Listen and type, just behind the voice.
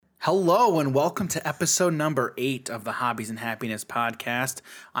Hello and welcome to episode number 8 of the Hobbies and Happiness podcast.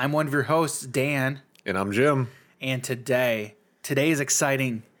 I'm one of your hosts, Dan. And I'm Jim. And today is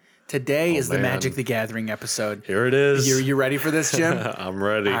exciting. Today is the Magic the Gathering episode. Here it is. You ready for this, Jim? I'm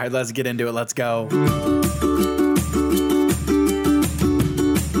ready. All right, let's get into it. Let's go.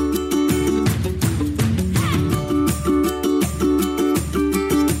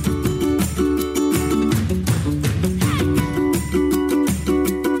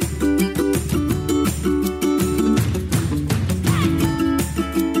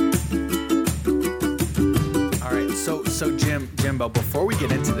 So Jimbo, before we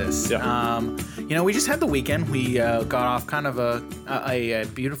get into this, we just had the weekend. We got off kind of a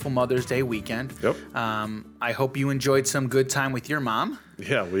beautiful Mother's Day weekend. Yep. I hope you enjoyed some good time with your mom.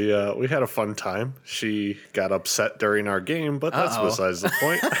 Yeah, we had a fun time. She got upset during our game, but that's besides the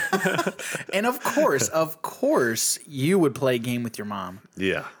point. And of course, you would play a game with your mom.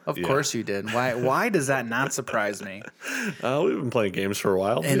 Yeah. Of course you did. Why does that not surprise me? We've been playing games for a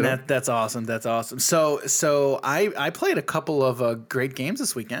while. And that's awesome. That's awesome. So I played a couple of great games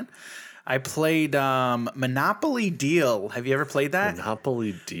this weekend. I played Monopoly Deal. Have you ever played that?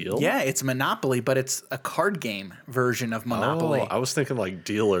 Monopoly Deal? Yeah, it's Monopoly, but it's a card game version of Monopoly. Oh, I was thinking like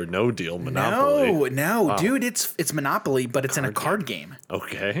Deal or No Deal Monopoly. No, dude, it's Monopoly, but it's in a card game.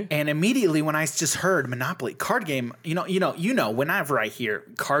 Okay. And immediately when I just heard Monopoly card game, you know, whenever I hear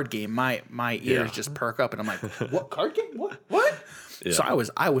card game, my ears just perk up, and I'm like, what card game? What? Yeah. So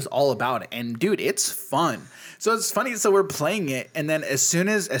I was all about it, and dude, it's fun. So it's funny. So we're playing it, and then as soon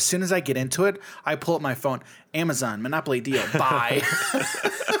as I get into it, I pull up my phone. Amazon Monopoly Deal. Buy.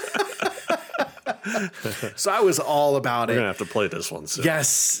 So I was all about it. We're gonna have to play this one soon. Yes.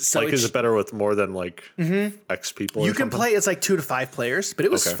 So is it better with more than X people? You can play. It's like 2 to 5 players, but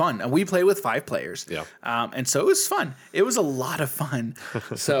it was fun. And we played with 5 players. Yeah. And so it was fun. It was a lot of fun.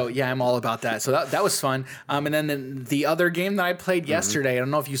 So yeah, I'm all about that. So that was fun. And then the other game that I played yesterday, I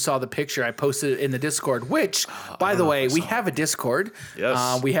don't know if you saw the picture I posted in the Discord. Which, by the way, we have a Discord.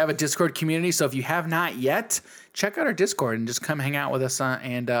 Yes. We have a Discord community. So if you have not yet, check out our Discord and just come hang out with us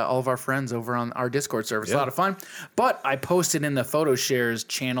and all of our friends over on our Discord server. It's a lot of fun. But I posted in the Photo Shares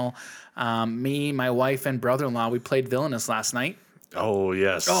channel, me, my wife, and brother-in-law, we played Villainous last night. Oh,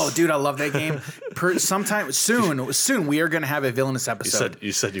 yes. Oh, dude, I love that game. Sometime soon, we are going to have a Villainous episode.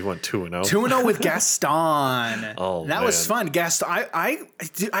 You said you went 2-0. 2-0 with Gaston. Oh, that was fun. Gaston, I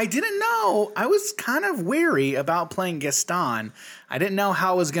didn't know. I was kind of wary about playing Gaston. I didn't know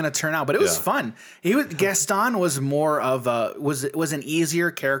how it was going to turn out, but it was fun. Gaston was more of was an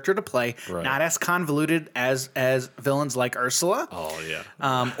easier character to play, not as convoluted as villains like Ursula. Oh yeah.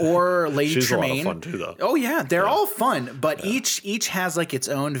 Or Lady She's Tremaine. a lot of fun too, though. Oh yeah, they're all fun, but each has like its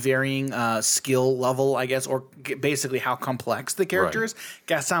own varying skill level, I guess, or basically how complex the character is.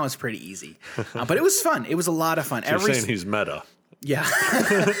 Gaston was pretty easy, but it was fun. It was a lot of fun. So you're saying he's meta. Yeah.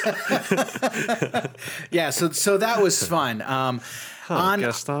 Yeah, so that was fun.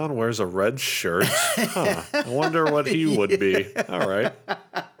 Gaston wears a red shirt. I wonder what he would be. All right.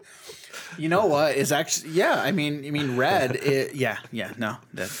 You know what? Is actually I mean red.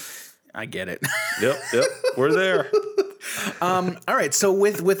 I get it. Yep. We're there. All right. So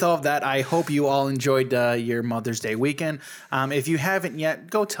with all of that, I hope you all enjoyed your Mother's Day weekend. If you haven't yet,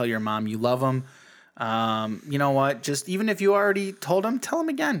 go tell your mom you love them. You know what? Just even if you already told them, tell them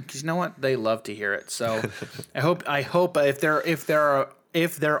again, because you know what? They love to hear it. So I hope if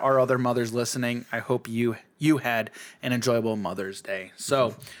there are other mothers listening, I hope you had an enjoyable Mother's Day.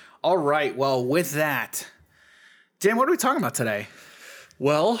 So, all right. Well, with that, Dan, what are we talking about today?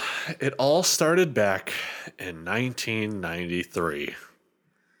 Well, it all started back in 1993.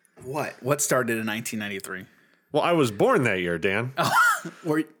 What started in 1993? Well, I was born that year, Dan.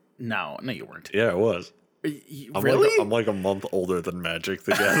 No, you weren't. Yeah, it was. Really? I'm like a month older than Magic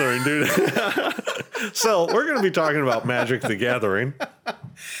the Gathering, dude. So we're going to be talking about Magic the Gathering.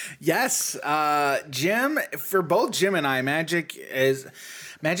 Yes. Jim, for both Jim and I, Magic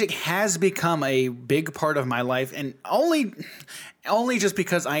has become a big part of my life, and only just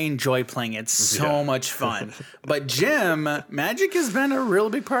because I enjoy playing it. It's so much fun. But Jim, Magic has been a real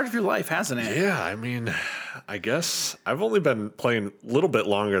big part of your life, hasn't it? Yeah, I mean, I guess I've only been playing a little bit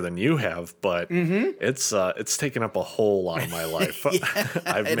longer than you have, but it's taken up a whole lot of my life.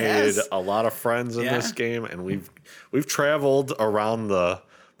 I've made a lot of friends in this game, and we've traveled around the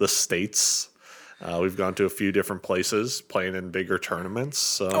states. We've gone to a few different places playing in bigger tournaments.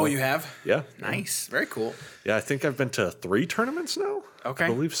 So. Oh, you have? Yeah. Nice. Very cool. Yeah, I think I've been to 3 tournaments now. Okay. I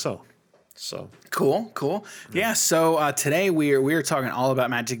believe so. So Cool. Yeah. So today we're talking all about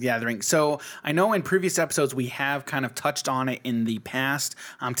Magic the Gathering. So I know in previous episodes we have kind of touched on it in the past.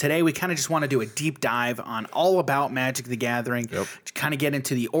 Today we kind of just want to do a deep dive on all about Magic the Gathering. Yep. To kind of get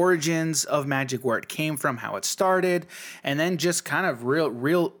into the origins of Magic, where it came from, how it started, and then just kind of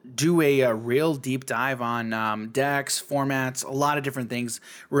do a real deep dive on decks, formats, a lot of different things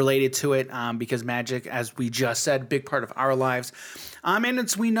related to it. Because Magic, as we just said, big part of our lives.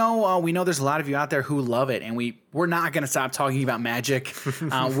 And we know there's a lot of you out there who love it, and we're not going to stop talking about Magic.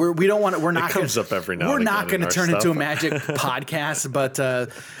 We don't want to. We're not. It comes up every now. We're and not going to turn into a Magic podcast, but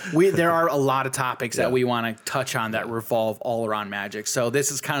there are a lot of topics that we want to touch on that revolve all around Magic. So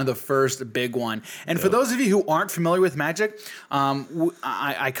this is kind of the first big one. And for those of you who aren't familiar with Magic,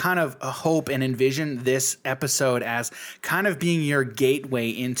 I kind of hope and envision this episode as kind of being your gateway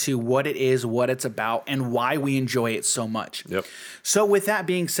into what it is, what it's about, and why we enjoy it so much. Yep. So with that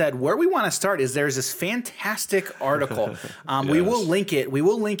being said, where we want to start is there's this fantastic article. We will link it. We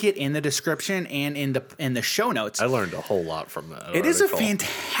will link it in the description and in the show notes. I learned a whole lot from that. It is a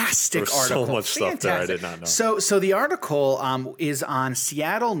fantastic article. So much stuff there I did not know. So the article is on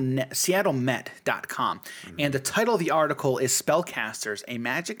SeattleMet.com, and the title of the article is "Spellcasters: A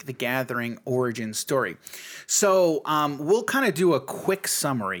Magic the Gathering Origin Story." So we'll kind of do a quick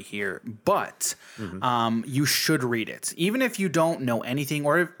summary here, but you should read it, even if you don't know anything,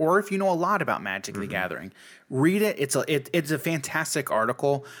 or if you know a lot about Magic the Gathering. Read it. It's a fantastic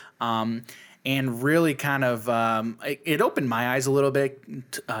article. And really kind of, it opened my eyes a little bit,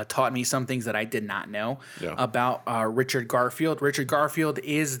 taught me some things that I did not know about Richard Garfield. Richard Garfield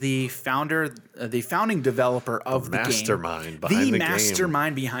is the founding developer of the mastermind game. The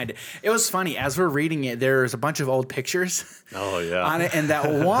mastermind behind it. It was funny. As we're reading it, there's a bunch of old pictures on it. And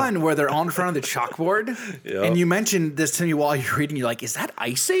that one where they're on front of the chalkboard. And you mentioned this to me while you're reading. You're like, is that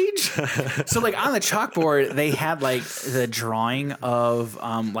Ice Age? So like on the chalkboard, they had like the drawing of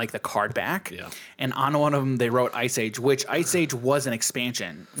like the card back. Yeah. And on one of them, they wrote Ice Age, which Ice Age was an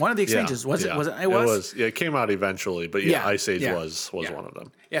expansion. One of the expansions, was it? It was? It was. Yeah, it came out eventually, but Ice Age was one of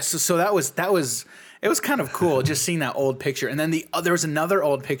them. Yeah, so that was it was kind of cool just seeing that old picture. And then there was another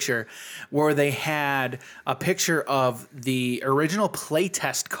old picture where they had a picture of the original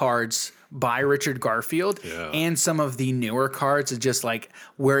playtest cards by Richard Garfield and some of the newer cards, just like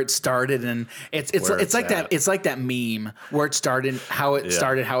where it started, and it's like that. It's like that meme where it started, how it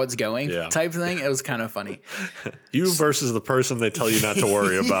started, how it's going type thing. It was kind of funny. You versus the person they tell you not to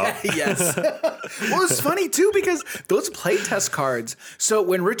worry about. Yes. Well, it's funny too because those playtest cards. So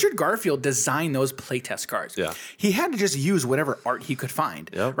when Richard Garfield designed those playtest cards, he had to just use whatever art he could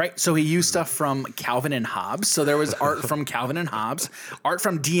find. Right. So he used stuff from Calvin and Hobbes. So there was art from Calvin and Hobbes, art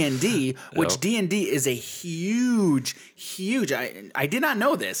from D&D. Which D&D is a huge, I did not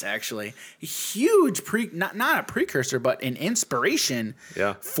know this actually, huge not a precursor, but an inspiration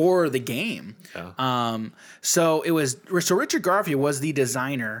for the game. So Richard Garfield was the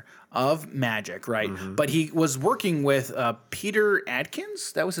designer of Magic, right? But he was working with Peter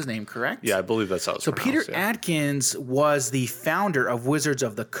Adkins. That was his name, correct? Yeah, I believe that's how it's pronounced. So Peter Adkins was the founder of Wizards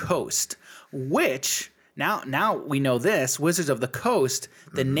of the Coast, which... Now we know this. Wizards of the Coast,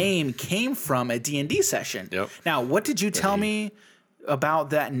 the name came from a D&D session. Now, what did you tell me about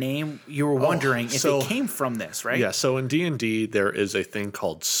that name? You were wondering if it came from this, right? Yeah, so in D&D, there is a thing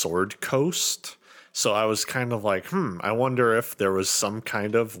called Sword Coast. So I was kind of like, I wonder if there was some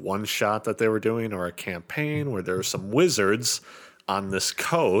kind of one-shot that they were doing or a campaign where there were some wizards on this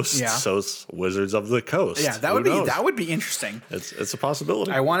coast, so it's Wizards of the Coast. Yeah, that would be interesting. It's a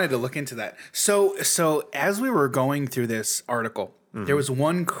possibility. I wanted to look into that. So as we were going through this article, there was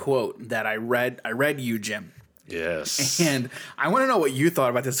one quote that I read. I read you, Jim. Yes. And I want to know what you thought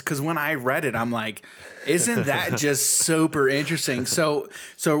about this, because when I read it, I'm like, isn't that just super interesting? So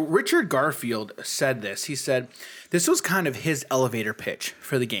Richard Garfield said this. He said this was kind of his elevator pitch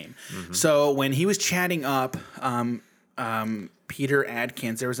for the game. So when he was chatting up Peter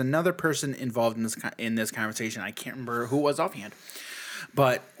Adkins, there was another person involved in this conversation. I can't remember who it was offhand,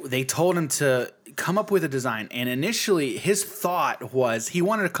 but they told him to come up with a design. And initially, his thought was he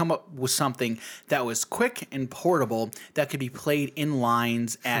wanted to come up with something that was quick and portable that could be played in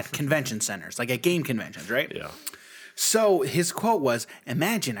lines at convention centers, like at game conventions, right? Yeah. So his quote was,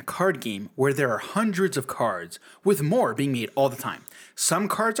 imagine a card game where there are hundreds of cards, with more being made all the time. Some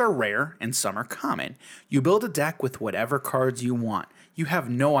cards are rare and some are common. You build a deck with whatever cards you want. You have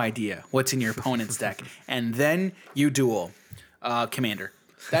no idea what's in your opponent's deck. And then you duel. Commander.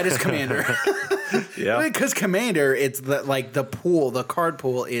 That is Commander. Yeah. Because Commander, it's the pool, the card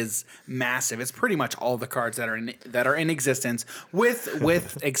pool is massive. It's pretty much all the cards that are in existence,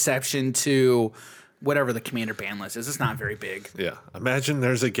 with exception to whatever the Commander ban list is. It's not very big. Yeah. Imagine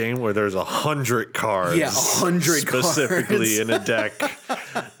there's a game where there's 100 cards. Yeah, 100 specifically cards. in a deck.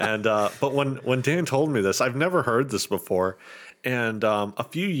 And but when Dan told me this, I've never heard this before. And a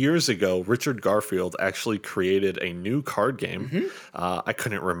few years ago, Richard Garfield actually created a new card game. I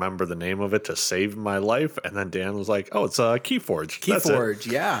couldn't remember the name of it to save my life. And then Dan was like, oh, it's Keyforge.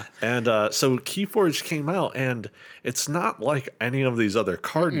 Keyforge, yeah. And so Keyforge came out, and it's not like any of these other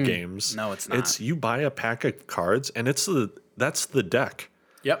card games. No, it's not. It's you buy a pack of cards, and that's the deck.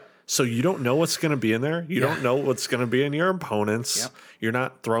 Yep. So you don't know what's going to be in there. You don't know what's going to be in your opponents. Yep. You're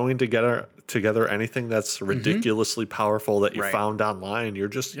not throwing together anything that's ridiculously powerful that you found online. You're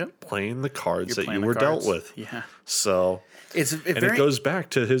just playing the cards that you were dealt with. Yeah. So it goes back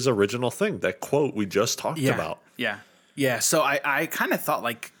to his original thing, that quote we just talked about. Yeah. Yeah. So I kind of thought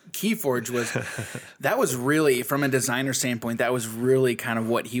like Keyforge that was really, from a designer standpoint, that was really kind of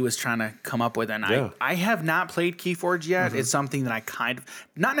what he was trying to come up with. And I have not played Keyforge yet. It's something that I kind of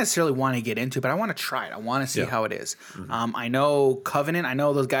not necessarily want to get into, but I want to try it. I want to see how it is. I know Covenant. I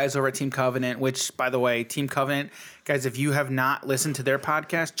know those guys over at Team Covenant, which, by the way, Team Covenant, guys, if you have not listened to their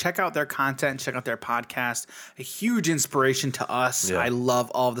podcast, check out their content, check out their podcast. A huge inspiration to us. Yeah. I love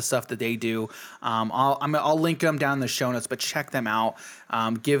all of the stuff that they do. I'll link them down in the show notes, but check them out.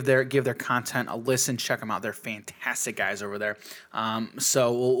 Give their content a listen. Check them out. They're fantastic guys over there.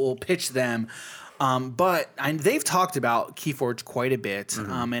 So we'll pitch them. But they've talked about Keyforge quite a bit,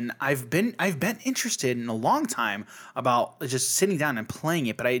 and I've been interested in a long time about just sitting down and playing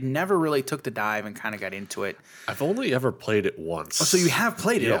it, but I never really took the dive and kind of got into it. I've only ever played it once. Oh, so you have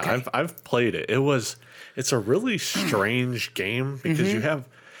played it? Yeah, okay. I've played it. It's a really strange game because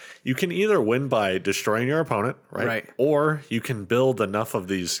you can either win by destroying your opponent, right? Or you can build enough of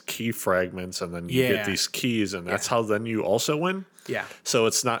these key fragments, and then you get these keys, and that's how then you also win. Yeah. So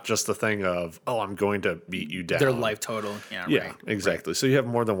it's not just the thing of, oh, I'm going to beat you down. Their life total. Yeah, exactly. Right. So you have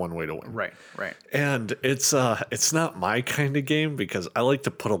more than one way to win. Right. And it's not my kind of game because I like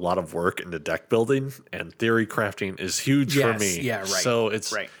to put a lot of work into deck building, and theory crafting is huge for me. Yeah, right. So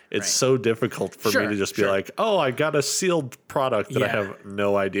it's so difficult for me to just be like, oh, I got a sealed product that I have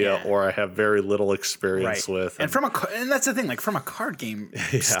no idea or I have very little experience with. And and that's the thing, like from a card game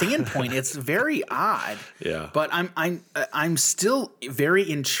standpoint, it's very odd. Yeah. But I'm still very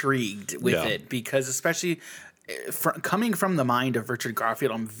intrigued with it because, especially coming from the mind of Richard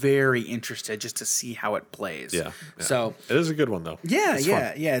Garfield, I'm very interested just to see how it plays. Yeah. So it is a good one though. Yeah.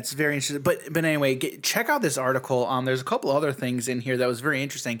 It's very interesting. But anyway, check out this article. There's a couple other things in here that was very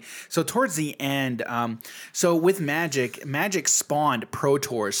interesting. So towards the end, so with Magic spawned Pro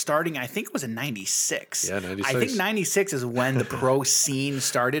Tours starting, I think it was in 96. Yeah, 96. I think 96 is when the pro scene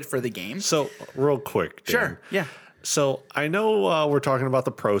started for the game. So real quick, Dan. Sure. Yeah. So I know we're talking about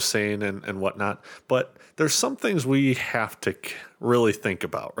the pro scene and whatnot, but there's some things we have to really think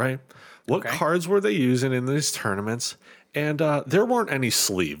about, right? What cards were they using in these tournaments? And there weren't any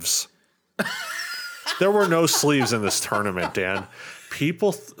sleeves. There were no sleeves in this tournament, Dan.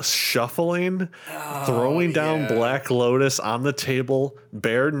 People shuffling, throwing down Black Lotus on the table,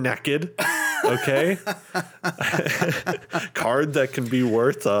 bare naked. Okay, card that can be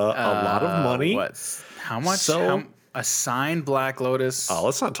worth a lot of money. How much? A signed Black Lotus. Oh,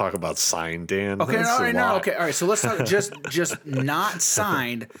 let's not talk about signed, Dan. Okay, okay, all right. So let's not just not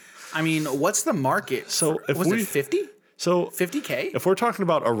signed. I mean, what's the market? So if was it 50? So 50K? If we're talking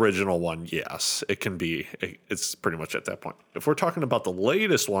about original one, yes, it can be. It's pretty much at that point. If we're talking about the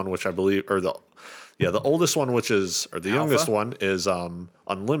latest one, which I believe, or the oldest one, which is, or the youngest one is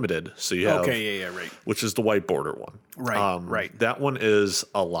unlimited. So you have right. Which is the white border one. Right. That one is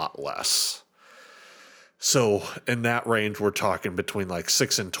a lot less. So in that range, we're talking between like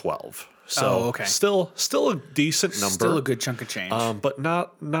 6 and 12. So still a decent number. Still a good chunk of change. But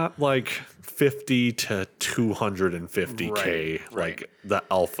not like 50 to 250K like the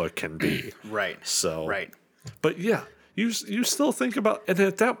alpha can be. Right. So but yeah, you still think about, and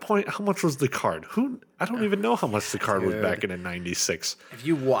at that point, how much was the card? I don't even know how much the card was back in 96. If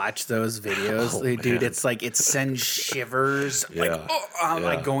you watch those videos, dude, it's like it sends shivers. I'm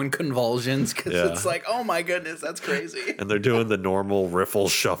like going convulsions because it's like, oh my goodness, that's crazy. And they're doing the normal riffle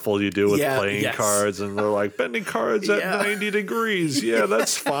shuffle you do with playing cards, and they're like bending cards at 90 degrees. Yeah,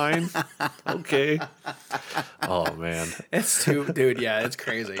 that's fine. Okay. Oh man, it's dude. Yeah, it's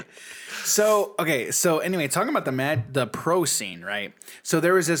crazy. So anyway, talking about the pro scene, right? So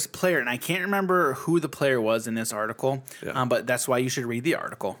there was this player, and I can't remember who the player was in this article, Yeah. but that's why you should read the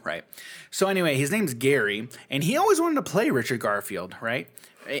article, right? So anyway, his name's Gary, and he always wanted to play Richard Garfield, right?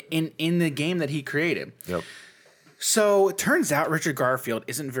 In the game that he created. Yep. So it turns out Richard Garfield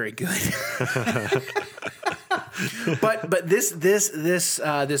isn't very good. but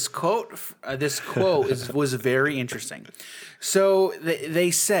this quote was very interesting. So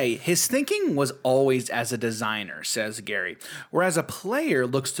they say his thinking was always as a designer, says Gary. Whereas a player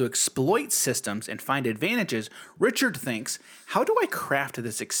looks to exploit systems and find advantages, Richard thinks, how do I craft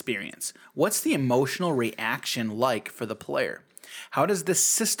this experience? What's the emotional reaction like for the player? How does this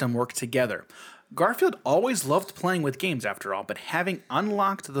system work together? Garfield always loved playing with games, after all, but having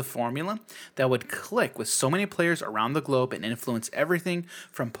unlocked the formula that would click with so many players around the globe and influence everything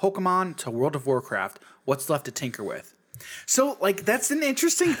from Pokemon to World of Warcraft, what's left to tinker with? So, like, that's an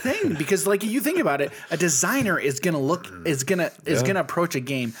interesting thing because, like, you think about it, a designer is gonna approach a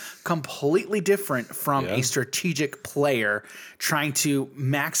game completely different from a strategic player trying to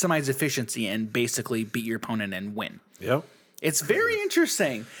maximize efficiency and basically beat your opponent and win. Yep. It's very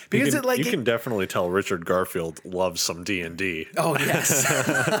interesting because you can definitely tell Richard Garfield loves some D&D. Oh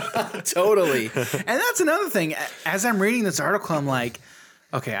yes, totally. And that's another thing. As I'm reading this article, I'm like,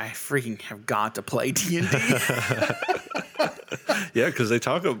 okay, I freaking have got to play D&D. Yeah, because they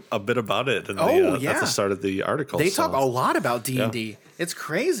talk a bit about it at the start of the article. They talk a lot about D&D. Yeah. It's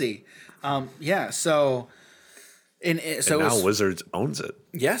crazy. So now Wizards owns it.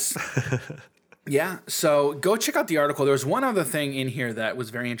 Yes. Yeah, so go check out the article. There was one other thing in here that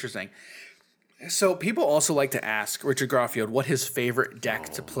was very interesting. So people also like to ask Richard Garfield what his favorite deck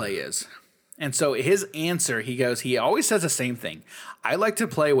to play is. And so his answer, he always says the same thing. I like to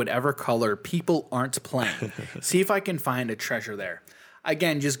play whatever color people aren't playing. See if I can find a treasure there.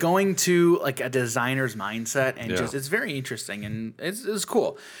 Again, just going to like a designer's mindset and it's very interesting and it's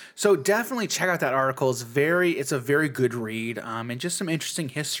cool. So definitely check out that article. It's a very good read and just some interesting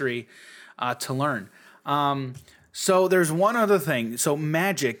history to learn. So there's one other thing. So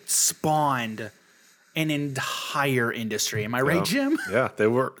Magic spawned an entire industry. Am I right, Jim? Yeah, they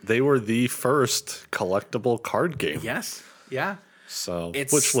were the first collectible card game. Yes. Yeah. So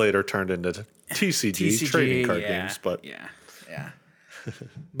which later turned into TCG trading card games, but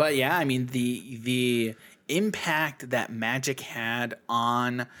but yeah, I mean the impact that Magic had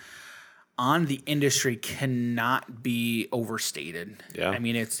on the industry cannot be overstated. Yeah. I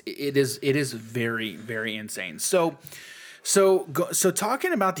mean, it is very, very insane. So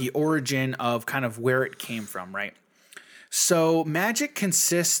talking about the origin of kind of where it came from, right? So Magic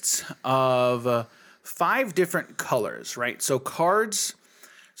consists of 5 different colors, right? So cards,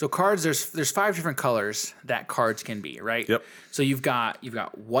 there's 5 different colors that cards can be, right? Yep. So you've got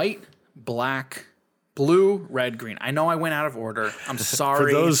white, black, blue, red, green. I know I went out of order. I'm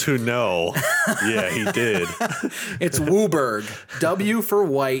sorry. For those who know, yeah, he did. It's WUBRG. W for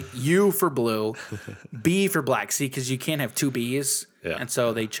white, U for blue, B for black. See, because you can't have 2 B's. Yeah. And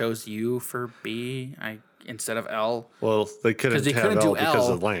so they chose U for B instead of L. Well, they couldn't have L because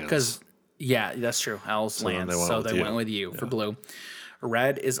of lands. Yeah, that's true. L's lands. So they went with U for blue.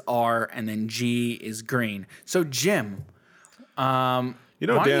 Red is R, and then G is green. So, Jim,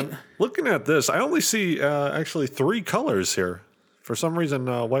 Dan, looking at this, I only see actually 3 colors here. For some reason,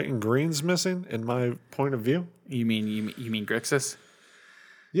 white and green's missing in my point of view. You mean Grixis?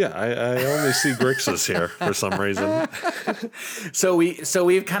 Yeah, I only see Grixis here for some reason. So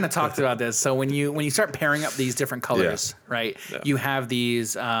we've kind of talked about this. So when you start pairing up these different colors, right? Yeah. You have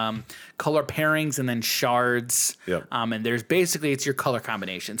these color pairings and then shards. Yep. And there's basically it's your color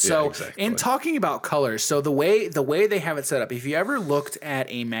combination. So in talking about colors, so the way they have it set up, if you ever looked at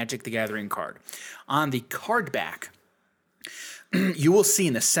a Magic the Gathering card, on the card back, you will see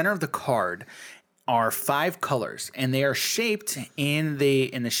in the center of the card are 5 colors, and they are shaped in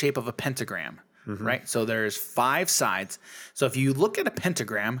the shape of a pentagram, right? So there's 5 sides. So if you look at a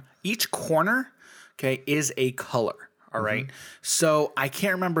pentagram, each corner, is a color. All right. So I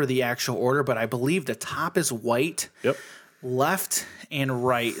can't remember the actual order, but I believe the top is white. Yep. Left and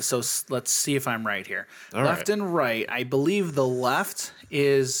right. So let's see if I'm right here. Left and right. I believe the left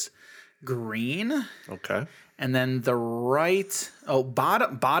is green. Okay. And then the right,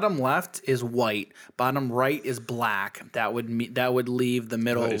 bottom left is white. Bottom right is black. That would leave the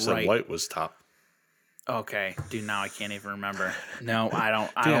middle right. Said white was top. Okay, dude. Now I can't even remember. No, I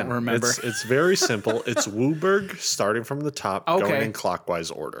don't remember. It's very simple. It's WUBRG starting from the top, going in clockwise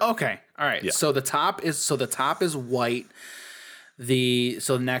order. Okay, all right. Yeah. So the top is white.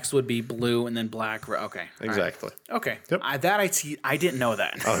 So next would be blue and then black. Okay. Exactly. Right. Okay. Yep. I didn't know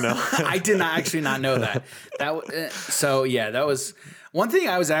that. Oh no. I did not know that. That was One thing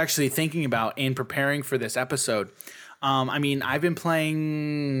I was actually thinking about in preparing for this episode, I mean, I've been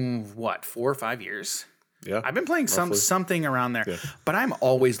playing, 4 or 5 years? Yeah. I've been playing something around there, but I'm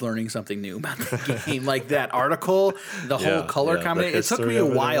always learning something new about the game. Like that article, the whole color combination. It took me a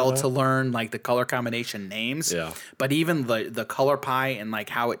while to learn like the color combination names. Yeah. But even the color pie and like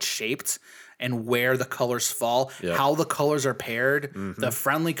how it's shaped and where the colors fall, how the colors are paired, the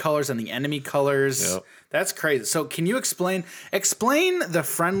friendly colors and the enemy colors. Yep. That's crazy. So can you explain the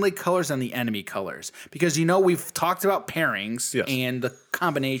friendly colors and the enemy colors? Because we've talked about pairings and the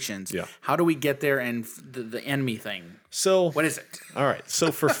combinations. Yeah. How do we get there and the enemy thing? So What is it? all right.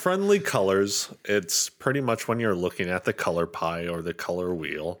 So for friendly colors, it's pretty much when you're looking at the color pie or the color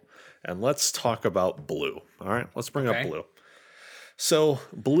wheel. And let's talk about blue. All right. Let's bring up blue. So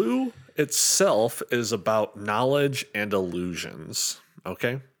blue itself is about knowledge and illusions.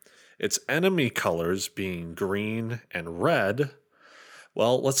 Okay. Its enemy colors being green and red.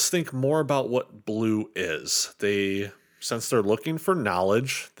 Well, let's think more about what blue is. Since they're looking for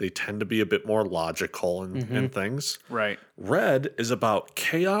knowledge, they tend to be a bit more logical in things. Right. Red is about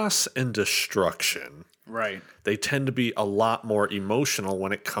chaos and destruction. Right. They tend to be a lot more emotional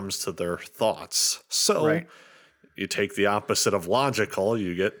when it comes to their thoughts. So you take the opposite of logical,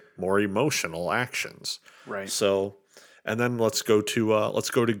 you get more emotional actions. Right. So, and then let's go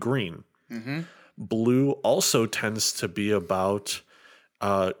to green. Blue also tends to be about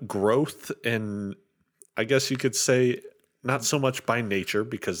growth in, I guess you could say, not so much by nature,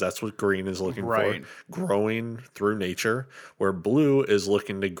 because that's what green is looking for, growing through nature, where blue is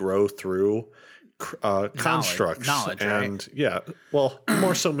looking to grow through constructs. Knowledge, and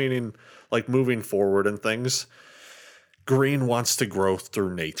more so meaning like moving forward and things. Green wants to grow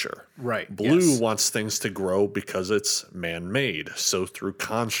through nature. Right. Blue wants things to grow because it's man-made. So through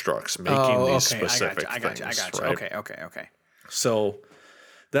constructs, making these specific things. Right? Okay. So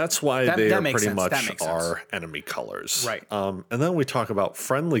that's why they are pretty much our enemy colors. Right. And then we talk about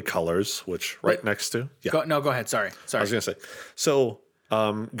friendly colors, which next to. Yeah. Go ahead. Sorry. I was going to say. So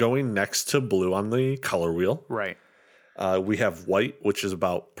going next to blue on the color wheel. Right. We have white, which is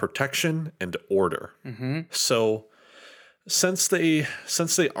about protection and order. So since they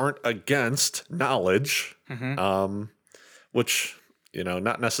aren't against knowledge, which,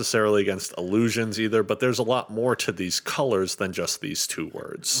 not necessarily against illusions either, but there's a lot more to these colors than just these two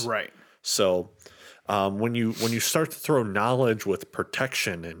words. Right. So when you start to throw knowledge with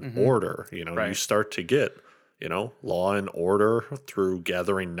protection and order, you start to get, law and order through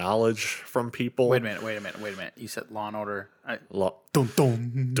gathering knowledge from people. Wait a minute. You said law and order. Dum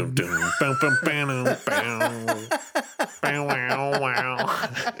dum dum dum bam bam bam bam bam wow wow.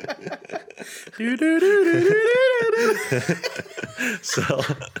 Sorry,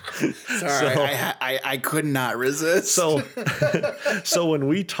 I could not resist. So when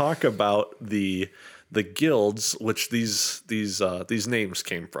we talk about the guilds, which these names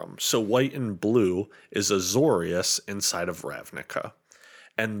came from, so white and blue is Azorius inside of Ravnica.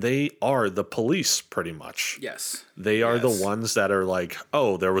 And they are the police, pretty much. Yes. They are the ones that are like,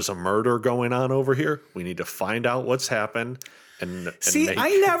 oh, there was a murder going on over here. We need to find out what's happened.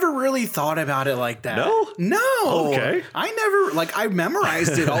 I never really thought about it like that. No? Okay. I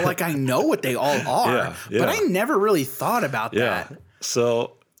memorized it all like I know what they all are. Yeah. But I never really thought about that.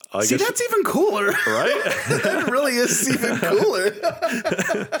 So I guess that's even cooler. Right? That really is even cooler.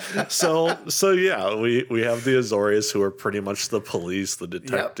 So yeah, we have the Azorius, who are pretty much the police, the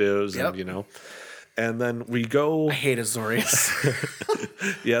detectives, and and then we go. I hate Azorius.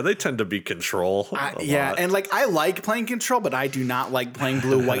 Yeah, they tend to be control. Yeah, and I like playing control, but I do not like playing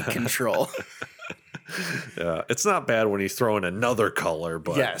blue-white control. Yeah, it's not bad when you throw in another color,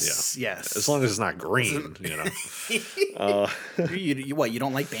 but yes, as long as it's not green, You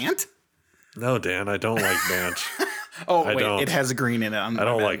don't like Bant? No, Dan, I don't like Bant. It has a green in it. I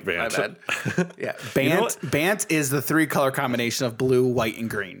don't like Bant. Yeah, Bant is the 3-color combination of blue, white, and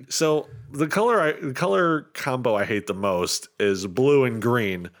green. So the color combo I hate the most is blue and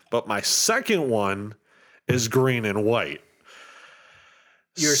green, but my second one is green and white.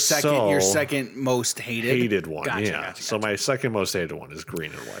 Your second most hated one. Gotcha. So my second most hated one is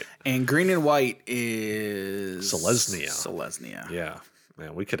green and white. And green and white is Selesnya. Yeah.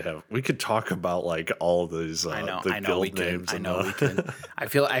 Man, we could talk about all of these guild names. I know we can. I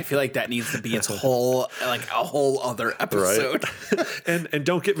feel like that needs to be its whole a whole other episode. Right? and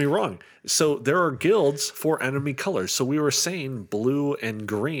don't get me wrong. So there are guilds for enemy colors. So we were saying blue and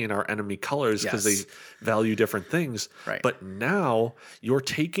green are enemy colors because they value different things. Right. But now you're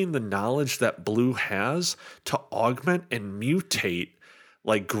taking the knowledge that blue has to augment and mutate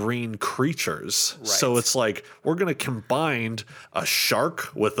like green creatures. Right. So it's like we're gonna combine a shark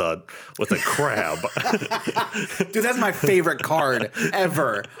with a crab. Dude, that's my favorite card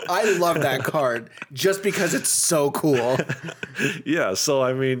ever. I love that card just because it's so cool. Yeah, so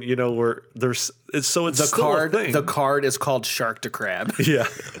I mean, you know, it's the still card. A thing. The card is called Shark to Crab. Yeah.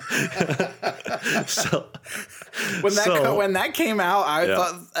 So when that came out, I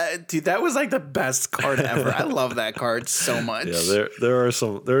thought, dude, that was like the best card ever. I love that card so much. Yeah, there are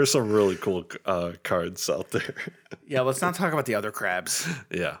some really cool cards out there. Yeah, let's not talk about the other crabs.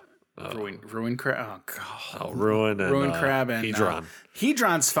 Yeah. Ruin crab. Oh god. Ruin crab and Hedron.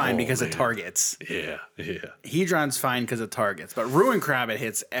 Hedron's fine because it targets. Yeah. Hedron's fine because it targets, but Ruin crab it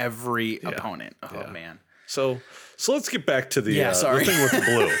hits every opponent. Oh man. So let's get back to the sorry. the thing with the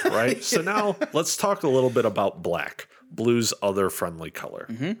blue, right? So now let's talk a little bit about black, blue's other friendly color,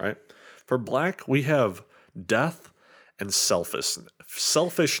 right? For black, we have death and selfishness.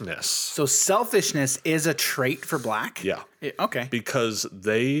 So selfishness is a trait for black? Yeah. Okay. Because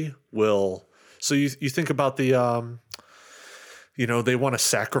they will. So you think about the. They want to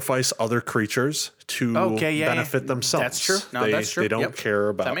sacrifice other creatures to benefit themselves. That's true. No, that's true. They don't care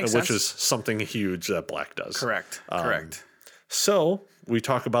about it, which sense. is something huge that black does. Correct. So we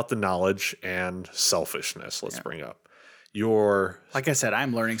talk about the knowledge and selfishness. Let's bring up like I said,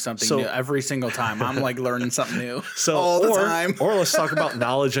 I'm learning something new every single time. I'm like learning something new all the time. Or let's talk about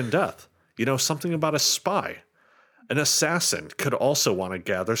knowledge and death. Something about a spy. An assassin could also want to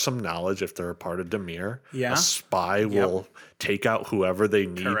gather some knowledge if they're a part of Dimir. Yeah. A spy will take out whoever they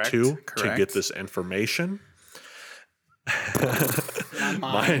need to get this information.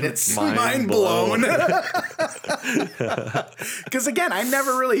 It's mind blown. Because again, I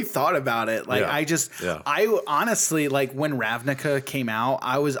never really thought about it. Like I honestly, like when Ravnica came out,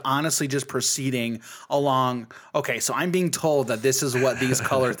 I was honestly just proceeding along. Okay, so I'm being told that this is what these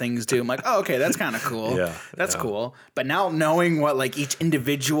color things do. I'm like, oh, okay, that's kind of cool. That's cool. But now knowing what like each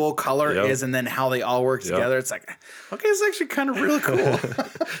individual color is and then how they all work together, it's like, okay, it's actually kind of really cool.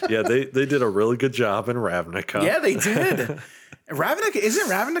 Yeah, they did a really good job in Ravnica. Yeah, they did. Isn't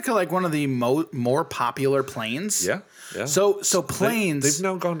Ravnica like one of the more popular planes? Yeah. So planes. They've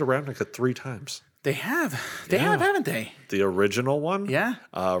now gone to Ravnica 3 times. They have, haven't they? The original one, Return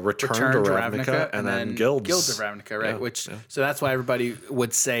to Ravnica, and then Guilds of Ravnica, right? So that's why everybody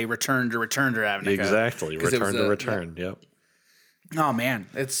would say Return to Ravnica. Exactly, Return. Yep. Oh man,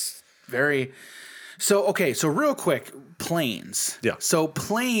 it's very. So okay, so real quick, planes. Yeah. So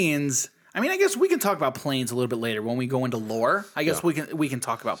planes. I mean, I guess we can talk about planes a little bit later when we go into lore. I guess we can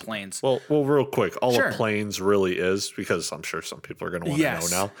talk about planes. Well, real quick, all a planes really is, because I'm sure some people are going to want to know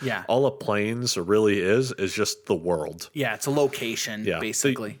now. Yeah. All a planes really is just the world. Yeah, it's a location,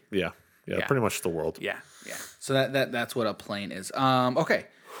 basically. Pretty much the world. Yeah. So that's what a plane is. Okay.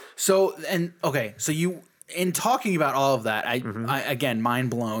 So you. In talking about all of that, I again, mind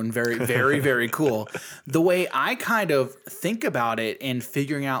blown, very, very, very cool. The way I kind of think about it in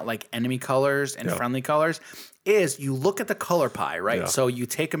figuring out like enemy colors and friendly colors is you look at the color pie, right? Yeah. So you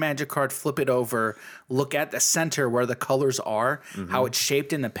take a magic card, flip it over, look at the center where the colors are, how it's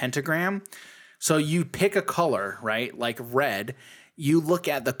shaped in the pentagram. So you pick a color, right? Like red. You look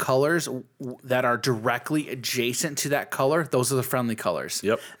at the colors that are directly adjacent to that color. Those are the friendly colors.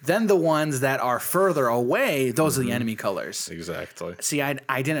 Yep. Then the ones that are further away, those are the enemy colors. Exactly. See, I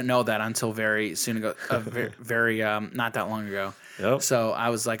didn't know that until very soon ago, very not that long ago. Yep. So I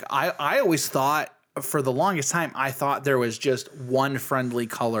was like, I always thought for the longest time, I thought there was just one friendly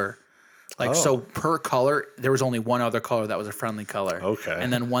color. So per color, there was only one other color that was a friendly color. Okay.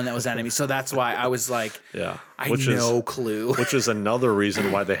 And then one that was enemy. So that's why I was like, I had no clue. Which is another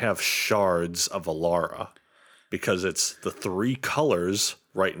reason why they have shards of Alara, because it's the 3 colors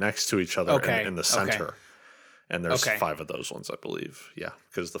right next to each other in the center. Okay. And there's 5 of those ones, I believe. Yeah,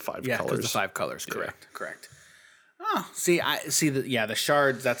 because the 5 colors. Yeah, because the 5 colors. Correct. Oh, the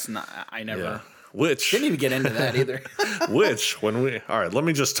shards, that's not, I never... Yeah. Which didn't even get into that either. All right, let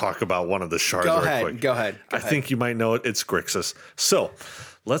me just talk about one of the shards real quick. Go ahead. I think you might know it. It's Grixis. So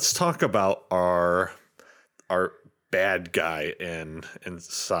let's talk about our bad guy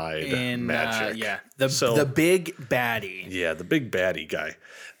inside Magic. The big baddie. Yeah, the big baddie guy.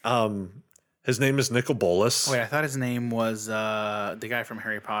 His name is Nicol Bolas. Wait, I thought his name was the guy from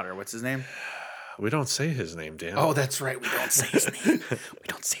Harry Potter. What's his name? We don't say his name, Dan. Oh, that's right. We don't say his name.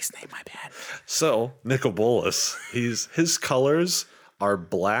 My bad. So, Nicol Bolas, his colors are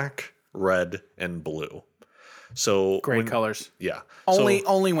black, red, and blue. So Great colors. Yeah.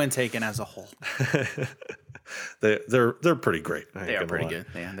 Only when taken as a whole. They're pretty great. They are pretty good.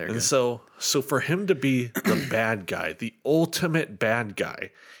 Yeah, they're and good. so for him to be the bad guy, the ultimate bad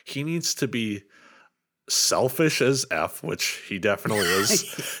guy, he needs to be selfish as F, which he definitely is.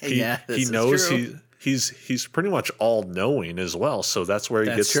 He knows he's pretty much all knowing as well. So that's where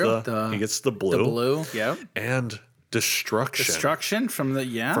he gets the blue. The blue, yeah. And destruction from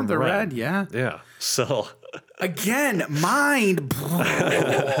the red. Yeah. Yeah. So again, mind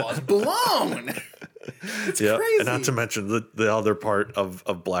blown. It's crazy. And not to mention the other part of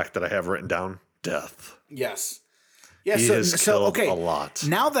black that I have written down, death. Yes. Yeah, he has killed a lot.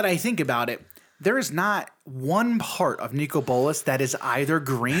 Now that I think about it, there is not one part of Nicol Bolas that is either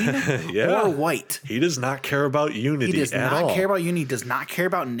green or white. He does not care about unity at all. He does not care about unity. He does not care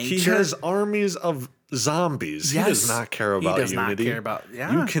about nature. He has armies of zombies. Yes. He does not care about unity. He does not care about,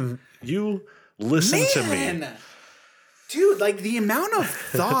 You listen to me. Dude, like the amount of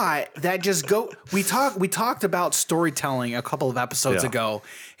thought that just we talked about storytelling a couple of episodes ago.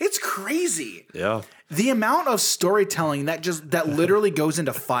 It's crazy. Yeah. The amount of storytelling that literally goes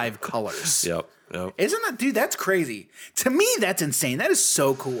into 5 colors. Yep. Isn't that, dude, that's crazy. To me, that's insane. That is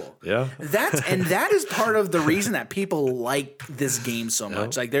so cool. Yeah. That is part of the reason that people like this game so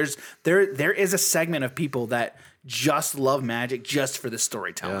much. Like there is a segment of people that just love Magic just for the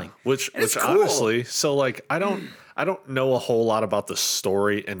storytelling. Yeah. Which cool. honestly, so like I don't know a whole lot about the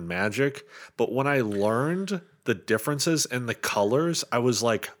story in Magic, but when I learned the differences in the colors, I was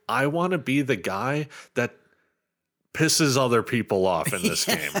like, I want to be the guy that pisses other people off in this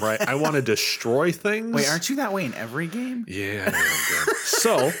game, right? I want to destroy things. Wait, aren't you that way in every game? Yeah, I am.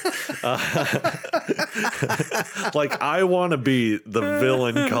 So, like, I want to be the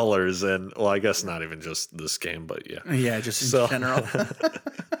villain colors, and well, I guess not even just this game, but yeah. Yeah, just in general.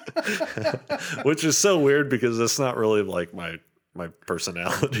 Which is so weird because it's not really like my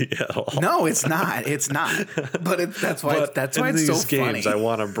personality at all. No, it's not. It's not. But that's why it's so games, funny. I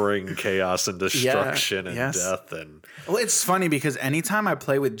want to bring chaos and destruction and death and. Well, it's funny because anytime I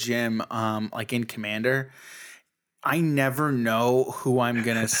play with Jim, like in Commander, I never know who I'm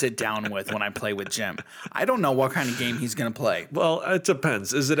going to sit down with when I play with Jim. I don't know what kind of game he's going to play. Well, it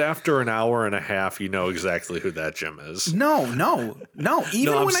depends. Is it after an hour and a half, you know exactly who that Jim is? No.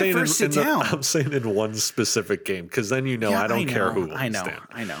 Even when I first sit down. I'm saying in one specific game, because then you know I don't care who I know.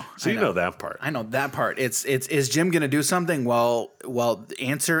 So you know that part. I know that part. It's is Jim going to do something? Well,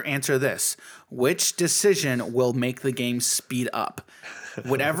 answer this. Which decision will make the game speed up?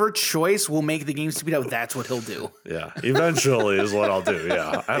 Whatever choice will make the game speed up, that's what he'll do. Yeah, eventually is what I'll do.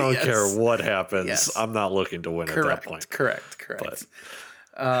 Yeah, I don't care what happens. Yes. I'm not looking to win at that point. Correct.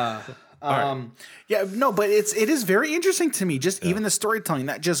 Yeah, no, but it is very interesting to me. Just even the storytelling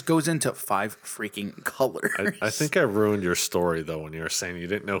that just goes into 5 freaking colors. I think I ruined your story though when you were saying you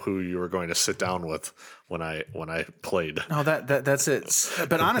didn't know who you were going to sit down with when I played. No, that's it.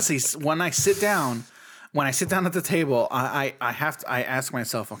 But honestly, when I sit down at the table, I ask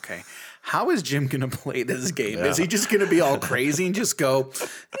myself, okay, how is Jim gonna play this game? Yeah. Is he just gonna be all crazy and just go,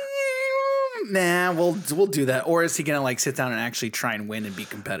 nah, we'll do that, or is he gonna like sit down and actually try and win and be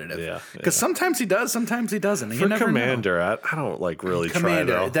competitive? Yeah, because sometimes he does, sometimes he doesn't. For Commander, I don't like really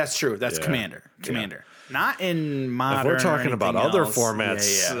Commander. Try though. That's true. That's Commander. Not in Modern. If we're talking about other else.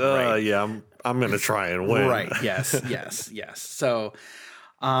 formats, right. I'm gonna try and win. Right. Yes. So.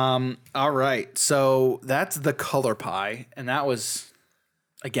 All right. So that's the color pie, and that was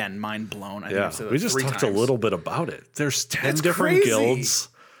again mind blown. I think we just talked a little bit about it. There's 10 different crazy. guilds.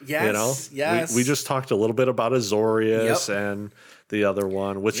 Yes. Yes. We just talked a little bit about Azorius and the other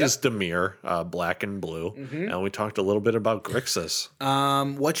one, which is Dimir, black and blue, and we talked a little bit about Grixis.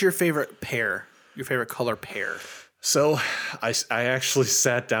 What's your favorite pair? Your favorite color pair? So I actually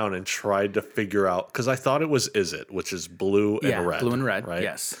sat down and tried to figure out, because I thought it was Izzet, which is blue and red. Blue and red, right?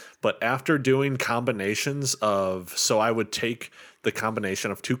 Yes. But after doing combinations so I would take the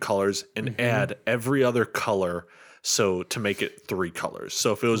combination of 2 colors and add every other color, so to make it 3 colors.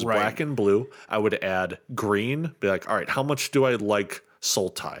 So if it was black and blue, I would add green, be like, all right, how much do I like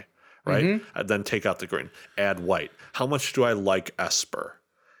Sultai, right? I'd then take out the green, add white. How much do I like Esper?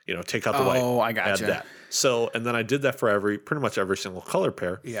 Take out the white. Oh, I gotcha. Add that. So, and then I did that for pretty much every single color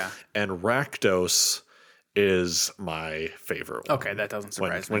pair. Yeah. And Rakdos is my favorite one. Okay, that doesn't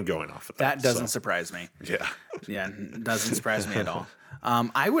surprise me. When going off of that doesn't surprise me. Yeah. Yeah, it doesn't surprise me at all.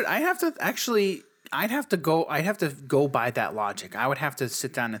 I'd have to go by that logic. I would have to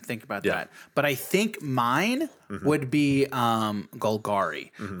sit down and think about that. But I think mine would be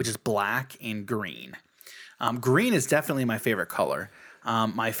Golgari, which is black and green. Green is definitely my favorite color.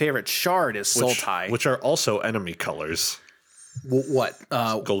 My favorite shard is Sultai. Which are also enemy colors. What?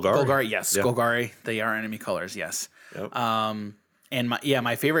 Golgari? Golgari, yes. Yeah. Golgari, they are enemy colors, yes. Yep. And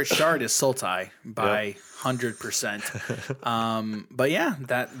my favorite shard is Sultai by 100%. But yeah,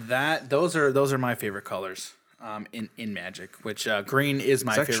 those are my favorite colors. In Magic, which green is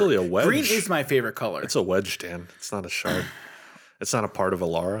my favorite. It's actually a wedge. Green is my favorite color. It's a wedge, Dan. It's not a shard. It's not a part of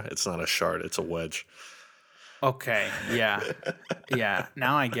Alara. It's not a shard. It's a wedge. Okay. Yeah. Yeah.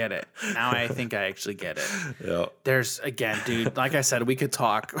 Now I get it. Now I think I actually get it. Yeah. There's again, dude. Like I said, we could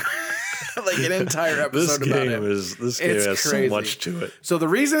talk like an entire episode about it. This game has crazy. so much to it. So the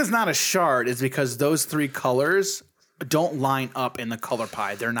reason it's not a shard is because those three colors don't line up in the color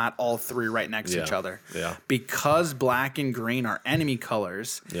pie. They're not all three right next to each other. Yeah. Because black and green are enemy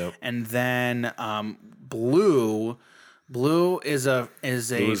colors. Yep. And then blue is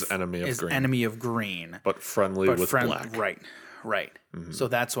enemy of green. But friendly with black. Right. Mm-hmm. So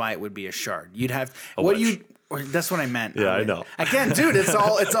that's why it would be a shard. You'd have wedge. That's what I meant. Yeah, I know. Again, dude, it's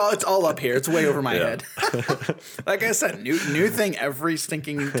all up here. It's way over my head. Like I said, new thing every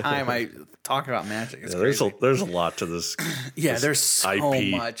stinking time I talk about Magic. It's crazy. There's a lot to this. Yeah, this there's so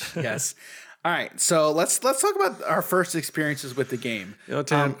IP. much. Yes. All right, so let's talk about our first experiences with the game.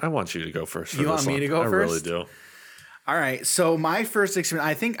 Dan, I want you to go first. You want me to go first? I really do. All right, so my first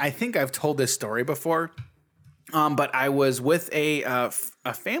experience. I think I've told this story before, but I was with a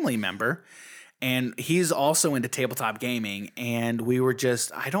family member. And he's also into tabletop gaming, and we were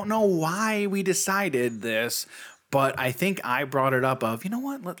I don't know why we decided this, but I think I brought it up of, you know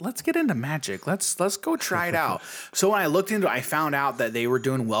what, let's get into Magic. Let's go try it out. So when I looked into it, I found out that they were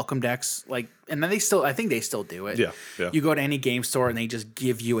doing welcome decks, and then I think they still do it. Yeah. You go to any game store and they just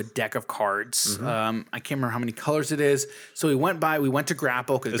give you a deck of cards. Mm-hmm. I can't remember how many colors it is. So we went to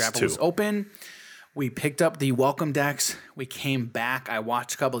Grapple because Grapple was open. We picked up the welcome decks. We came back. I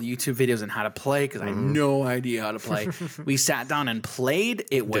watched a couple of YouTube videos on how to play because I had no idea how to play. We sat down and played.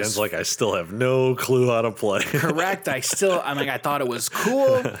 It was Dan's like, I still have no clue how to play. Correct. I thought it was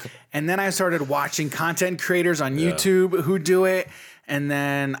cool. And then I started watching content creators on YouTube who do it. And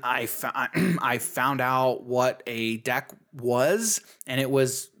then I found out what a deck was, and it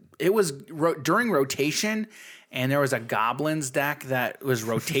was during rotation. And there was a Goblins deck that was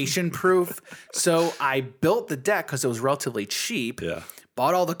rotation proof. So I built the deck because it was relatively cheap. Yeah.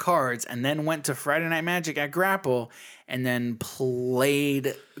 Bought all the cards and then went to Friday Night Magic at Grapple and then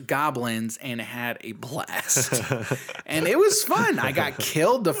played Goblins and had a blast. And it was fun. I got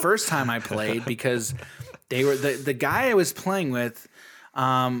killed the first time I played because they were the guy I was playing with.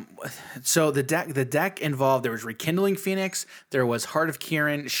 So the deck involved, there was Rekindling Phoenix, there was Heart of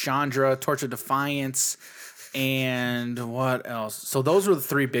Kirin, Chandra, Torch of Defiance. And what else? So those were the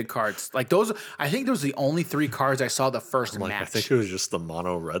three big cards. I think those were the only three cards I saw the first match. I think it was just the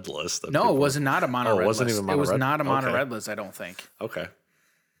mono red list. No, it was not a mono red list. It wasn't even mono red? It was not a mono red list, I don't think. Okay.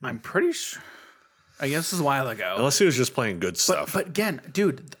 I'm pretty sure. I guess this was a while ago. Unless he was just playing good stuff. But again,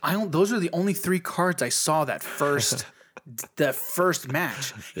 dude, those are the only three cards I saw that first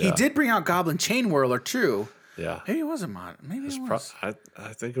match. Yeah. He did bring out Goblin Chain Whirler too. Yeah. Maybe it was a mono. Maybe it was. I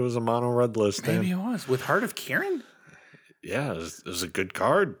think it was a mono red list. Maybe it was. With Heart of Kirin? Yeah, it was a good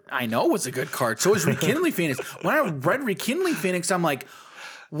card. I know it was a good card. So was Rekindling Phoenix. When I read Rekindling Phoenix, I'm like,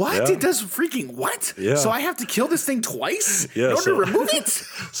 what? Yeah. It does freaking what? Yeah. So I have to kill this thing twice Yeah, in order to remove it?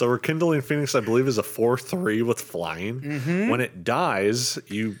 So Rekindling Phoenix, I believe, is a 4/3 with flying. Mm-hmm. When it dies,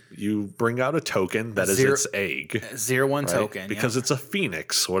 you bring out a token that is its egg. 0/1 token. Because it's a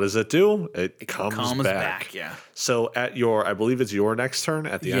phoenix. What does it do? It comes back. Yeah. So at I believe it's your next turn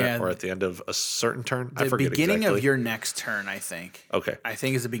at the end, or at the end of a certain turn. I forget beginning exactly. of your next turn, I think. Okay. I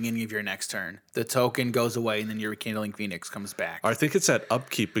think it's the beginning of your next turn. The token goes away, and then your Rekindling Phoenix comes back. I think it's at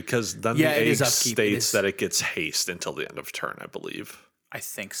upkeep because then the egg states that it gets haste until the end of turn, I believe. I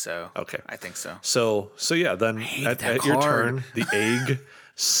think so. Okay. I think so. So yeah, then at your turn, the egg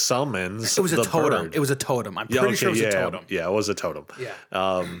summons It was a the totem. bird. It was a totem. I'm pretty sure it was a totem. Yeah, it was a totem.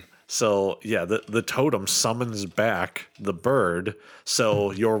 Yeah. So yeah, the totem summons back the bird.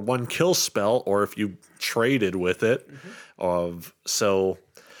 So your one kill spell, or if you traded with it,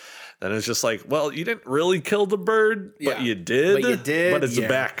 then it's just like, well, you didn't really kill the bird, but you did. But it's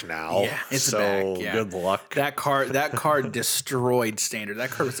back now. Yeah, it's so back. Yeah. Good luck. That card destroyed Standard. That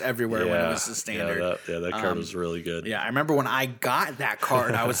card was everywhere when it was the Standard. That card was really good. Yeah, I remember when I got that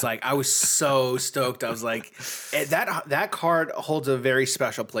card, I was so stoked. I was like, that card holds a very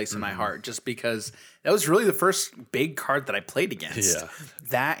special place in my heart, just because that was really the first big card that I played against. Yeah.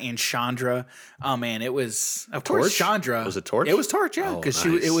 That and Chandra. Oh man, it was of course Chandra. Was it Torch? It was Torch, yeah, because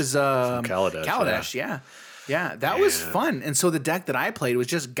it was Kaladesh. Yeah. Yeah, that was fun. And so the deck that I played was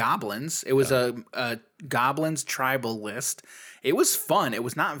just goblins. It was a goblins tribal list. It was fun. It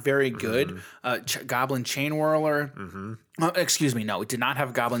was not very good. Goblin Chain Whirler. Excuse me. No, it did not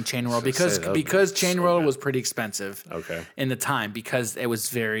have Goblin Chain Whirler because Chain Whirler was pretty expensive. In the time because it was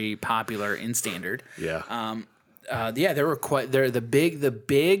very popular in Standard. Yeah. There were the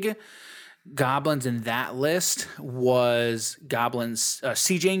big goblins in that list was goblins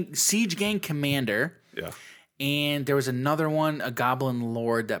Siege Gang Commander. Yeah. And there was another one, a Goblin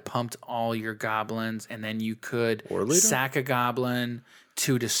Lord that pumped all your goblins, and then you could sack a goblin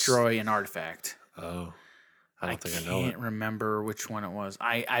to destroy an artifact. Oh, I can't remember which one it was.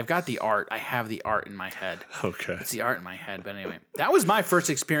 I've got the art. I have the art in my head. Okay. It's the art in my head. But anyway, that was my first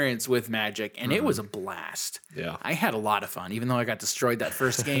experience with Magic, and it was a blast. Yeah. I had a lot of fun, even though I got destroyed that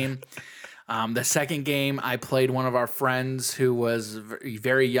first game. The second game, I played one of our friends who was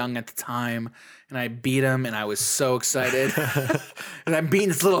very young at the time, and I beat him, and I was so excited. And I'm beating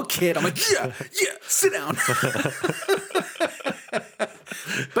this little kid. I'm like, yeah, sit down.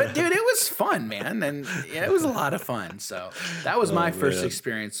 But dude, it was fun, man, and it was a lot of fun. So that was my first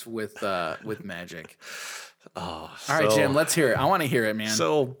experience with Magic. All right, Jim, let's hear it. I want to hear it, man.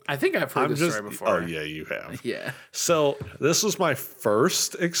 So I think I've heard this story before. Oh yeah, you have. Yeah. So this was my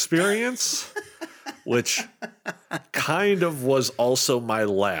first experience, which kind of was also my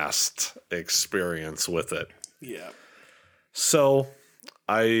last experience with it. Yeah. So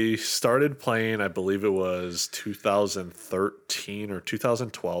I started playing, I believe it was 2013 or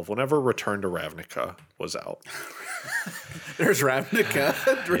 2012, whenever Return to Ravnica was out. There's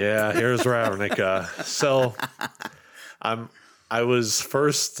Ravnica. Yeah, here's Ravnica. So I was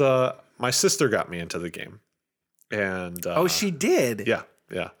first, my sister got me into the game. And she did? Yeah.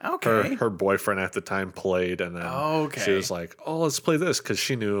 Yeah. Okay. Her boyfriend at the time played, and then she was like, "Oh, let's play this," because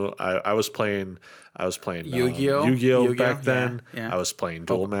she knew I was playing Yu-Gi-Oh back then. Yeah. I was playing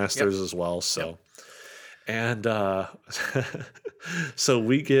Duel Masters as well. So, and so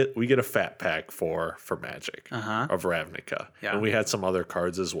we get a fat pack for Magic of Ravnica, and we had some other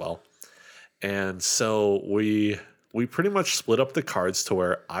cards as well. And so we pretty much split up the cards to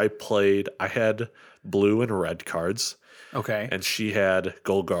where I had blue and red cards. Okay. And she had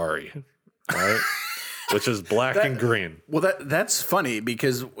Golgari, right? Which is black and green. Well, that's funny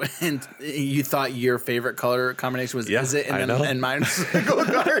because when you thought your favorite color combination was Izzet and mine was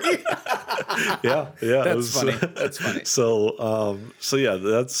Golgari. Yeah. That's funny. So yeah,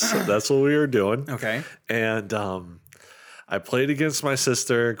 that's what we were doing. Okay. And I played against my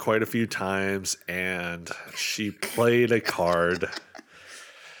sister quite a few times, and she played a card,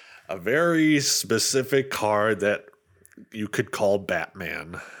 a very specific card that you could call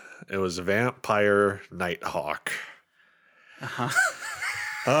Batman. It was Vampire Nighthawk.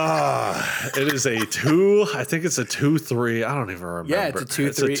 It is a 2. I think it's a 2/3. I don't even remember. Yeah, it's a 2/3.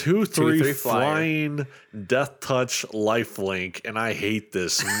 It's a 2/3 flyer. flying Death Touch lifelink, and I hate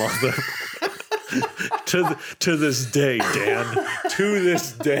this mother. to this day, Dan. To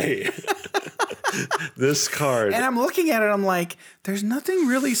this day. This card. And I'm looking at it, I'm like, there's nothing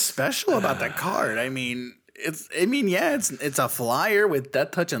really special about that card. I mean, it's a flyer with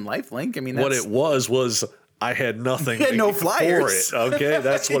Death Touch and Lifelink. I mean, what it was I had nothing no flyers for it. Okay,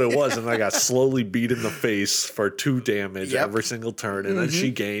 that's what it was, and I got slowly beat in the face for 2 damage every single turn, and then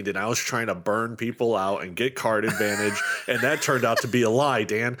she gained, and I was trying to burn people out and get card advantage, and that turned out to be a lie,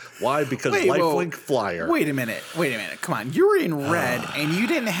 Dan. Why? Because Lifelink flyer. Wait a minute. Come on, you were in red, and you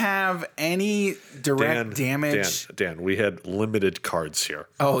didn't have any direct damage. Dan, we had limited cards here.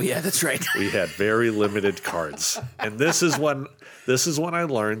 Oh yeah, that's right. We had very limited cards, and this is when I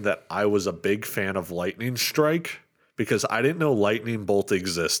learned that I was a big fan of Lightning Strike, because I didn't know Lightning Bolt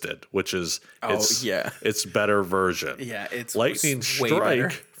existed, which is its better version. Yeah, it's Lightning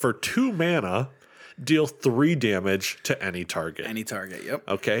Strike for 2 mana, deal 3 damage to any target. Yep.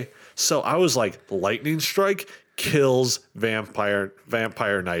 Okay, so I was like, Lightning Strike kills Vampire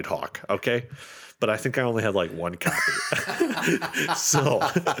Nighthawk. Okay. But I think I only had like 1 copy. So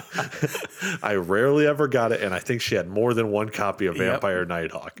I rarely ever got it. And I think she had more than 1 copy of Vampire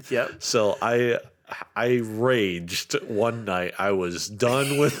Nighthawk. Yep. So I raged one night. I was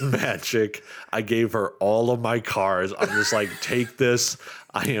done with Magic. I gave her all of my cards. I'm just like, take this.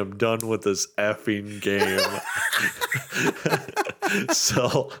 I am done with this effing game.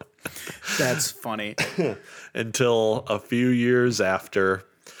 So that's funny. Until a few years after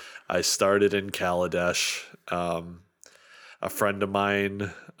I started in Kaladesh, a friend of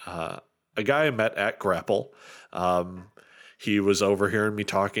mine, a guy I met at Grapple, he was overhearing me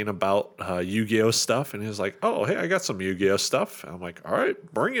talking about Yu-Gi-Oh stuff, and he was like, "Oh, hey, I got some Yu-Gi-Oh stuff." And I'm like, "All right,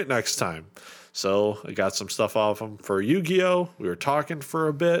 bring it next time." So I got some stuff off him for Yu-Gi-Oh. We were talking for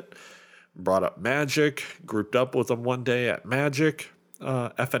a bit, brought up Magic, grouped up with him one day at Magic,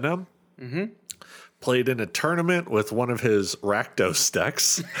 FNM. Played in a tournament with one of his Rakdos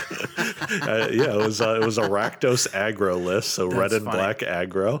decks. It was a Rakdos aggro list, so red and black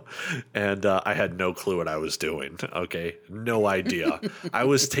aggro, and I had no clue what I was doing. Okay, no idea. I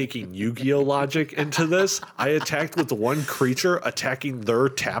was taking Yu-Gi-Oh logic into this. I attacked with one creature attacking their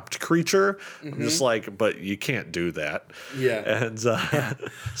tapped creature. I'm just like, but you can't do that. Yeah, and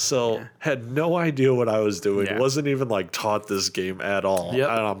had no idea what I was doing. Yeah. Wasn't even like taught this game at all. Yep.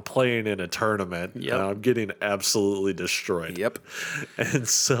 And I'm playing in a tournament. Yep. And I'm getting absolutely destroyed. Yep. And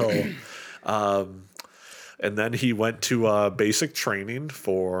so, and then he went to basic training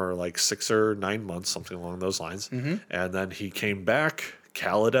for like 6 or 9 months, something along those lines. And then he came back.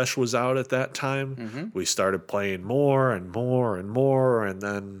 Kaladesh was out at that time. We started playing more and more and more, and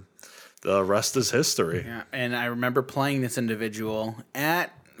then the rest is history. Yeah, and I remember playing this individual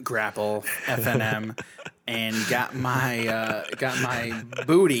at Grapple FNM and got my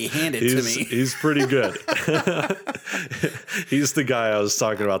booty handed to me. He's pretty good. He's the guy I was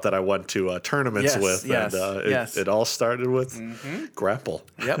talking about that I went to tournaments with. It all started with Grapple.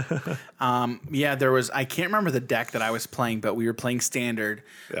 Yep. There was, I can't remember the deck that I was playing, but we were playing standard.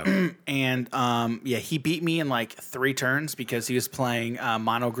 Yeah. And he beat me in like 3 turns because he was playing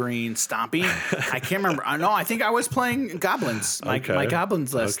mono green Stompy. I can't remember. No, I think I was playing Goblins. My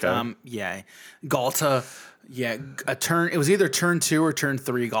Goblins list. Okay. Galta. Yeah, a turn. It was either turn 2 or turn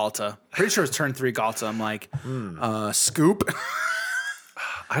 3 Galta. Pretty sure it was turn 3 Galta. I'm like, Scoop.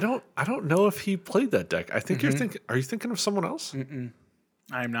 I don't know if he played that deck. I think you're thinking. Are you thinking of someone else?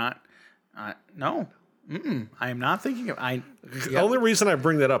 I'm not. No. I am not thinking of. The only reason I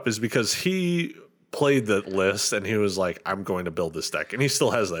bring that up is because he played the list and he was like, "I'm going to build this deck," and he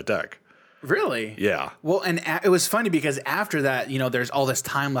still has that deck. Really? Yeah. Well, and it was funny because after that, there's all this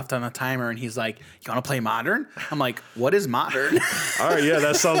time left on the timer, and he's like, "You want to play Modern?" I'm like, "What is Modern?" All right, yeah,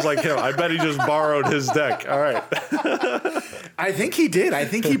 that sounds like him. I bet he just borrowed his deck. All right. I think he did. I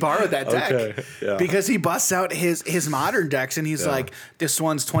think he borrowed that deck. Okay, yeah. Because he busts out his Modern decks, and he's like, "This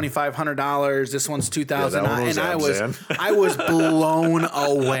one's $2,500. This one's $2,000." And I was blown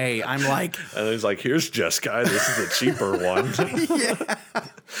away. I'm like, and he's like, "Here's Jeskai. This is the cheaper one." Yeah.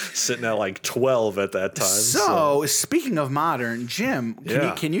 Sitting at like 12 at that time. So speaking of Modern, Jim,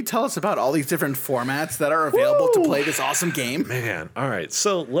 can you tell us about all these different formats that are available to play this awesome game? Man, all right.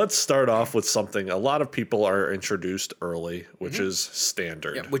 So let's start off with something a lot of people are introduced early, which is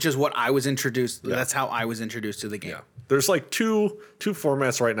Standard. Yeah, which is what I was introduced. Yeah. That's how I was introduced to the game. Yeah. There's like two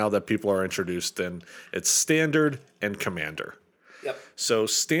formats right now that people are introduced in. It's Standard and Commander. Yep. So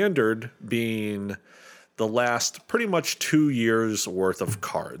Standard being the last pretty much 2 years worth of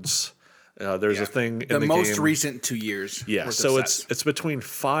cards. There's a thing in the most game, recent 2 years. Yeah, so it's between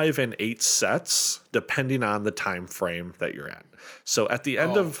 5 and 8 sets depending on the time frame that you're at. So at the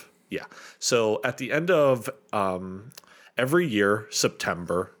end of every year,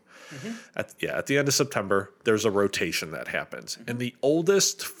 September. At the end of September, there's a rotation that happens, and the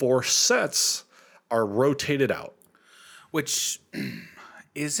oldest 4 sets are rotated out. Which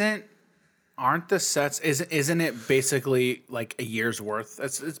aren't the sets? Isn't it basically like a year's worth?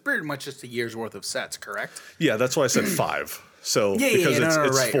 It's pretty much just a year's worth of sets, correct? Yeah, that's why I said 5. So because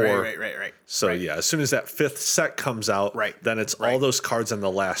it's 4. Right. So as soon as that 5th set comes out, then it's all those cards in the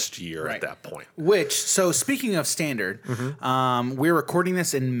last year at that point. So speaking of Standard, we're recording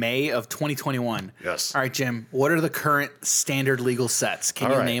this in May of 2021. Yes. All right, Jim, what are the current Standard legal sets?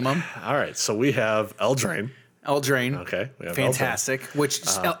 Can you name them? All right, so we have Eldraine. Eldraine. Okay. Fantastic. Eldraine. Which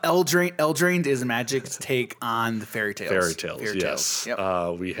Eldraine is Magic's take on the Fairy Tales. Fairy Tales, yes.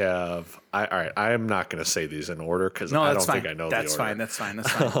 Yep. We have... I am not going to say these in order because I don't think I know the order. That's fine.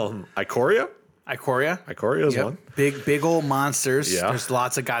 Ikoria? Ikoria is one. Big old monsters. Yeah. There's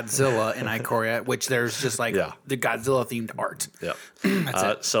lots of Godzilla in Ikoria, which there's just like the Godzilla themed art. Yep. That's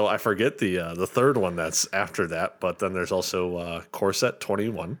it. So I forget the third one that's after that, but then there's also Core Set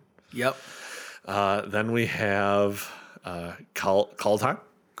 21. Yep. Then we have Kaldheim.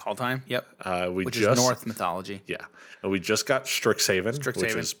 Kaldheim, yep. Which is Norse mythology. Yeah. And we just got Strixhaven,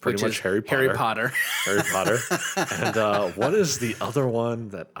 which is pretty much Harry Potter. Harry Potter. And what is the other one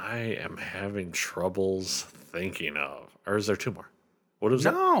that I am having troubles thinking of? Or is there 2 more? What was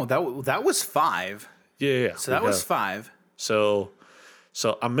that? No, that was 5. Yeah. So that was 5. So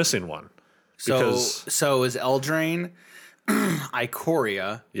I'm missing one. So is Eldraine,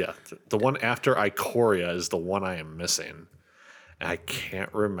 Ikoria. Yeah, the one after Ikoria is the one I am missing. And I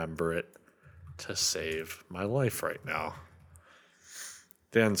can't remember it to save my life right now.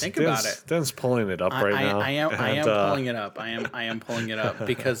 Think about it. Dan's pulling it up right now. I am pulling it up. I am pulling it up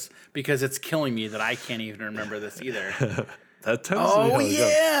because it's killing me that I can't even remember this either. That tends to be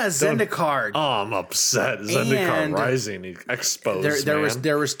Zendikar. Oh, I'm upset. Zendikar Rising exposed.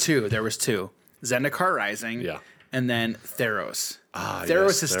 There was two. Zendikar Rising. Yeah. And then Theros.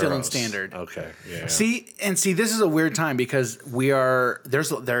 Theros is still in standard. Okay. Yeah. See, this is a weird time because there's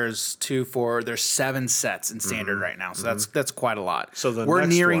 7 sets in standard right now. So that's quite a lot. So we're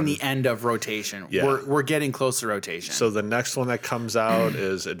nearing the end of rotation. Yeah. We're getting close to rotation. So the next one that comes out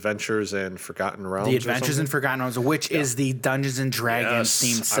is Adventures in Forgotten Realms. The Adventures in Forgotten Realms, which is the Dungeons and Dragons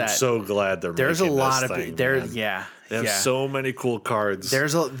themed set. I'm so glad there's a lot of They have so many cool cards.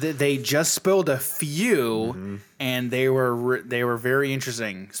 They just spilled a few, and they were very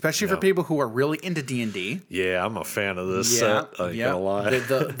interesting, especially for people who are really into D&D. Yeah, I'm a fan of this set. I ain't gonna lie.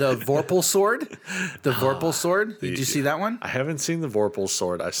 The Vorpal sword, Did you see that one? I haven't seen the Vorpal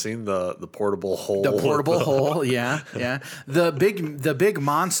sword. I've seen the portable hole. The portable hole, yeah. The big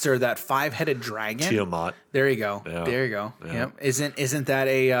monster, that 5-headed dragon. Tiamat. There you go. Yeah. There you go. Yeah. Yep. Isn't that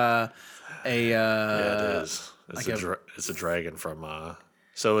a? Yeah, it is. It's a dragon from.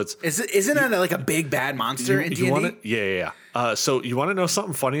 So it's. Isn't it like a big bad monster in D&D? Yeah. So you want to know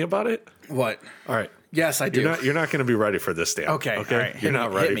something funny about it? What? All right. Yes, I do. You're not going to be ready for this, Dan. Okay. All right. You're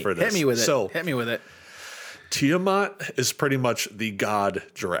not ready for this. Hit me with it. So hit me with it. Tiamat is pretty much the god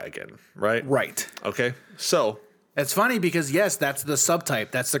dragon, right? Right. Okay. So. It's funny because that's the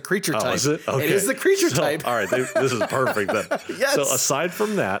subtype. That's the creature type. Is it? Okay. It is the creature type. All right. This is perfect then. Yes. So aside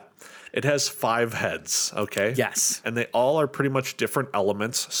from that, it has 5 heads. Okay. Yes. And they all are pretty much different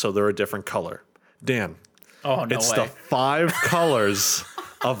elements, so they're a different color. Dan. Oh no It's way. the 5 colors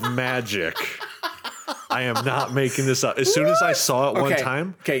of magic. I am not making this up. As soon as I saw it one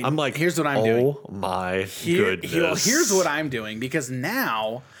time, I'm like, here's what I'm doing. Oh my goodness. Here's what I'm doing because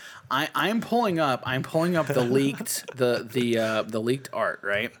now I'm pulling up the leaked the leaked art,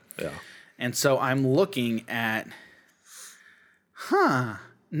 right? Yeah. And so I'm looking at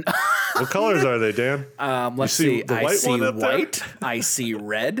What colors are they, Dan? Let's see. The I white see one up there? white. I see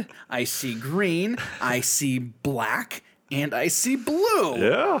red. I see green. I see black, and I see blue.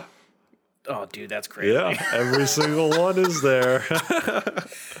 Yeah. Oh, dude, that's crazy. Yeah. Every single one is there.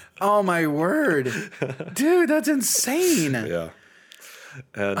 Oh my word, dude, that's insane. Yeah.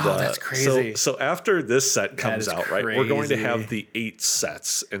 And that's crazy. So after this set comes out, right, we're going to have the 8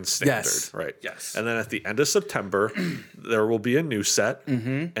 sets in standard, Yes. right? Yes. And then at the end of September, there will be a new set,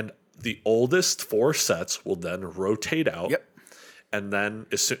 and the oldest 4 sets will then rotate out. Yep. And then,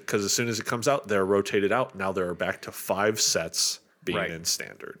 because as soon as it comes out, they're rotated out. Now they're back to 5 sets being in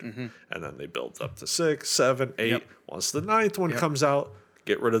standard, and then they build up to 6, 7, 8. Yep. Once the 9th one comes out,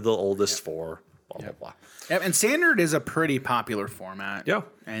 get rid of the oldest 4. Blah blah blah. Yep, and standard is a pretty popular format. Yeah.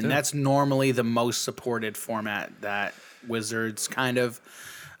 And that's normally the most supported format that Wizards kind of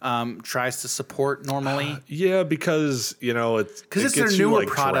tries to support normally. Yeah, because it's their newer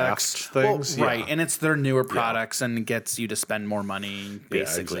products, things, right? And it's their newer products, and it gets you to spend more money.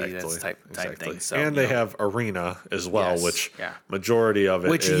 Basically, that's type thing. So, and they have Arena as well, which majority of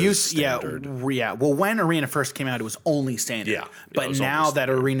it is standard. Well, when Arena first came out, it was only standard. Yeah, but now that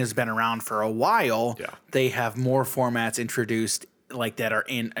Arena's been around for a while, they have more formats introduced like that are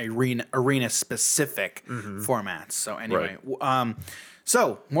in arena specific formats. So anyway,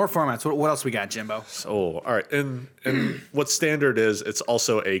 so more formats. What else we got, Jimbo? So all right, and what standard is? It's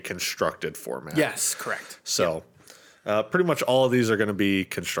also a constructed format. Yes, correct. So pretty much all of these are going to be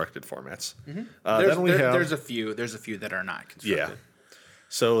constructed formats. There's a few that are not constructed. Yeah.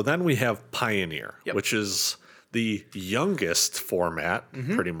 So then we have Pioneer, which is the youngest format,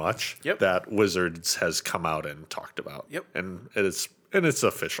 pretty much, that Wizards has come out and talked about. Yep. And it's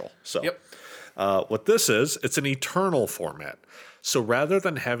official. So what this is, it's an eternal format. So rather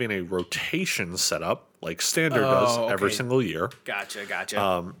than having a rotation setup like Standard does every single year,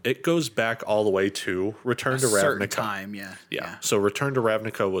 Gotcha. it goes back all the way to Return to Ravnica. Certain time, yeah. So Return to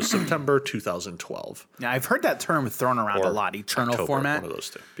Ravnica was September 2012. Now I've heard that term thrown around a lot. Eternal October, format. One of those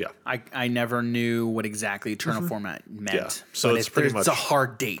two. Yeah. I never knew what exactly eternal format meant. Yeah. So it's pretty much a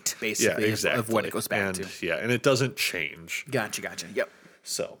hard date basically of what it goes back and, to. Yeah, and it doesn't change. Gotcha. Yep.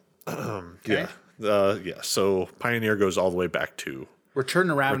 So so Pioneer goes all the way back to Return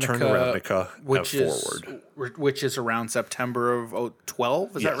to Ravnica, forward. Which is around September of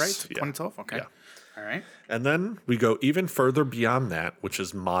 2012. Is that right? 2012. Okay. Yeah. All right. And then we go even further beyond that, which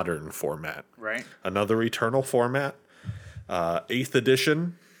is modern format. Right. Another Eternal format, 8th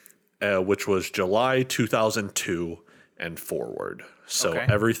edition, which was July 2002 and forward. So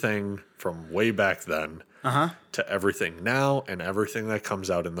everything from way back then to everything now and everything that comes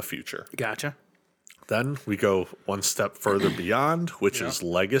out in the future. Gotcha. Then we go one step further beyond, which is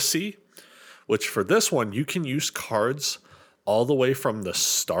Legacy, which for this one, you can use cards all the way from the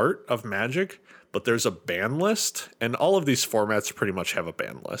start of Magic, but there's a ban list, and all of these formats pretty much have a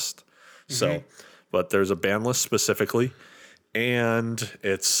ban list. So, but there's a ban list specifically, and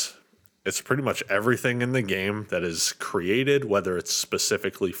it's pretty much everything in the game that is created, whether it's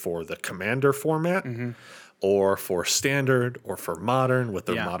specifically for the Commander format or for Standard or for Modern with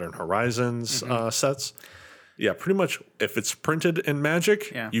their Modern Horizons sets. Yeah, pretty much if it's printed in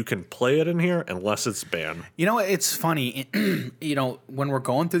Magic, you can play it in here unless it's banned. You know, it's funny, you know, when we're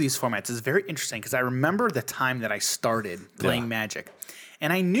going through these formats, it's very interesting because I remember the time that I started playing Magic.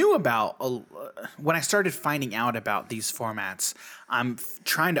 And I knew about, when I started finding out about these formats, I'm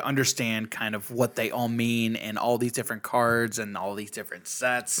trying to understand kind of what they all mean and all these different cards and all these different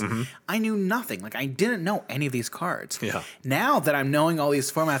sets. I knew nothing. Like, I didn't know any of these cards. Yeah. Now that I'm knowing all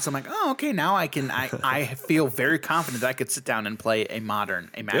these formats, I'm like, oh, okay, now I feel very confident that I could sit down and play a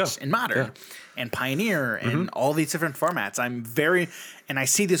match in Modern and Pioneer and all these different formats. And I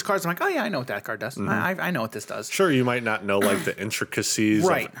see these cards, I'm like, oh yeah, I know what that card does. I know what this does. Sure, you might not know like the intricacies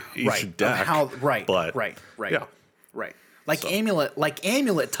of each deck. Right. Like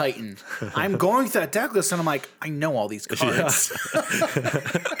Amulet Titan. I'm going through that deck list and I'm like, I know all these cards.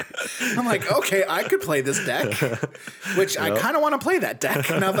 I'm like, okay, I could play this deck, which I kind of want to play that deck.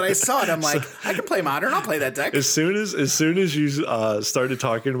 Now that I saw it, I'm like, I can play Modern. I'll play that deck. As soon as you started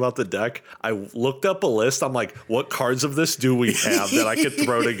talking about the deck, I looked up a list. I'm like, what cards of this do we have that I could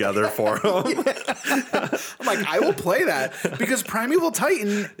throw together for them? I'm like, I will play that because Primeval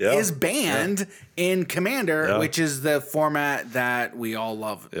Titan is banned in Commander, which is the format that we all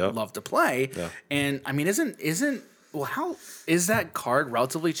love to play. Yeah. And I mean, how is that card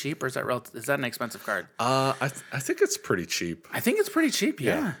relatively cheap, or is that an expensive card? I think it's pretty cheap. I think it's pretty cheap.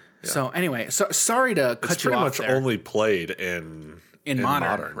 Yeah. So anyway, sorry to cut you off. It's pretty much only played in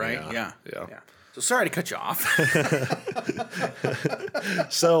modern, right? Yeah. So sorry to cut you off.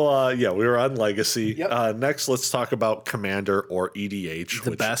 So we were on Legacy. Yep. Next, let's talk about Commander or EDH, the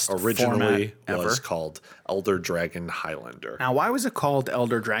which best originally was ever. Called Elder Dragon Highlander. Now, why was it called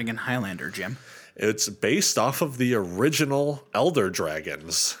Elder Dragon Highlander, Jim? It's based off of the original Elder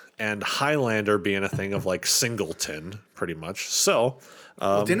Dragons, and Highlander being a thing of like singleton, pretty much. So,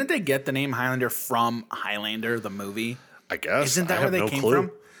 didn't they get the name Highlander from Highlander, the movie? I guess. Isn't that where they came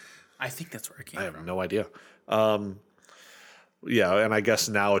from? I think that's where it came from. I have no idea. And I guess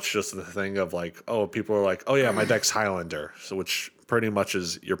now it's just the thing of like, people are like, oh yeah, my deck's Highlander, so which pretty much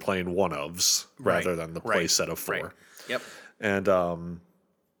is you're playing one-ofs rather than the play set of 4. Right. Yep. And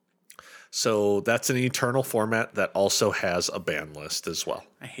so that's an eternal format that also has a ban list as well.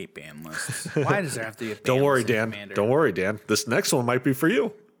 I hate ban lists. Why does there have to be a ban Don't worry, list in Dan. Commander? Don't worry, Dan. This next one might be for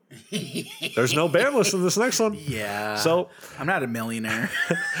you. There's no ban list in this next one. Yeah. So I'm not a millionaire.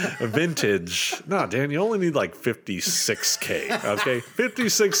 Vintage. No, Dan, you only need like 56K. Okay.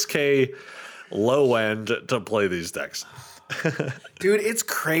 56K low end to play these decks. Dude, it's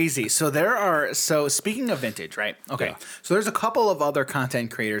crazy. So speaking of vintage, right? Okay. Yeah. So there's a couple of other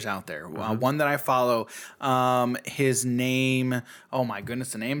content creators out there. One that I follow, his name, oh my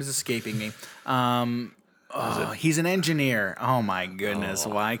goodness, the name is escaping me. He's an engineer. Oh my goodness.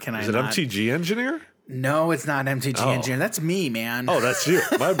 Why can I not? Is it MTG engineer? No, it's not MTG engineer. That's me, man. Oh, that's you.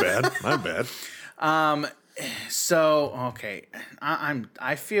 My bad. My bad. So okay,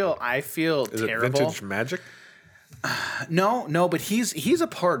 I feel Is terrible. It Vintage Magic? No, but he's a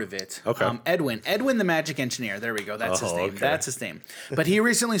part of it. Okay. Edwin the Magic Engineer. There we go. That's his name. Okay. That's his name. But he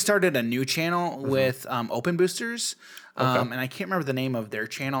recently started a new channel with Open Boosters. And I can't remember the name of their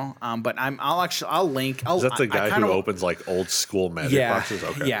channel. But I'll link. Is that the guy who opens like old school Magic boxes?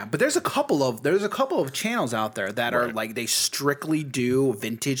 Okay. Yeah, but there's a couple of channels out there that are like they strictly do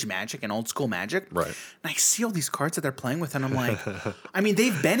vintage Magic and old school Magic. Right. And I see all these cards that they're playing with, and I'm like, I mean,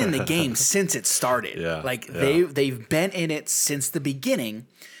 they've been in the game since it started. Yeah. They've been in it since the beginning,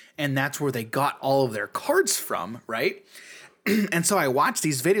 and that's where they got all of their cards from, right? And so I watch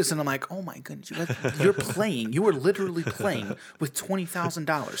these videos and I'm like, oh my goodness, you are literally playing with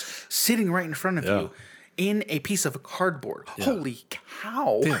 $20,000 sitting right in front of you in a piece of cardboard. Yeah. Holy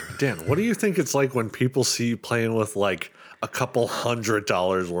cow. Dan, what do you think it's like when people see you playing with like a couple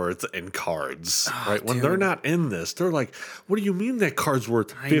 $100 worth in cards, right? When they're not in this, they're like, what do you mean that card's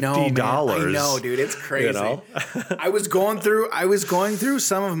worth $50? I know, dude. It's crazy. You know? I was going through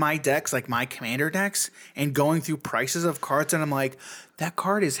some of my decks, like my Commander decks, and going through prices of cards, and I'm like, that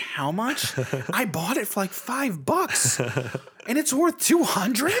card is how much? I bought it for like $5 and it's worth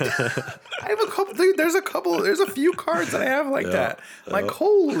 200. I have a couple, dude, there's a few cards that I have like that. Like,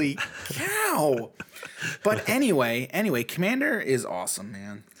 holy cow. But anyway, Commander is awesome,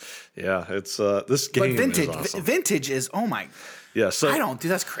 man. Yeah, it's this game vintage, is awesome. Vintage is, oh my. Yeah, so I don't,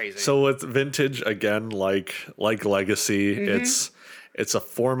 dude, that's crazy. So with Vintage, again, like Legacy, it's a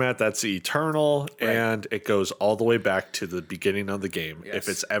format that's eternal, and it goes all the way back to the beginning of the game. Yes. If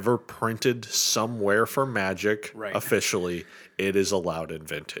it's ever printed somewhere for Magic officially, it is allowed in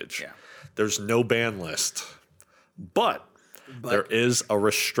Vintage. Yeah. There's no ban list, but there is a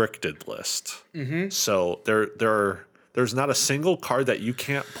restricted list. So there's not a single card that you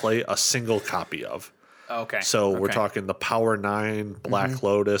can't play a single copy of. Okay. So we're talking the Power 9, Black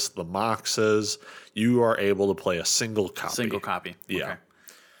Lotus, the Moxes. You are able to play a single copy. Single copy. Yeah.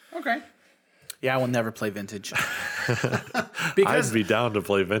 Okay. Yeah, I will never play Vintage. I'd be down to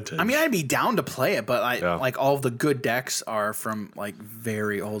play Vintage. I mean, I'd be down to play it, but like all of the good decks are from like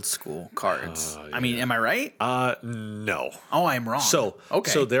very old school cards. I mean, am I right? No. Oh, I'm wrong. So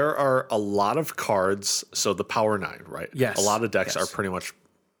there are a lot of cards. So the Power 9, right? Yes. A lot of decks are pretty much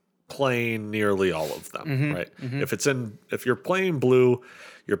playing nearly all of them, right? If you're playing blue,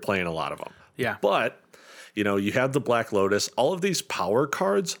 you're playing a lot of them. Yeah. But you have the Black Lotus. All of these power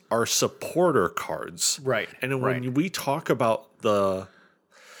cards are supporter cards, Right. And when we talk about the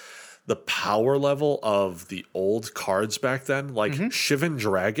power level of the old cards back then, like Shivan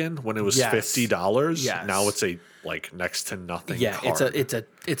Dragon, when it was $50, now it's a like next to nothing. Yeah, card.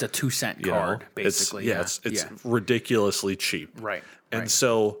 it's a 2 cent card basically. It's ridiculously cheap, Right. And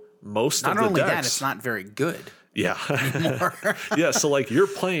so most not of the only decks, that, it's not very good. Yeah. Yeah. So like you're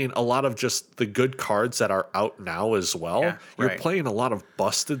playing a lot of just the good cards that are out now as well. Yeah, you're playing a lot of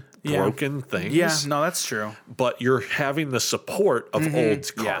busted, broken things. Yeah, no, that's true. But you're having the support of old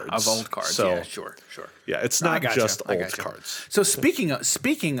cards. Yeah, of old cards. So, yeah, sure. Yeah, it's not just old cards. So speaking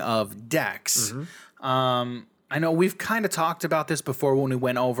of decks, I know we've kind of talked about this before when we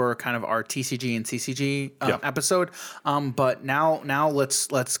went over kind of our TCG and CCG episode. But now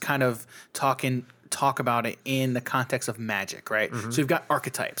let's kind of talk about it in the context of Magic, right? So we've got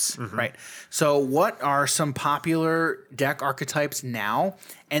archetypes, right? So what are some popular deck archetypes now?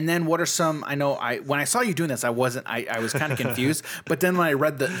 And then what are some? I know when I saw you doing this, I was kind of confused. But then when I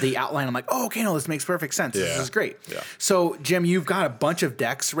read the outline, I'm like, oh, okay, no, this makes perfect sense. This is great. Yeah. So Jim, you've got a bunch of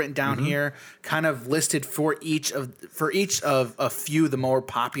decks written down here, kind of listed for each of a few of the more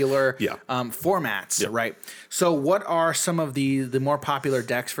popular formats, right? So what are some of the more popular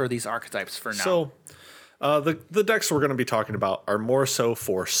decks for these archetypes for now? So the decks we're going to be talking about are more so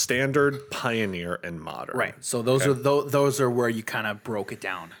for Standard, Pioneer, and Modern. Right. So those are where you kind of broke it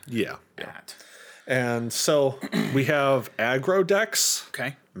down. Yeah. At. And so we have aggro decks,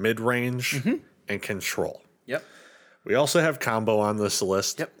 mid-range, and control. Yep. We also have combo on this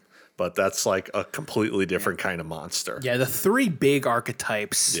list. Yep. But that's like a completely different kind of monster. Yeah, the three big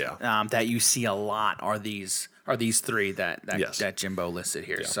archetypes that you see a lot are these three that Jimbo listed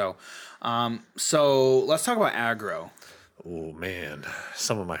here. Yeah. So let's talk about aggro. Oh man,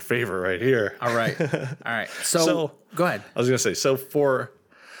 some of my favorite right here. All right. So go ahead. I was gonna say, so for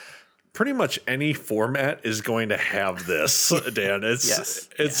pretty much any format is going to have this, Dan.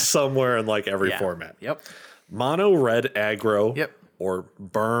 It's somewhere in like every format. Yep. Mono red aggro. Yep. Or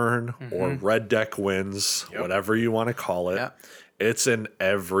burn or red deck wins, whatever you want to call it. Yep. It's in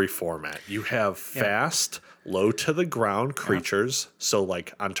every format. You have fast, low to the ground creatures. So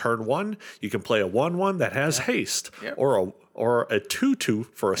like on turn 1, you can play a 1/1 that has haste, or a 2/2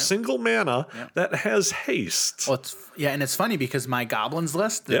 for a single mana that has haste. Well, and it's funny because my goblins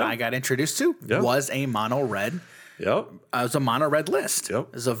list that I got introduced to was a mono red. Yep. It was a mono red list. Yep.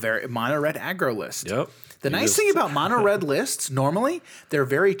 It was a very mono red aggro list. Yep. The nice thing about mono red lists, normally they're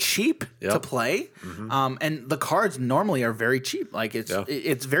very cheap to play, and the cards normally are very cheap. Like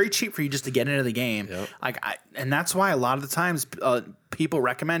it's very cheap for you just to get into the game. And that's why a lot of the times people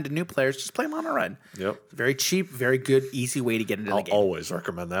recommend to new players just play mono red. Yep, very cheap, very good, easy way to get into the game. I'll always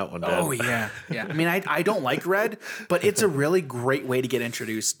recommend that one. Dan. Oh yeah. I mean, I don't like red, but it's a really great way to get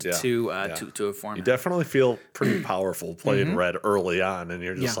introduced to a format. You definitely feel pretty powerful playing red early on, and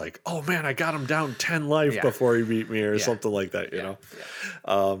you're just like, oh man, I got him down 10 life before he beat me, or something like that. You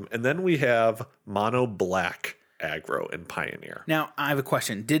know. And then we have mono black aggro and Pioneer. Now I have a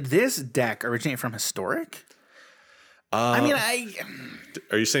question: did this deck originate from Historic? Are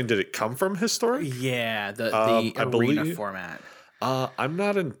you saying did it come from Historic? Yeah, the arena format. I'm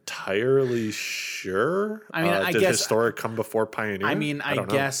not entirely sure. I mean, I did guess Historic come before Pioneer? I mean, I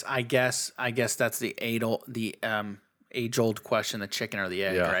guess that's the age-old question, the chicken or the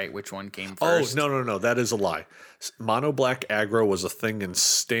egg, Yeah. right? Which one came Oh, first? no. That is a lie. Mono black aggro was a thing in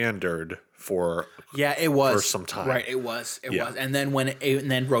standard for Yeah, it was. for some time. Right, it was. It Yeah. was. And then when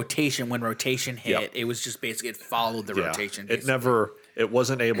rotation hit, Yep. it was just basically it followed the rotation. It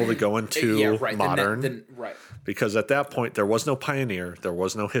wasn't able to go into modern Right. because at that point there was no Pioneer, there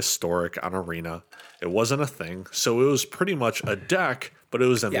was no Historic on Arena. It wasn't a thing. So it was pretty much a deck, but it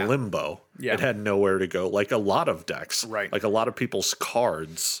was in limbo. Yeah. It had nowhere to go, like a lot of decks. Right. Like a lot of people's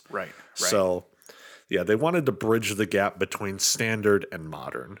cards. Right. So yeah, they wanted to bridge the gap between standard and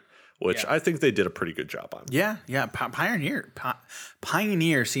modern, which I think they did a pretty good job on. Yeah.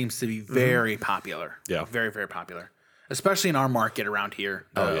 Pioneer seems to be very popular. Yeah. Very, very popular. Especially in our market around here.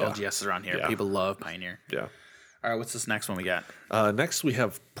 yeah. LGS around here. Yeah. People love Pioneer. Yeah. All right, what's this next one we got? Next, we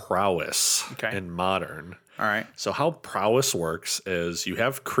have Prowess in Modern. All right. So how Prowess works is you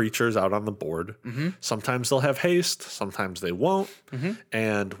have creatures out on the board. Sometimes they'll have haste, sometimes they won't.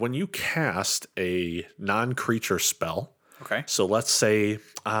 And when you cast a non-creature spell, Okay. so let's say,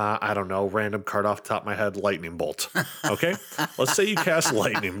 I don't know, random card off the top of my head, Lightning Bolt. Okay? Let's say you cast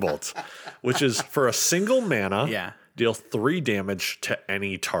Lightning Bolt, which is for a single mana, deal 3 damage to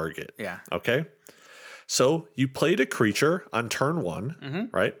any target. Yeah. Okay? So you played a creature on turn 1,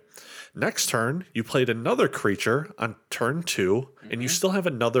 right? Next turn, you played another creature on turn 2, and you still have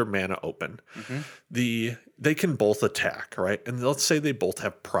another mana open. They can both attack, right? And let's say they both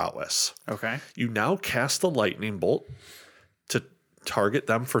have prowess. Okay. You now cast a lightning bolt to target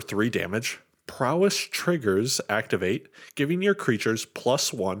them for 3 damage. Prowess triggers activate, giving your creatures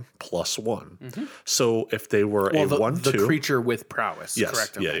 +1/+1. So if they were a 1/2, the creature with prowess. yes,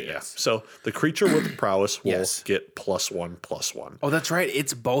 Correct. yeah. Yes. So the creature with prowess will Yes. get +1/+1. Oh, that's right.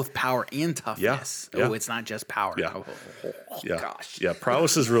 It's both power and toughness. Yeah. Oh, it's not just power. Yeah. Oh, Yeah, gosh. yeah.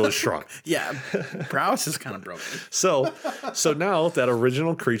 Prowess is really strong. Yeah. Prowess is kind of broken. So now that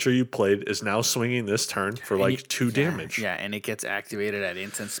original creature you played is now swinging this turn for like 2 damage. Yeah, and it gets activated at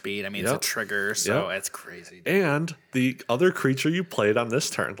instant speed. I mean, it's a Yep. trigger, so Yep. it's crazy. And the other creature you played on this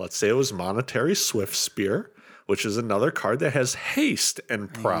turn, let's say it was Monetary Swift Spear, which is another card that has haste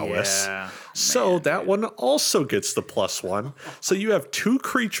and prowess. Yeah, So that one also gets the +1. So you have 2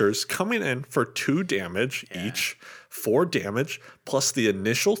 creatures coming in for 2 damage each, 4 damage, plus the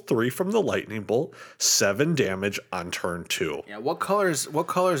initial 3 from the lightning bolt, 7 damage on turn 2. Yeah, what colors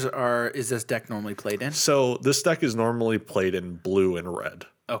is this deck normally played in? So this deck is normally played in blue and red.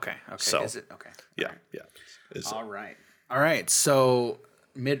 Okay. So- Is it okay? Yeah, yeah. All right. So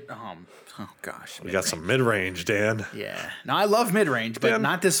oh gosh. We got some mid-range, Dan. Yeah. No, I love mid range, but Dan,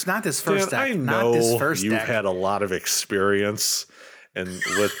 not this first Dan, deck. I not know this first you've deck. had a lot of experience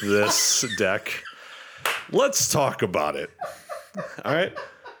with this deck. Let's talk about it. All right,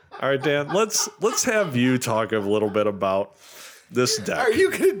 Dan. Let's have you talk a little bit about this deck. Are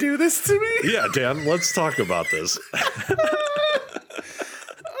you gonna do this to me? Yeah, Dan. Let's talk about this.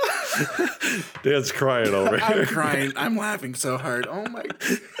 Dan's crying over here. I'm crying. I'm laughing so hard. Oh my.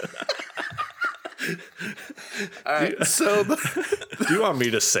 All right. So Do you want me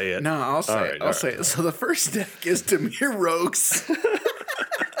to say it? no, I'll say it. I'll say it. So the first deck is Dimir Rogues.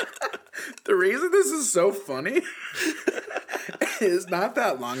 The reason this is so funny is not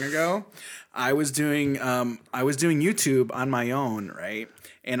that long ago, I was doing YouTube on my own, right?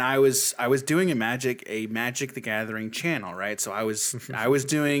 And I was doing a Magic the Gathering channel, right? So I was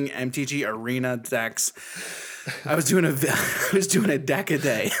doing MTG Arena decks. I was doing a deck a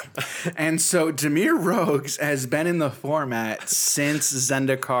day. And so Dimir Rogues has been in the format since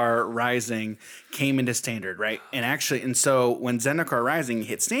Zendikar Rising came into standard, right? And so when Zendikar Rising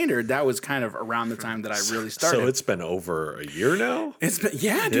hit standard, that was kind of around the time that I really started. So it's been over a year now? It's been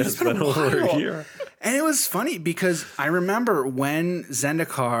dude, it's been a over a while. year. And it was funny because I remember when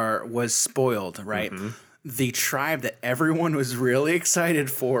Zendikar was spoiled, right? The tribe that everyone was really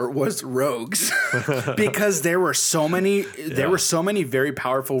excited for was rogues because there were so many very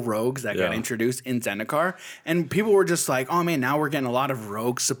powerful rogues that got introduced in Zendikar, and people were just like, oh man, now we're getting a lot of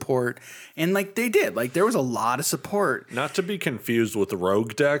rogue support. And like they did, like there was a lot of support. Not to be confused with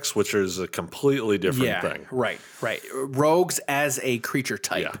rogue decks, which is a completely different thing. Right. Rogues as a creature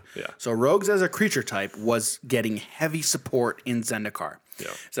type. Yeah. So rogues as a creature type was getting heavy support in Zendikar. Yeah.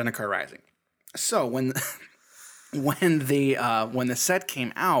 Zendikar Rising. So when the set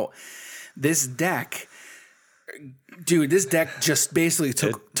came out, this deck just basically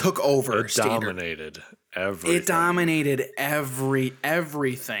took over. It standard. dominated everything. It dominated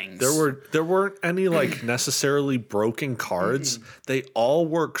everything. There weren't any like necessarily broken cards. They all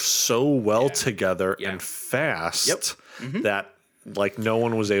work so well together and fast that like no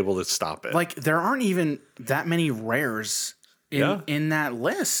one was able to stop it. Like there aren't even that many rares in that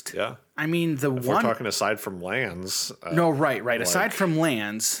list. Yeah. I mean, We're talking aside from lands. No, right. Aside from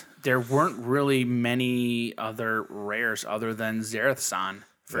lands, there weren't really many other rares other than Zerathon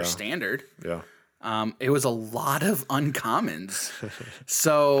for standard. Yeah. It was a lot of uncommons.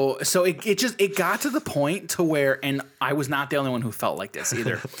 so it got to the point to where, and I was not the only one who felt like this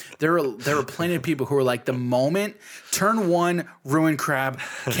either. There were plenty of people who were like, the moment turn 1 Ruin Crab,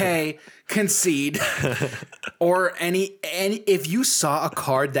 K, concede, or any if you saw a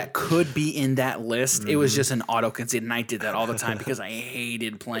card that could be in that list, it was just an auto concede, and I did that all the time because I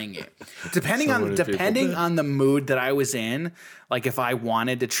hated playing it. Depending on the mood that I was in, like if I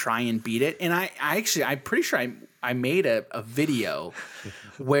wanted to try and beat it, and I'm pretty sure I made a video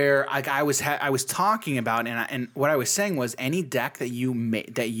where like I was talking about, and what I was saying was any deck that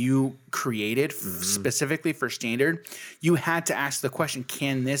you created specifically for standard, you had to ask the question,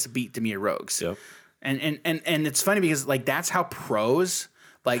 can this beat Dimir Rogues? Yep. And it's funny because like that's how pros,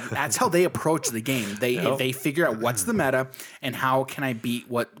 like that's how they approach the game. They figure out what's the meta and how can I beat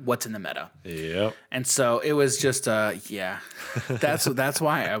what's in the meta. Yep. And so it was just that's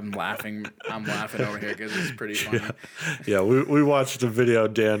why I'm laughing. I'm laughing over here because it's pretty funny. Yeah, we watched a video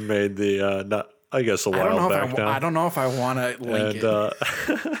Dan made I guess a while back now. I don't know if I want to link it.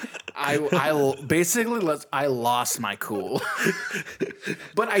 I basically I lost my cool,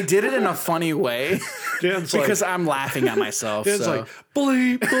 but I did it in a funny way because I'm laughing at myself. Dan's like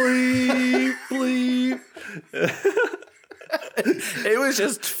bleep bleep bleep. It was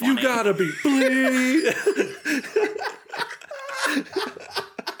just funny. You gotta be bleep.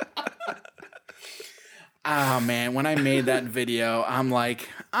 Oh man, when I made that video, I'm like,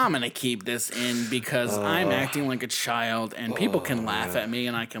 I'm gonna keep this in because I'm acting like a child, and people can laugh at me,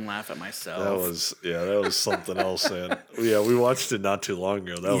 and I can laugh at myself. That was something else, man. Yeah, we watched it not too long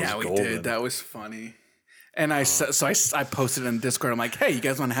ago. That was golden. We did. That was funny. And I posted it in Discord. I'm like, hey, you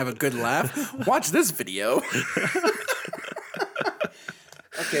guys want to have a good laugh? Watch this video.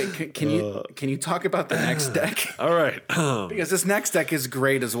 Okay, can you talk about the next deck? All right, because this next deck is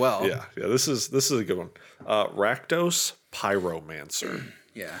great as well. Yeah. This is a good one. Rakdos Pyromancer.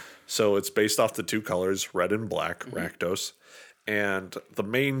 Yeah. So it's based off the 2 colors, red and black. Rakdos, and the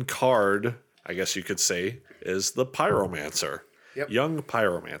main card, I guess you could say, is the Pyromancer. Yep. Young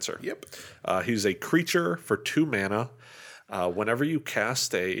Pyromancer. Yep. He's a creature for 2 mana. Whenever you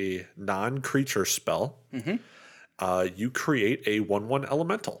cast a non-creature spell. You create a 1/1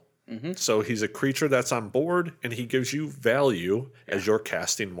 elemental. So he's a creature that's on board, and he gives you value as you're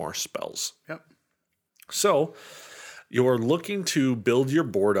casting more spells. Yep. So you're looking to build your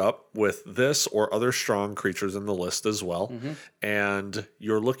board up with this or other strong creatures in the list as well. And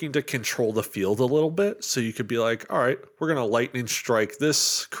you're looking to control the field a little bit. So you could be like, all right, we're going to lightning strike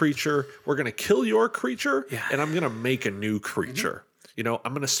this creature. We're going to kill your creature, and I'm going to make a new creature. You know,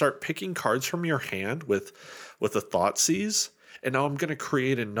 I'm going to start picking cards from your hand with a Thoughtseize, and now I'm going to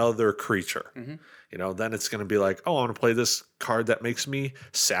create another creature. You know, then it's going to be like, oh, I want to play this card that makes me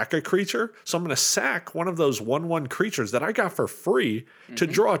sack a creature. So I'm going to sack one of those 1/1 creatures that I got for free to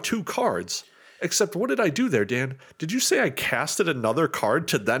draw 2 cards. Except what did I do there, Dan? Did you say I casted another card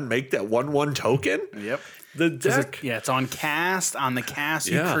to then make that 1/1 token? Yep. The deck. It's on cast. On the cast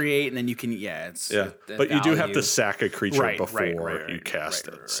you create, and then you can, but you do have to sack a creature before you cast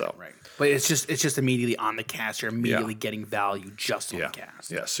it. Right. But it's just immediately on the cast. You're immediately getting value just on the cast.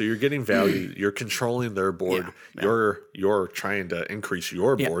 Yeah, so you're getting value. You're controlling their board. You're trying to increase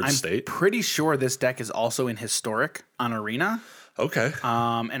your board state. I'm pretty sure this deck is also in Historic on Arena. Okay.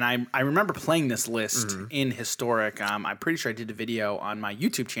 And I remember playing this list in Historic. I'm pretty sure I did a video on my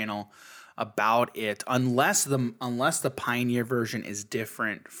YouTube channel about it, unless the Pioneer version is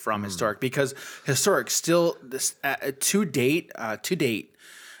different from Historic, because Historic still this to date at the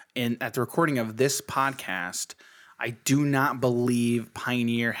recording of this podcast, I do not believe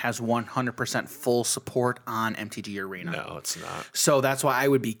Pioneer has 100% full support on MTG Arena. No, it's not. So that's why I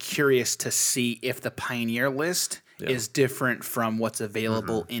would be curious to see if the Pioneer list is different from what's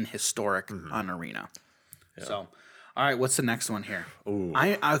available in Historic on Arena. Yeah. So, all right, what's the next one here?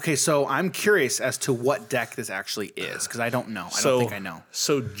 So I'm curious as to what deck this actually is, because I don't know. I don't think I know.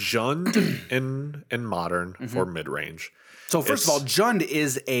 So Jund in Modern for mid-range. So first of all, Jund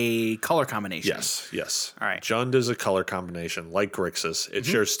is a color combination. Yes. All right. Jund is a color combination like Grixis. It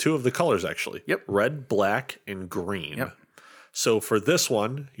shares 2 of the colors, actually. Yep. Red, black, and green. Yep. So for this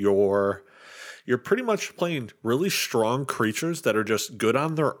one, you're you're pretty much playing really strong creatures that are just good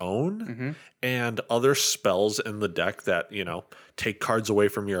on their own, and other spells in the deck that, take cards away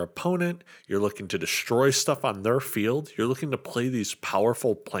from your opponent. You're looking to destroy stuff on their field. You're looking to play these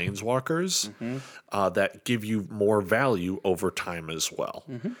powerful planeswalkers that give you more value over time as well.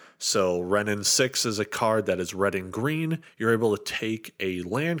 So Renin 6 is a card that is red and green. You're able to take a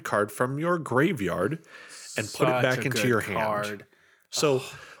land card from your graveyard and put it back into your hand. So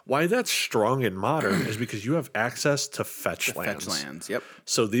why that's strong in Modern is because you have access to fetch lands. Fetch lands, yep.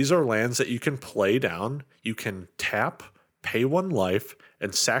 So these are lands that you can play down. You can tap, pay 1 life,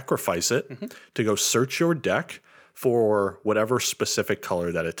 and sacrifice it to go search your deck for whatever specific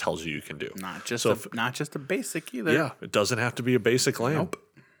color that it tells you can do. Not just a basic either. Yeah, it doesn't have to be a basic land. Nope.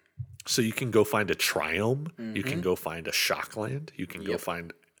 So you can go find a Triome. You can go find a shock land. You can go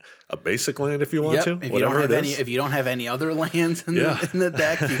find a basic land if you want to. If you don't have any other lands in the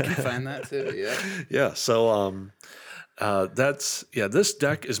deck, you can find that too. Yeah. Yeah. So this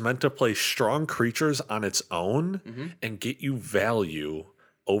deck is meant to play strong creatures on its own and get you value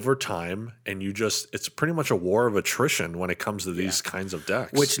over time, and it's pretty much a war of attrition when it comes to these kinds of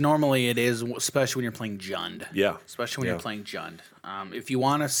decks. Which normally it is, especially when you're playing Jund. Yeah. Especially when you're playing Jund. If you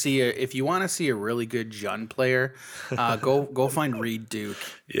want to see a really good Jund player, go find Reed Duke.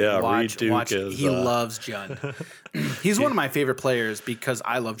 Yeah, Reed Duke he loves Jund. He's one of my favorite players because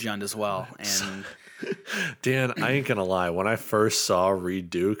I love Jund as well. And Dan, I ain't gonna lie. When I first saw Reed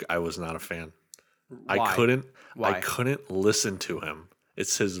Duke, I was not a fan. Why? I couldn't listen to him.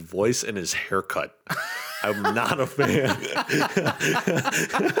 It's his voice and his haircut. I'm not a fan.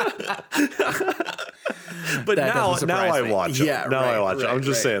 But now I watch him. Yeah, I watch him. I'm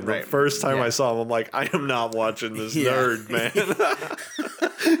just saying, the first time I saw him, I'm like, I am not watching this nerd, man.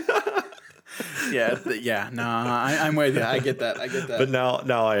 No, I'm with you. I get that. But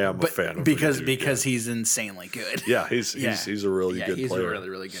now I am a fan of because he's insanely good. Yeah, he's a really good player. He's really,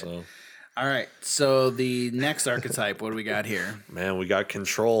 really good. So. All right, so the next archetype, what do we got here? Man, we got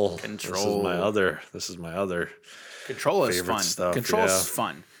Control. This is my other. Control is fun. Stuff. Control is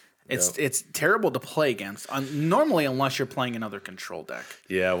fun. It's terrible to play against. Normally, unless you're playing another Control deck.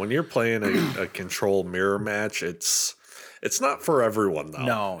 Yeah, when you're playing a Control mirror match, it's not for everyone though.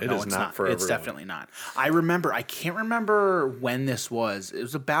 No, it's not for everyone. It's definitely not. I can't remember when this was. It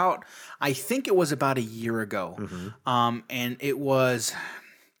was about, I think it was about a year ago. And it was.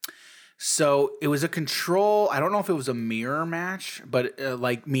 So it was a Control. I don't know if it was a mirror match, but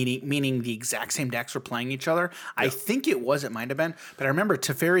meaning the exact same decks were playing each other. Yeah. I think it was. It might have been, but I remember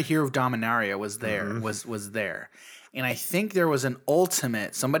Teferi, Hero of Dominaria was there. Was there, and I think there was an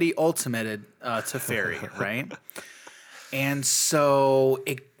ultimate. Somebody ultimated Teferi, right? And so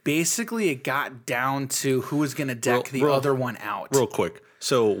it got down to who was going to deck the other one out. Real quick.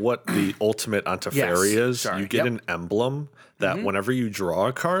 So what the ultimate on Teferi is, you get an emblem that whenever you draw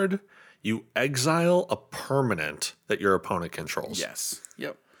a card, you exile a permanent that your opponent controls. Yes.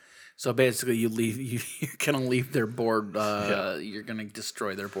 Yep. So basically, you're going to leave their board. You're going to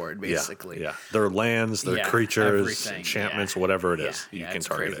destroy their board, basically. Yeah. Their lands, their creatures, enchantments, whatever it is, you can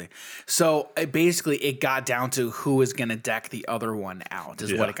target it. So basically, it got down to who is going to deck the other one out,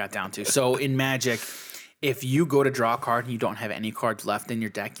 is what it got down to. So in Magic, if you go to draw a card and you don't have any cards left in your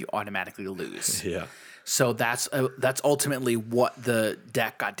deck, you automatically lose. Yeah. So that's ultimately what the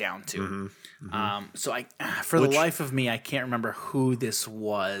deck got down to. So the life of me, I can't remember who this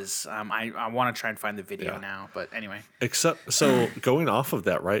was. I want to try and find the video now, but anyway. So going off of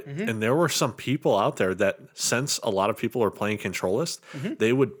that, right? And there were some people out there that, since a lot of people are playing Controlist,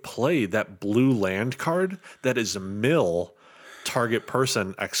 they would play that blue land card that is mill target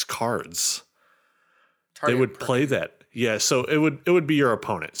person X cards. They would play that. Yeah, so it would be your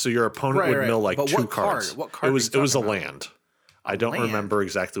opponent. So your opponent would mill like two cards. What card? It was a land. I don't remember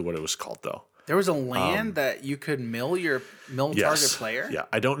exactly what it was called though. There was a land that you could mill target player. Yeah,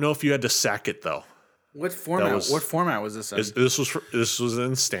 I don't know if you had to sack it though. What format? What format was this in? This was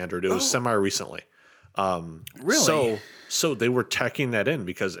in standard. It was semi recently. Really? So they were teching that in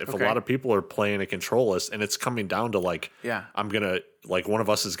because if a lot of people are playing a Controlist and it's coming down to I'm gonna one of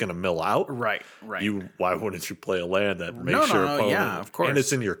us is gonna mill out. Right. Why wouldn't you play a land that makes your opponent? Yeah, of course. And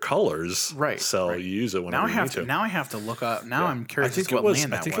it's in your colors. Right. So you use it whenever you need to. Now I have to look up. Now I'm curious what land that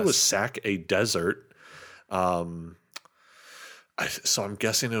was. I think it was Sack a Desert. So I'm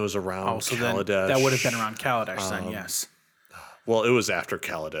guessing it was around Kaladesh. That would have been around Kaladesh then, yes. Well, it was after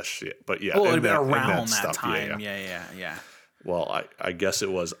Kaladesh, but yeah. Well, it would have been around that time. Yeah. Well, I guess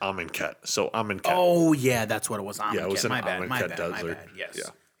it was Amonkhet. So Amonkhet. Oh, yeah, that's what it was. Amonkhet. Yeah, it was an My bad. Desert. Yes.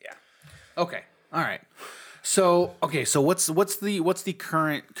 Yeah. Okay. All right. So okay, so what's the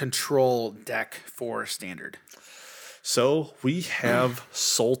current control deck for standard? So we have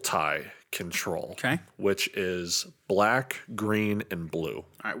Sultai control, Okay. which is black, green, and blue. All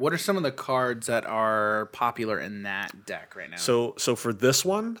right, what are some of the cards that are popular in that deck right now? So for this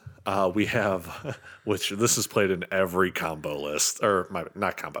one, we have, which this is played in every combo list, or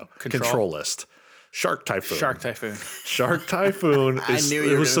not combo, control list. Shark Typhoon. Shark Typhoon. Shark Typhoon. I knew you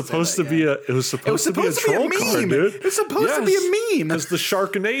were it was gonna say supposed that, to be a. It was supposed to be a troll card, dude. It was supposed to be a meme. It's the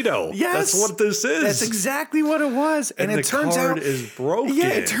Sharknado. Yes, that's what this is. That's exactly what it was, and it the turns card out is broken. Yeah,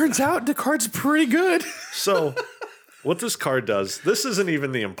 it turns out the card's pretty good. So, what this card does, this isn't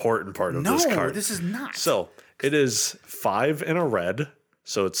even the important part of this card. This is not. So, it is 5 in a red,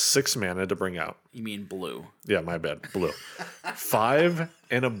 so it's 6 mana to bring out. You mean blue? Yeah, my bad. Blue. 5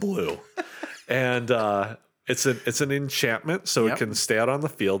 and a blue. And it's an enchantment, so it can stay out on the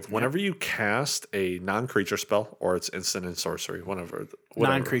field. Whenever you cast a non-creature spell, or it's instant and sorcery, whatever.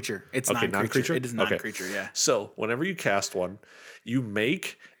 Non-creature. It's non-creature. Non-creature? It is non-creature, yeah. So, whenever you cast one, you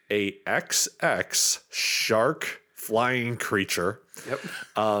make a XX shark flying creature.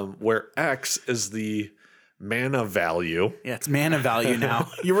 Yep. Where X is the mana value. Yeah, it's mana value now.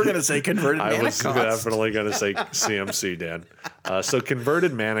 You were going to say converted mana cost. I was definitely going to say CMC, Dan. So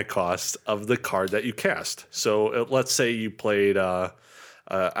converted mana cost of the card that you cast. So let's say you played, I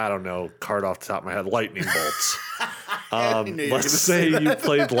don't know, card off the top of my head, Lightning Bolts. Let's say you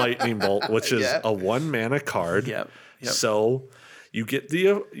played Lightning Bolt, which is a 1 mana card. Yep. So you get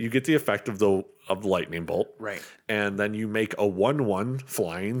the effect of the Lightning Bolt. Right. And then you make a 1/1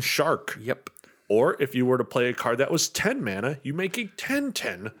 flying shark. Yep. Or if you were to play a card that was 10 mana, you make a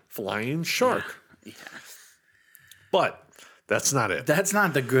 10/10 flying shark. Yeah. But that's not it. That's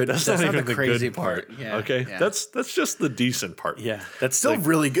not the good. That's not even the crazy part. Yeah. Okay. Yeah. That's just the decent part. Yeah. That's still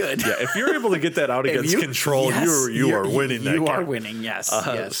really good. Yeah. If you're able to get that out against control, you are winning that game. You are winning. Yes.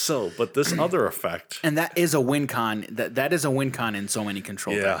 Yes. So, but this other effect. And that is a win con. That is a win con in so many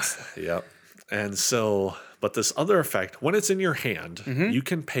control decks. Yeah. And so, but this other effect, when it's in your hand, you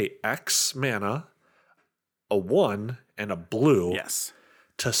can pay X mana, a 1, and a blue. Yes.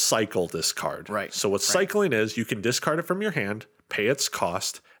 To cycle this card. Right. So what cycling is, you can discard it from your hand, pay its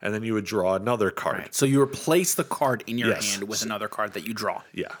cost, and then you would draw another card. Right. So you replace the card in your hand with another card that you draw.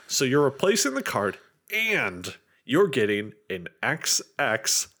 Yeah. So you're replacing the card and you're getting an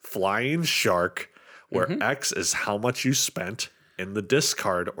XX flying shark where X is how much you spent in the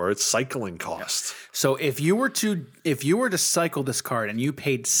discard or its cycling cost. So if you were to cycle this card and you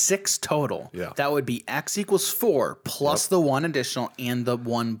paid 6 total, that would be X equals 4 plus the 1 additional and the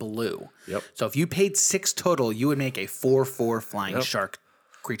 1 blue. Yep. So if you paid 6 total, you would make a 4/4 flying shark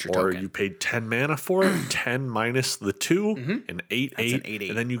creature or token. you paid 10 mana for it, 10 minus the 2, an 8/8, an 8/8.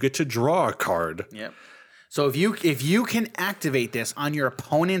 and then you get to draw a card. Yep. So if you can activate this on your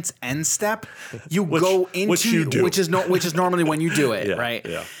opponent's end step, you go into which is normally when you do it, right?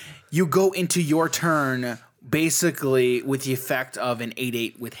 Yeah. You go into your turn basically with the effect of an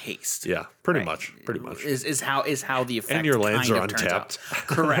 8/8 with haste. Yeah, pretty much. Is how the effect and your lands kind are of turns untapped. out.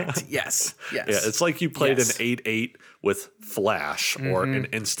 Correct. Yes. Yeah, it's like you played an 8/8 with flash or an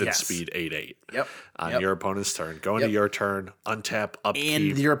instant speed 8/8. Yep. On your opponent's turn. Go into your turn, untap, upkeep.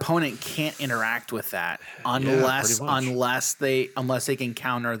 And your opponent can't interact with that unless they can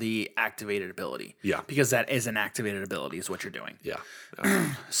counter the activated ability. Yeah. Because that is an activated ability is what you're doing. Yeah.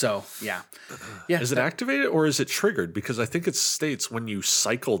 So, yeah. Is it activated or is it triggered? Because I think it states when you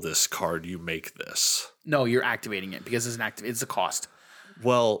cycle this card, you make this. No, you're activating it because it's a cost.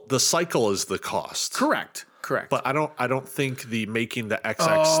 Well, the cycle is the cost. Correct. But I don't think the making the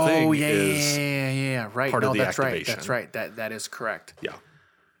XX thing is right. part of the that's activation. Right. That is correct. Yeah.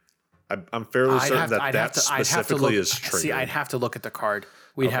 I'm fairly certain that specifically is triggered. See, I'd have to look at the card.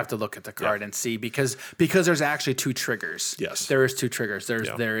 We'd have to look at the card and see because there's actually 2 triggers. Yes. There is 2 triggers.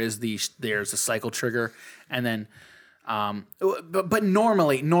 There's the cycle trigger and then but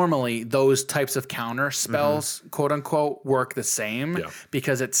normally those types of counter spells, quote unquote, work the same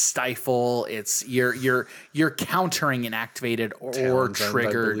because it's stifle. It's you're countering an activated or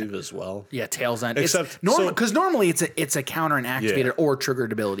triggered. I believe as well. Yeah, Tail's End. Except because normally it's a counter an activated or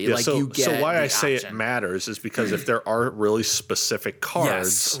triggered ability. Yeah, like you get. So why I say option. it matters is because if there are really specific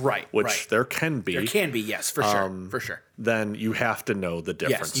cards, which there can be, yes, for sure. Then you have to know the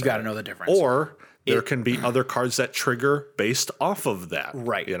difference. Yes, you got to know the difference. Or there can be other cards that trigger based off of that.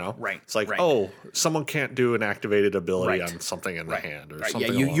 Right. You know? Right. It's like, someone can't do an activated ability on something in the hand or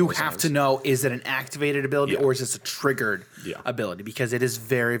something. Yeah, you have to know, is it an activated ability or is this a triggered ability? Because it is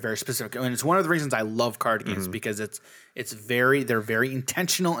very, very specific. And it's one of the reasons I love card games because they're very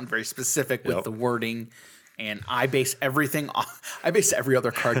intentional and very specific with the wording and I base everything off. I base every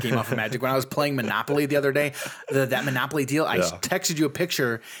other card game off of Magic. When I was playing Monopoly the other day, that Monopoly deal, I texted you a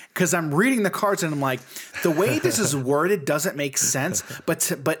picture because I'm reading the cards and I'm like, the way this is worded doesn't make sense,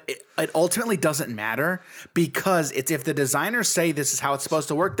 but it ultimately doesn't matter because it's if the designers say this is how it's supposed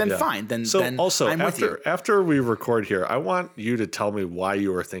to work, then fine. Then also I'm with you. after we record here, I want you to tell me why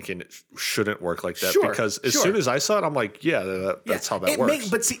you were thinking it shouldn't work like that. Because as soon as I saw it, I'm like, that's how that works.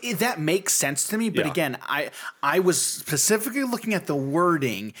 But see, that makes sense to me. But again, I was specifically looking at the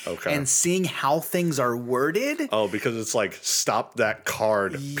wording and seeing how things are worded. Oh, because it's like stop that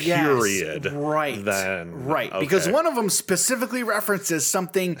card. Period. Right. Then right. Because one of them specifically references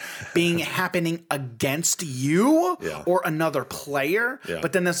something happening against you or another player. Yeah.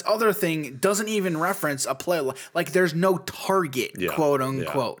 But then this other thing doesn't even reference a player. Like there's no target, quote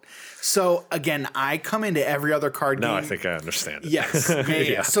unquote. So again, I come into every other card game. Now I think I understand it. Yes.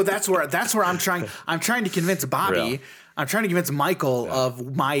 Yeah. So that's where I'm trying to convince Bobby. Yeah. I'm trying to convince Michael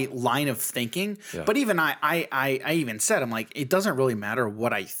of my line of thinking. Yeah. But even I even said, I'm like, it doesn't really matter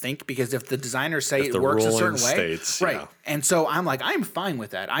what I think because if the designers say it works a certain way, right? And so I'm like, I'm fine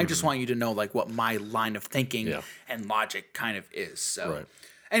with that. I just want you to know like what my line of thinking and logic kind of is. So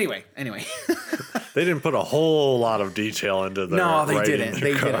anyway. They didn't put a whole lot of detail into their They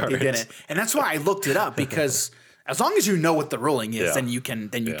didn't. And that's why I looked it up because as long as you know what the ruling is, then you can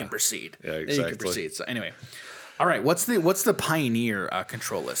proceed. Yeah, exactly. Then you can proceed. So anyway. All right, what's the Pioneer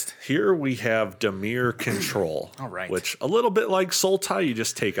control list? Here we have Dimir Control. All right. Which a little bit like Sultai, you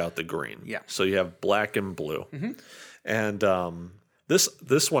just take out the green. Yeah. So you have black and blue. Mm-hmm. And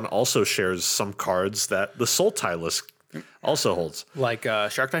this one also shares some cards that the Sultai list also holds. Like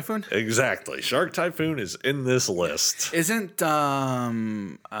Shark Typhoon? Exactly. Shark Typhoon is in this list. Isn't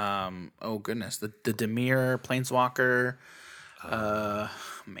oh goodness, the Dimir Planeswalker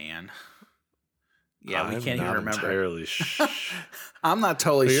man. Yeah, we can't even remember. I'm not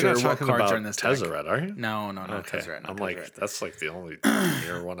totally sure what cards are in this deck. Tezzeret, are you? No, Tezzeret. I'm like, that's like the only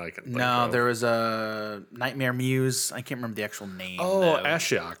Dimir one I can think of. No, there was a Nightmare Muse. I can't remember the actual name. Oh,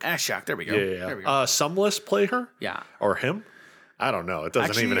 Ashiok. Ashiok, there we go. Yeah. There we go. Sumless play her? Yeah. Or him? I don't know. It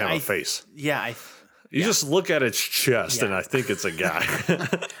doesn't even have a face. Yeah, You just look at its chest, and I think it's a guy.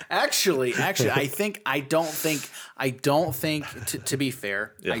 Actually, I don't think. To be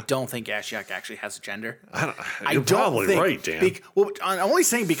fair, I don't think Ashiok actually has a gender. You're probably right, Dan. I'm only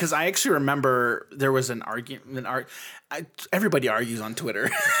saying because I actually remember there was an argument. Everybody argues on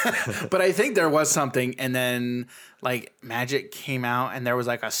Twitter, but I think there was something, and then like Magic came out, and there was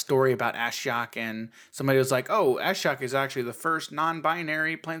like a story about Ashiok, and somebody was like, "Oh, Ashiok is actually the first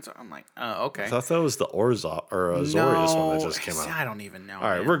non-binary planeswalker." I'm like, "Oh, okay." I thought that was the Azorius one that just came out. I don't even know. All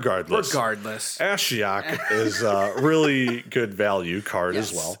right, regardless, Ashiok is a really good value card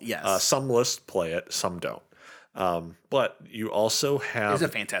as well. Yes, some lists play it, some don't. But you also have it's a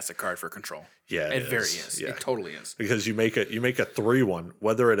fantastic card for control. Yeah, it very is. Yeah. It totally is. Because you make a 3/1,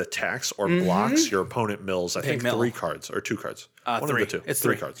 whether it attacks or blocks, your opponent mills. I think 3 cards or 2 cards. One of the 2. It's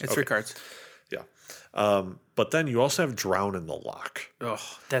 3 cards. It's 3 cards. Yeah. But then you also have Drown in the Lock. Oh,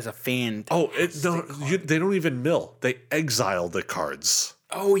 that's a fan. They don't even mill. They exile the cards.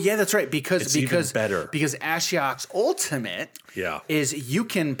 Oh yeah, that's right. Because even better. Because Ashiok's ultimate is you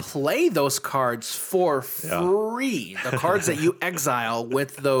can play those cards for free. The cards that you exile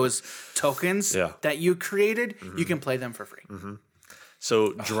with those tokens that you created, you can play them for free. Mm-hmm.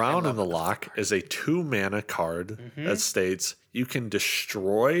 So Drown in the Lock is a 2 mana card that states you can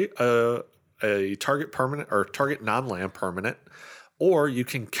destroy a target permanent or target non-land permanent, or you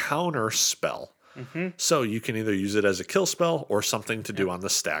can counter spell. Mm-hmm. So you can either use it as a kill spell or something to do on the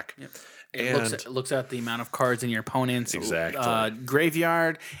stack. Yep. It looks at the amount of cards in your opponent's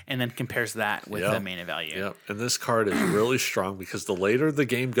graveyard and then compares that with the mana value. Yep. And this card is really strong because the later the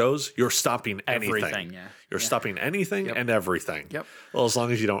game goes, you're stopping anything. Everything, You're stopping anything and everything. Yep. Well, as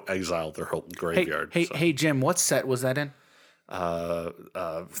long as you don't exile their whole graveyard. Hey, Jim, what set was that in?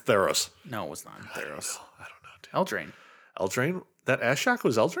 Theros. No, it was not Theros. I don't know. Eldraine? That Ashiok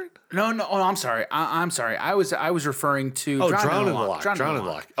was Eldraine? No. Oh, I'm sorry. I'm sorry. I was referring to Drown in the Lock. Drown in the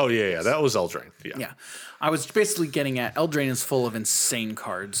Lock. Oh yeah. That was Eldraine. Yeah. I was basically getting at Eldraine is full of insane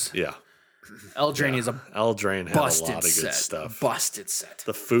cards. Yeah. Eldraine is a Eldraine had a lot of good stuff. Busted set.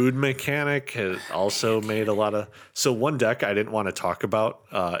 The food mechanic has also made a lot of. So one deck I didn't want to talk about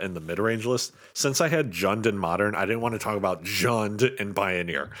in the mid-range list, since I had Jund in Modern, I didn't want to talk about Jund in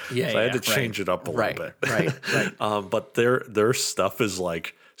Pioneer. So I had to change it up a little bit. Right. But their stuff is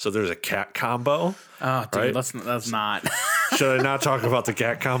like So there's a cat combo. Oh, dude, right? let's not. Should I not talk about the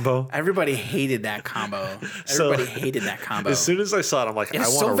cat combo? Everybody hated that combo. Everybody hated that combo. As soon as I saw it, I'm like, I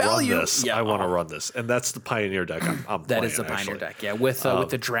want to run this. Yeah, I want to run this. And that's the Pioneer deck I'm that playing, is the Pioneer actually. deck, yeah, with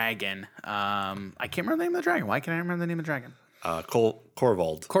the dragon. I can't remember the name of the dragon. Why can't I remember the name of the dragon?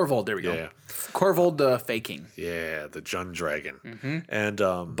 Korvold. Korvold, there we go. Yeah. Korvold the faking. Yeah, the Jund Dragon. And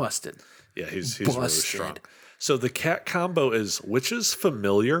Busted. yeah, he's really strong. So the cat combo is Witch's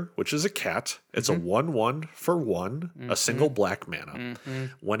Familiar, which is a cat. It's a 1/1 for 1, a single black mana.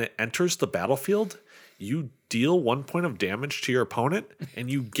 When it enters the battlefield, you deal 1 point of damage to your opponent,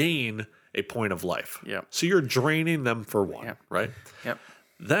 and you gain a point of life. Yep. So you're draining them for 1, right? Yep.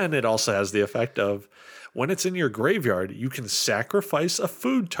 Then it also has the effect of when it's in your graveyard, you can sacrifice a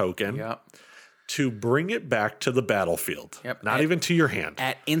food token Yep. to bring it back to the battlefield. Yep. Not even to your hand.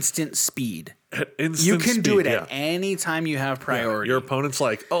 At instant speed. At instant You can do speed, it at any time you have priority. Your opponent's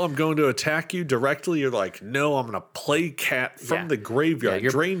like, oh, I'm going to attack you directly. You're like, no, I'm going to play cat from the graveyard,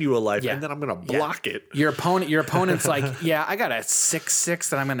 drain you a life, and then I'm going to block it. Your opponent's like, yeah, I got a 6/6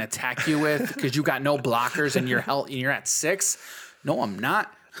 that I'm going to attack you with because you got no blockers and you're at 6. No, I'm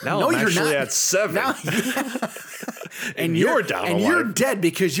not. Now no, I'm you're actually not. at 7. Now, and you're down and alive. you're dead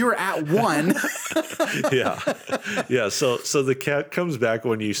because you're at 1. yeah. So the cat comes back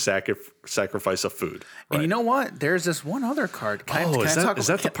when you sacrifice a food. Right? And you know what? There's this one other card. Is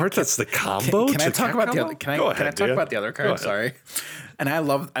that the part that's the combo? Can I talk about the other? Can I talk about the other card? Go ahead. Sorry. And I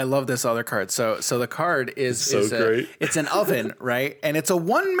love this other card. So the card is great. It's an oven, right? And it's a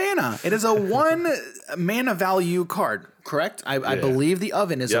 1 mana. It is a 1 mana value card. Correct? I believe the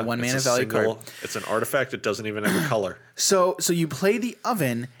oven is a 1 mana value card. It's an artifact. It doesn't even have a color. So you play the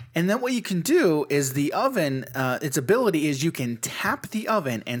oven, and then what you can do is the oven. Its ability is you can tap the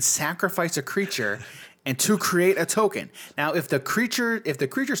oven and sacrifice a creature, and to create a token. Now, if the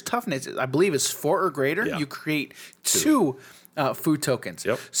creature's toughness, I believe, is 4 or greater, you create 2 food tokens.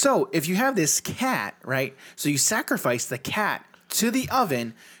 Yep. So if you have this cat, right? So you sacrifice the cat to the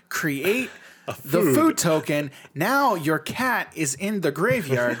oven, create the food token. Now your cat is in the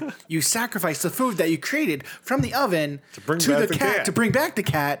graveyard. You sacrifice the food that you created from the oven to the cat to bring back the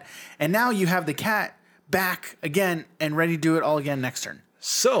cat, and now you have the cat back again and ready to do it all again next turn.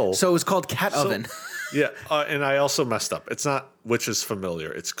 So it's called Cat Oven. Yeah, and I also messed up. It's not Witch's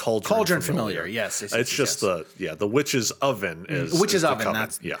Familiar. It's Cauldron Familiar. Yes, it's just the Witch's Oven is Witch's is Oven.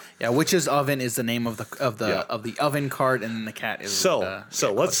 That's Witch's Oven is the name of the oven card, and then the cat is. So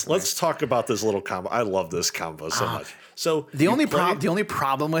let's talk about this little combo. I love this combo so much. So the only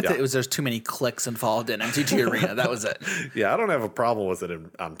problem with it was there's too many clicks involved in MTG Arena. That was it. Yeah, I don't have a problem with it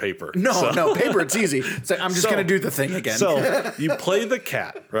on paper. No, paper it's easy. It's like I'm just gonna do the thing again. So you play the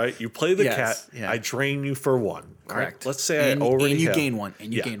cat, right? You play the cat. Yeah. I drain you for 1. Correct. Right? Let's say I already and you have, gain 1.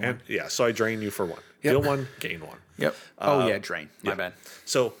 And you gain 1. So I drain you for 1. Yep. Deal 1, gain 1. Yep. Drain. My bad.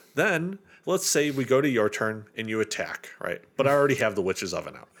 So then let's say we go to your turn and you attack, right? But I already have the Witch's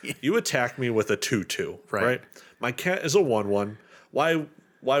Oven out. You attack me with a 2/2, right? My cat is a 1/1.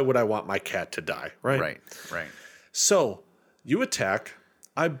 Why would I want my cat to die, right? Right. So you attack.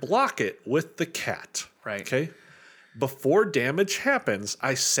 I block it with the cat. Right. Okay. Before damage happens,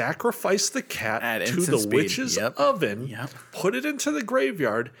 I sacrifice the cat to the Witch's Oven, put it into the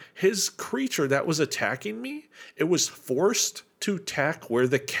graveyard. His creature that was attacking me, it was forced to attack where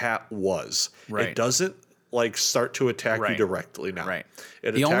the cat was. Right. It doesn't start to attack you directly now. Right.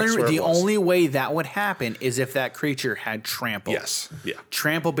 It the only way that would happen is if that creature had trample. Yes. Yeah.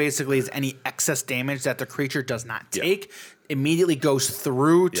 Trample basically is any excess damage that the creature does not take immediately goes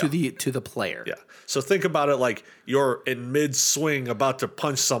through to the player. Yeah. So think about it like you're in mid swing about to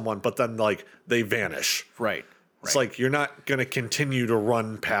punch someone, but then they vanish. Right. It's like you're not going to continue to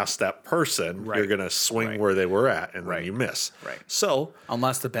run past that person. Right. You're going to swing where they were at, and then you miss. Right. So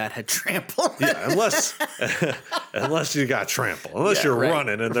unless the bat had trample. Yeah. Unless you got trample. Unless you're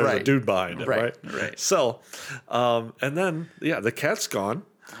running and there's a dude behind it. Right. So, and then the cat's gone,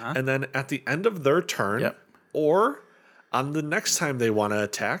 and then at the end of their turn, or on the next time they want to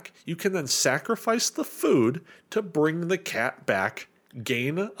attack, you can then sacrifice the food to bring the cat back,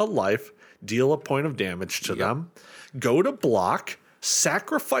 gain a life, deal a point of damage to them, go to block,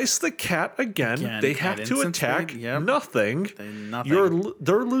 sacrifice the cat again. They have to attack. Nothing.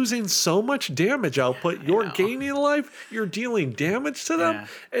 They're losing so much damage output. You're gaining life. You're dealing damage to them,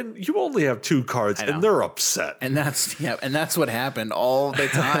 and you only have 2 cards, and they're upset. And that's what happened all the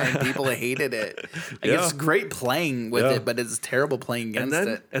time. People hated it. It's great playing with it, but it's terrible playing against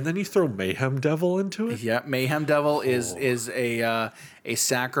it. And then you throw Mayhem Devil into it. Yeah, Mayhem Devil is a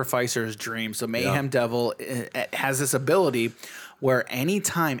sacrificer's dream. So Mayhem Devil has this ability where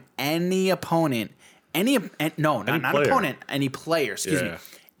anytime any opponent, any player,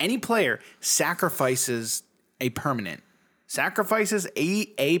 any player sacrifices a permanent. Sacrifices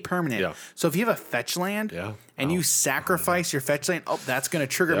a permanent. Yeah. So if you have a fetch land and you sacrifice your fetch land, that's going to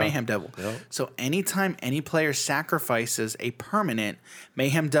trigger Mayhem Devil. Yeah. So anytime any player sacrifices a permanent,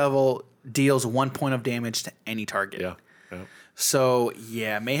 Mayhem Devil deals 1 point of damage to any target. Yeah. Yeah. So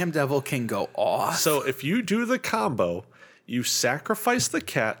Mayhem Devil can go off. So if you do the combo, you sacrifice the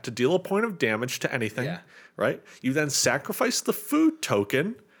cat to deal a point of damage to anything, right? You then sacrifice the food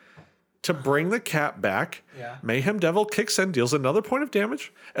token to bring the cat back. Yeah. Mayhem Devil kicks in, deals another point of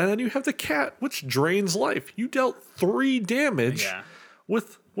damage, and then you have the cat, which drains life. You dealt 3 damage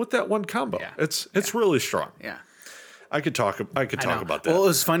with that one combo. Yeah. It's really strong. Yeah. I could talk about that. Well, it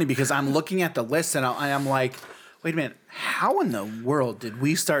was funny because I'm looking at the list and I'm like, wait a minute, how in the world did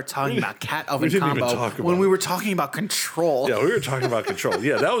we start talking about cat oven combo when we were talking about control? Yeah, we were talking about control.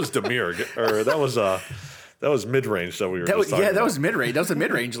 Yeah, that was Demir, or that was mid-range that we were talking about. That was mid-range. That was a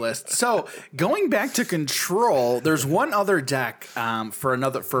mid-range list. So going back to control, there's one other deck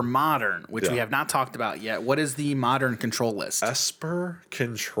for modern, which we have not talked about yet. What is the modern control list? Esper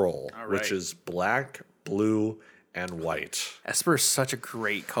Control, which is black, blue, and white. Esper is such a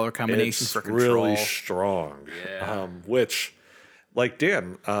great color combination for control. It's really strong. Yeah. Which, like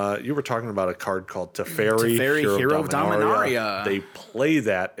Dan, you were talking about a card called Teferi, Hero of Dominaria. They play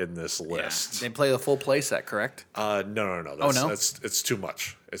that in this list. They play the full play set, correct? No. It's too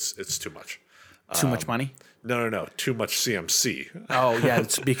much. It's too much. Too much money? No. Too much CMC. Oh yeah,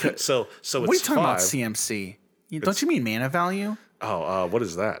 it's because so it's what are you talking 5. about CMC? Don't you mean mana value? Oh, what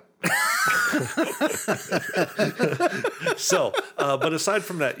is that? But aside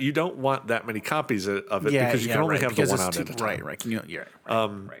from that, you don't want that many copies of it because you can only have the one out at a time. Right.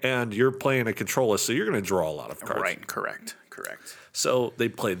 And you're playing a controller, so you're going to draw a lot of cards. Right, correct. So they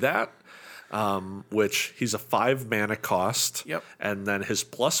play that, which he's a 5 mana cost. Yep. And then his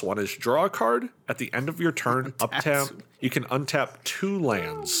 +1 is draw a card at the end of your turn, uptap. You can untap 2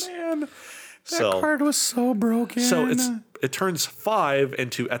 lands. Oh, man. That card was so broken. So it turns 5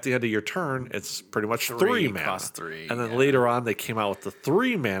 into, at the end of your turn, it's pretty much 3 mana. Cost 3. And then later on, they came out with the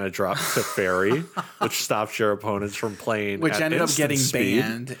 3 mana drop Teferi, which stops your opponents from playing. Which at ended up getting speed.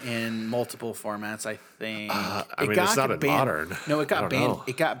 banned in multiple formats, I think. It's not in Modern. No, it got banned.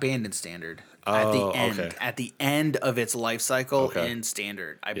 It got banned in Standard. At the end, at the end of its life cycle in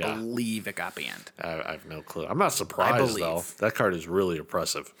Standard, I believe it got banned. I have no clue. I'm not surprised though. That card is really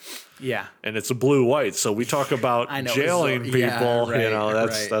oppressive. Yeah, and it's a blue-white, so we talk about jailing people.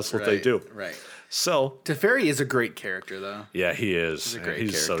 That's what they do. Right. So Teferi is a great character, though. Yeah, he is. He's a great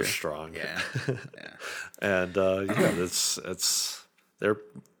character. So strong. Yeah. And it's they're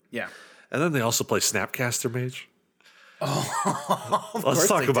And then they also play Snapcaster Mage. Let's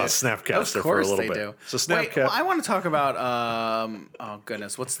talk about Snapcaster for a little bit. Do. So Snapcaster. I want to talk about. Oh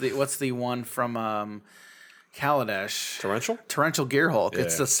goodness, what's the one from Kaladesh? Torrential Gearhulk.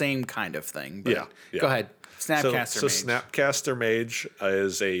 It's the same kind of thing. But go ahead. Snapcaster Mage. So Snapcaster Mage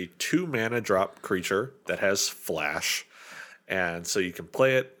is a 2 mana drop creature that has flash, and so you can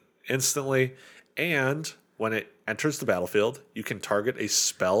play it instantly. And when it enters the battlefield, you can target a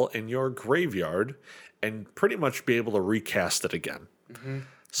spell in your graveyard and pretty much be able to recast it again. Mm-hmm.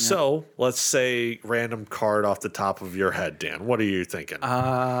 So let's say random card off the top of your head, Dan. What are you thinking?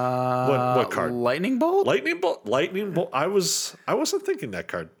 What card? Lightning Bolt. Lightning Bolt. I wasn't thinking that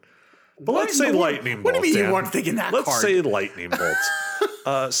card. But let's say Lightning Bolt. What do you mean Dan. you weren't thinking that Let's card? say Lightning Bolt.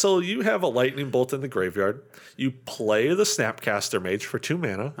 So you have a Lightning Bolt in the graveyard. You play the Snapcaster Mage for 2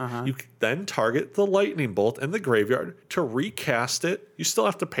 mana. You then target the Lightning Bolt in the graveyard to recast it. You still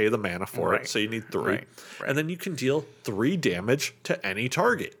have to pay the mana for it, so you need 3. Right. And then you can deal 3 damage to any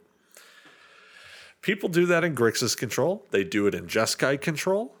target. People do that in Grixis control. They do it in Jeskai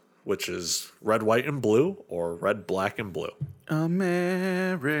control, which is red, white, and blue, or red, black, and blue.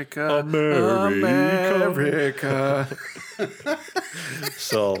 America.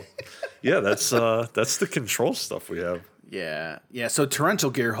 So, that's the control stuff we have. Yeah. So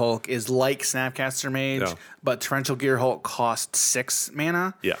Torrential Gearhulk is like Snapcaster Mage, but Torrential Gearhulk costs 6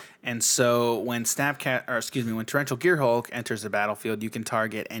 mana. Yeah. And so when Torrential Gearhulk enters the battlefield, you can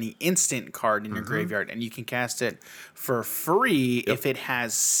target any instant card in your graveyard, and you can cast it for free if it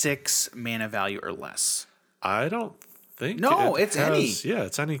has 6 mana value or less. I don't think No, it's any. Yeah,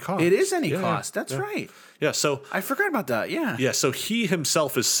 it's any cost. It is any cost. That's right. Yeah, so I forgot about that. Yeah. yeah, so he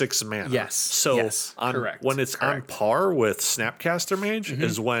himself is 6 mana. Yes, So yes, on, correct, when it's on correct. par with Snapcaster Mage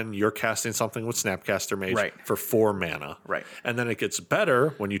is when you're casting something with Snapcaster Mage Right. for 4 mana. Right. And then it gets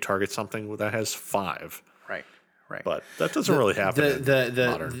better when you target something that has 5. Right. Right. But that doesn't really happen in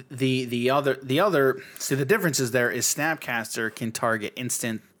Modern. The other see the difference is there is Snapcaster can target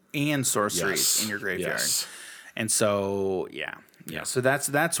instant and sorceries Yes. in your graveyard. Yes. And so yeah. So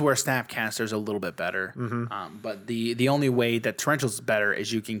that's where Snapcaster is a little bit better. Mm-hmm. But the only way that Torrential's better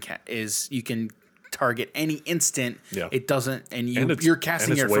is you can target any instant. Yeah. It doesn't, and it's- you're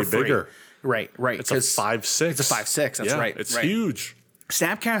casting and it's it for way free. bigger. Right. It's a 5/6. It's a 5/6. That's right. It's right. huge.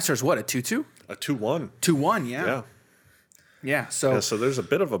 Snapcaster is what, a 2/2? A 2/1. 2/1. Yeah. Yeah. Yeah. So. Yeah, so there's a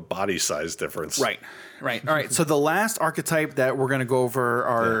bit of a body size difference. Right. All right. So the last archetype that we're going to go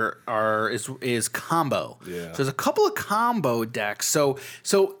over is combo. Yeah. So there's a couple of combo decks. So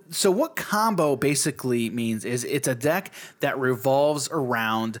what combo basically means is it's a deck that revolves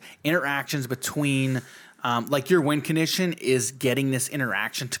around interactions between. Like your win condition is getting this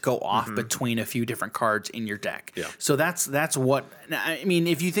interaction to go off between a few different cards in your deck. Yeah. So that's what I mean.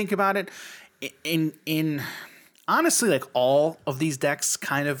 If you think about it, in honestly, like all of these decks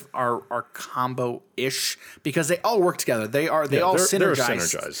kind of are combo-ish because they all work together. They all they're synergize.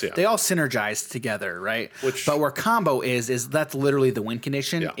 synergized, yeah. They all synergize together, right? Which- but where combo is that's literally the win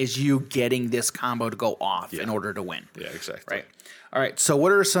condition Yeah. is you getting this combo to go off in order to win. Yeah, exactly. Right. All right. So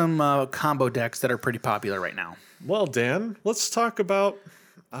what are some combo decks that are pretty popular right now? Well, Dan, let's talk about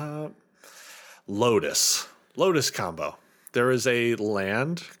Lotus. Lotus combo. There is a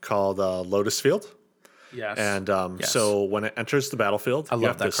land called Lotus Field. Yes. And Yes. so when it enters the battlefield, you love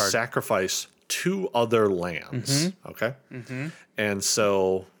have that to card. sacrifice 2 other lands. Okay. And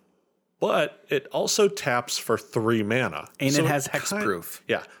so, but it also taps for 3 mana. And So it has kind- hexproof.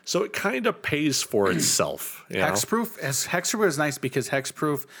 Yeah. So it kind of pays for itself. You know? Hexproof is nice because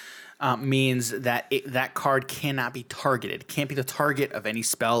hexproof means that that card cannot be targeted. It can't be the target of any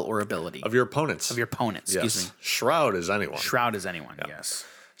spell or ability Of your opponents. of your opponent. Excuse me. Shroud is anyone. Shroud is anyone. Yes.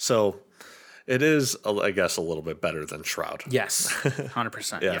 So it is, I guess, a little bit better than Shroud. Yes.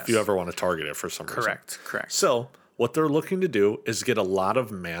 100%. Yeah, yes. if you ever want to target it for some reason. Correct. So what they're looking to do is get a lot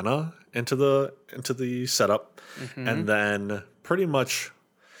of mana into the setup, and then pretty much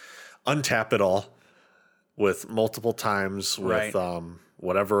untap it all with multiple times with Right.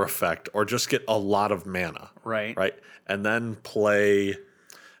 Whatever effect, or just get a lot of mana. Right. Right. And then play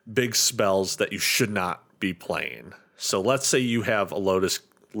big spells that you should not be playing. So let's say you have a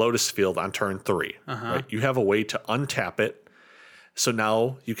Lotus Field on turn 3. Right. You have a way to untap it. So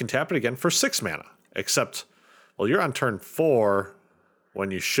now you can tap it again for 6 mana. Except, well, you're on turn 4 when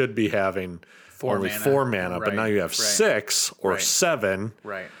you should be having only mana. 4 mana, but Right, now you have right. 6 or Right. 7.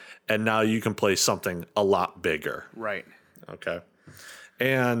 Right. And now you can play something a lot bigger. Right. Okay.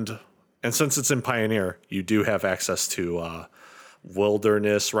 And since it's in Pioneer, you do have access to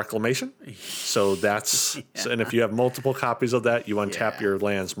Wilderness Reclamation. So that's and if you have multiple copies of that, you untap your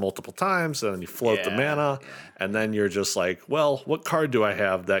lands multiple times, and then you float the mana, and then you're just like, well, what card do I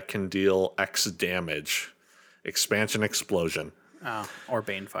have that can deal X damage? Expansion Explosion. Or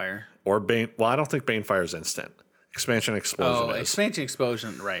Banefire. Or Bane. Well, I don't think Banefire is instant. Expansion Explosion is. Expansion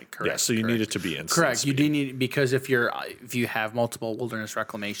Explosion. Right. Correct. Yeah, so you need it to be instant. Correct. You do need because if you have multiple Wilderness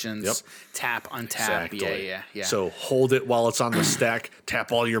Reclamations, Yep. tap, untap. Exactly. Yeah. So hold it while it's on the stack.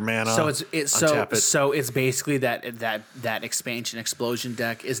 Tap all your mana. So untap it. so it's basically that expansion explosion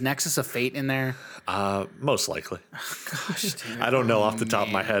deck. Is Nexus of Fate in there? Most likely. Gosh, dude. I don't know off the top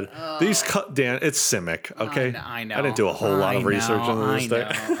of my head. These cut Dan. It's Simic. Okay. I know. I didn't do a whole lot of research into this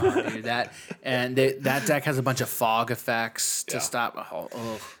deck. Oh, dude, that deck has a bunch of fog effects to stop.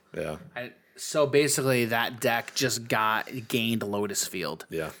 Yeah. So basically, that deck just gained Lotus Field.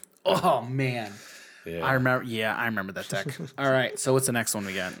 Yeah. Oh man. Yeah. I remember that deck. All right, so what's the next one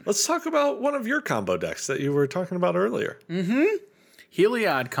we got? Let's talk about one of your combo decks that you were talking about earlier.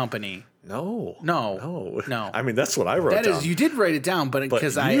 Heliod Company. No. No. I mean, that's what I wrote That down. is, you did write it down, but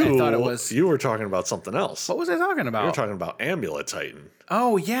because I thought it was. You were talking about something else. What was I talking about? You were talking about Amulet Titan,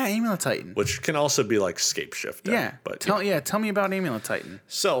 Oh yeah, Amulet Titan. which can also be like Scape Shift. Yeah, But tell me about Amulet Titan.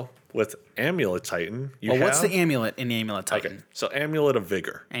 So with Amulet Titan, you Well, have. what's the amulet in Amulet Titan? Okay, so Amulet of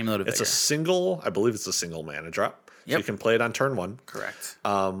Vigor. Amulet of It's Vigor. I believe it's a single mana drop. So Yep. you can play it on turn 1. Correct.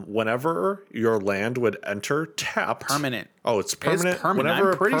 Whenever your land would enter tapped. Permanent. Oh, it's permanent. permanent.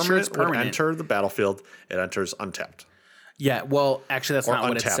 Whenever I'm pretty a sure it's permanent would permanent. enter the battlefield, it enters untapped. Yeah, well, actually, that's Or not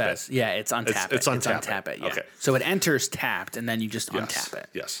what it untap says. it. Yeah, it's untap it. It's untap untap it. it. Yeah. Okay. So it enters tapped, and then you just untap it.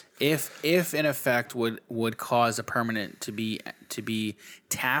 Yes. If an effect would cause a permanent to be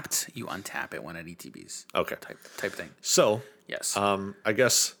tapped, you untap it when it ETBs. Okay. Type thing. So Yes. I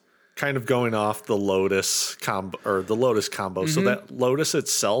guess kind of going off the Lotus combo So that Lotus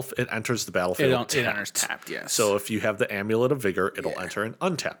itself, it enters the battlefield. It enters tapped. Yes. So if you have the Amulet of Vigor, it'll enter in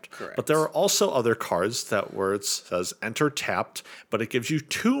untapped. Correct. But there are also other cards that where it says enter tapped, but it gives you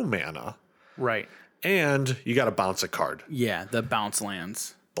 2 mana, right. and you got to bounce a card. Yeah, the bounce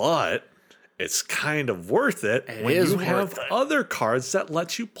lands. But it's kind of worth it when is you worth have it. other cards that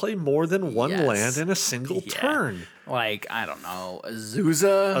let you play more than one Yes. land in a single turn. Like, I don't know,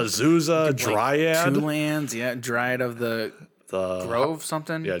 Azusa. Azusa, Dryad. 2 lands. Yeah, Dryad of the Grove,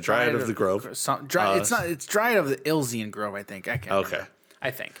 something. Yeah, Dryad of the Grove. It's not. It's Dryad of the Ilzian Grove. I think. I can't. Okay. Remember.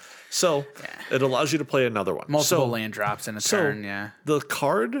 I think So it allows you to play another one. multiple So land drops in a turn. Yeah. the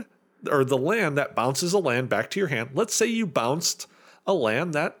card or the land that bounces a land back to your hand. Let's say you bounced a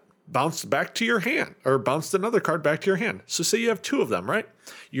land that bounced back to your hand, or bounced another card back to your hand. So say you have 2 of them, right?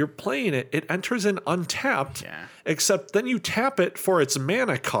 You're playing it. It enters in untapped, except then you tap it for its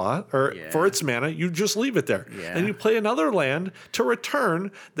mana cost, or for its mana. You just leave it there. Yeah. Then you play another land to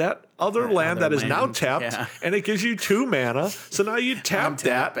return that other land that is now tapped, and it gives you 2 mana. So now you tap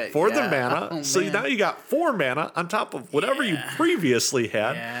that it, for the mana. So man. now you got 4 mana on top of whatever you previously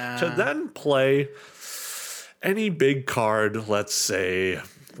had to then play any big card. Let's say,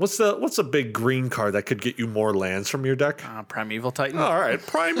 what's a big green card that could get you more lands from your deck? Primeval Titan. All right,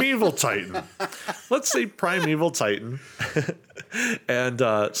 Primeval Titan. Let's say Primeval Titan. And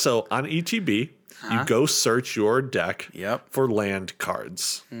so on ETB, you go search your deck for land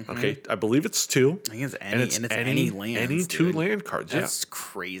cards. Okay, I believe it's 2. I think it's any lands. Any 2 land cards. That's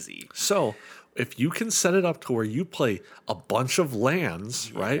crazy. So if you can set it up to where you play a bunch of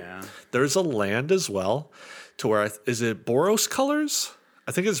lands, right? There's a land as well to where, is it Boros colors?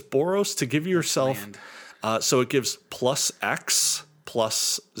 I think it's Boros to give yourself. So it gives plus X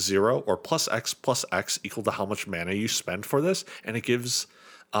plus 0 or plus X equal to how much mana you spend for this. And it gives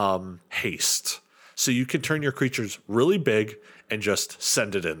haste. So you can turn your creatures really big and just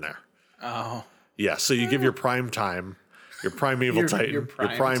send it in there. Oh. Yeah. So you give your prime time. Your Primeval Titan, your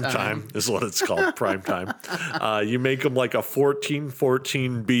prime time is what it's called, prime time. You make them like a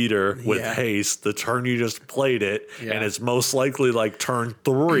 14/14 beater with haste the turn you just played it, and it's most likely like turn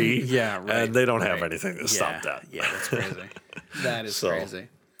 3, and they don't have anything to stop that. Yeah, that's crazy. That is crazy.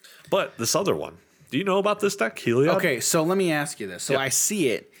 But this other one, do you know about this deck, Heliod? Okay, so let me ask you this. So I see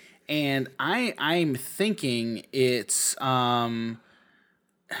it, and I'm thinking it's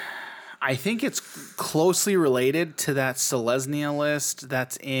I think it's closely related to that Selesnya list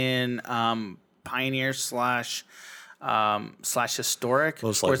that's in Pioneer slash Historic.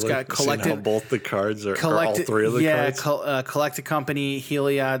 Most where likely. it's got collected both the cards are all 3 of the cards. Collected Company,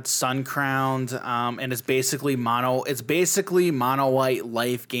 Heliod, Sun Crowned, and it's basically mono white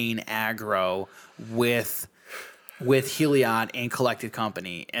life gain aggro with Heliod and Collected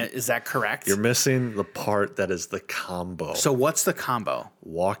Company. Is that correct? You're missing the part that is the combo. So what's the combo?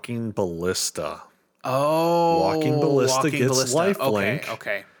 Walking Ballista. Oh, Walking Ballista gets lifelink.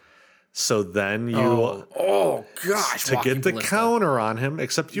 Okay. So then you gosh, to get the counter on him,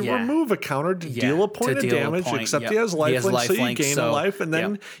 except you remove a counter to deal a point of damage, except he has lifelink, so you gain a life, and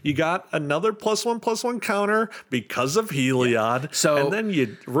then you got another +1/+1 counter because of Heliod. So and then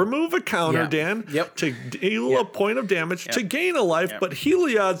you remove a counter, Dan, to deal a point of damage to gain a life, but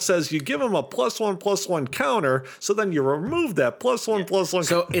Heliod says you give him a +1/+1 counter, so then you remove that +1/+1.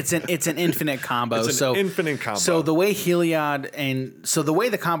 So it's an infinite combo. It's an infinite combo. So the way the way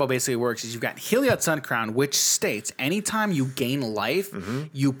the combo basically works is you've got Heliod Sun Crown, which states anytime you gain life,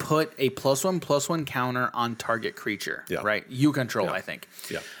 you put a +1/+1 counter on target creature. Right? You control, I think.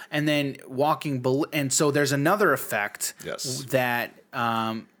 Yeah. And then and so there's another effect that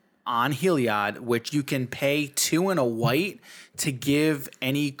on Heliod, which you can pay 2 and a white to give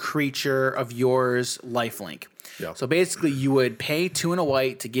any creature of yours lifelink. Yeah. So basically, you would pay 2 and a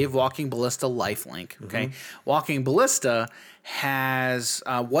white to give Walking Ballista lifelink. Okay, Walking Ballista has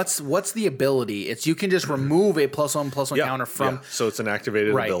what's the ability? It's you can just remove a +1/+1 counter from. So it's an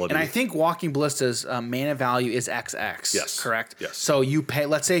activated ability. And I think Walking Ballista's mana value is XX. Yes. Correct. Yes. So you pay.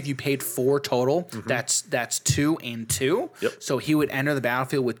 Let's say if you paid 4 total, that's 2 and 2. Yep. So he would enter the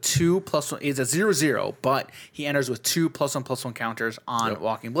battlefield with 2 +1. It's a 0/0, but he enters with 2 +1/+1 counters on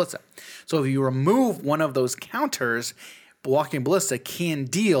Walking Ballista. So if you remove one of those counters, Walking Ballista can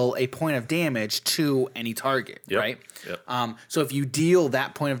deal a point of damage to any target, right? Yep. So if you deal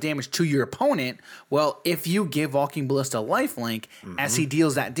that point of damage to your opponent, well, if you give Walking Ballista lifelink as he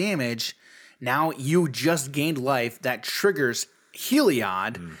deals that damage, now you just gained life that triggers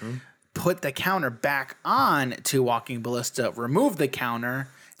Heliod. Put the counter back on to Walking Ballista, remove the counter,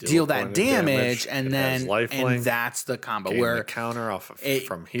 deal that damage, and then that's the combo where the counter off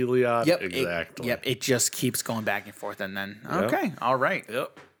from Heliod. Exactly. It just keeps going back and forth, and then all right.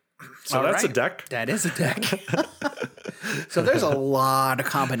 So that's a deck. That is a deck. So there's a lot of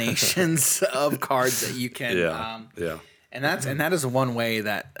combinations of cards that you can. And that is one way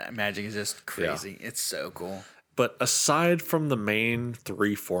that Magic is just crazy. It's so cool. But aside from the main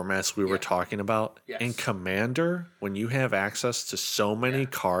 3 formats we were talking about, in Commander, when you have access to so many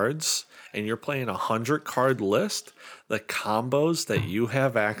cards and you're playing a 100-card list, the combos that you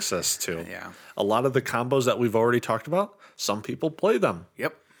have access to, a lot of the combos that we've already talked about, some people play them.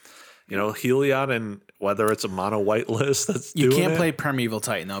 Yep. You know, Heliod, and whether it's a mono white list that's you can't play Primeval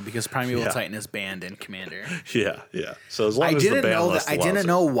Titan though, because Primeval Titan is banned in Commander. So as long as the ban list I didn't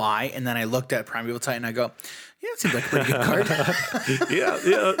know why, and then I looked at Primeval Titan and I go, yeah, it seems like a pretty good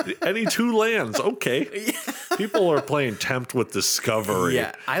card. Any 2 lands, okay. People are playing Tempt with Discovery.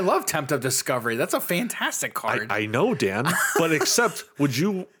 Yeah, I love Tempt of Discovery. That's a fantastic card. I know, Dan, but except would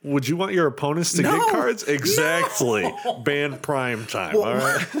you want your opponents to get cards? Exactly. Ban Prime Time. All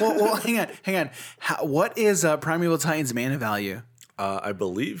right. Well, hang on. What is Primeval Titan's mana value? I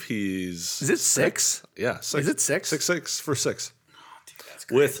believe he's. Is it 6? Yeah, 6. Is it 6? 6 for 6. That's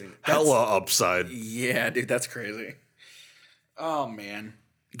crazy. With hella upside. Yeah, dude, that's crazy. Oh man,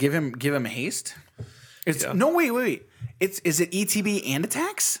 give him haste. It's no wait. Is it ETB and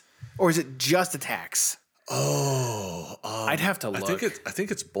attacks, or is it just attacks? I'd have to look. I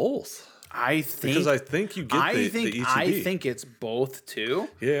think it's both. Because I think you get the ETB. I think it's both too.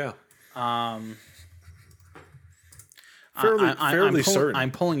 Yeah. Fairly certain.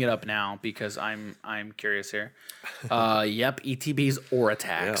 I'm pulling it up now because I'm curious here. Yep, ETBs or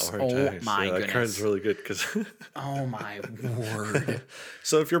attacks. My goodness, that card's really good because. Oh my word!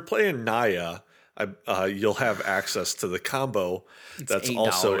 So if you're playing Naya, you'll have access to the combo that's $8.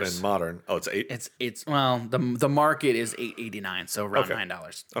 Also in Modern. Oh, it's $8. It's the market is $8.89, so around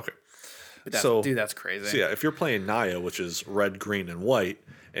 $9. Okay. Dude, that's crazy. So if you're playing Naya, which is red, green, and white,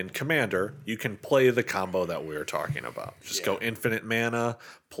 in Commander, you can play the combo that we were talking about. Just go infinite mana,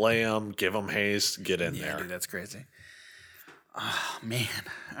 play them, give them haste, get in there. Dude, that's crazy. Oh, man.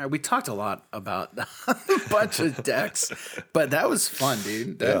 We talked a lot about a bunch of decks, but that was fun,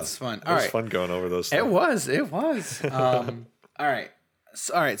 dude. That was fun. It was fun going over those things. It was. All right.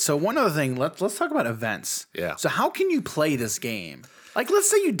 So one other thing, let's talk about events. Yeah. So how can you play this game? Like, let's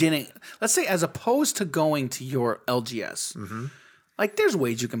say as opposed to going to your LGS, like there's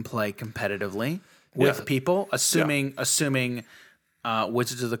ways you can play competitively with people, assuming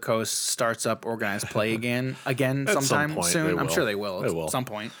Wizards of the Coast starts up organized play again sometime soon. I'm sure they will at some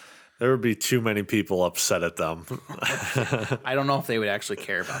point. There would be too many people upset at them. I don't know if they would actually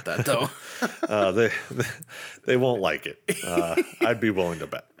care about that though. They won't like it. I'd be willing to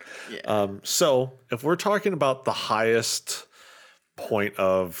bet. Yeah. So if we're talking about the highest point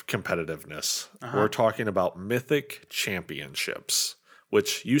of competitiveness, we're talking about Mythic Championships,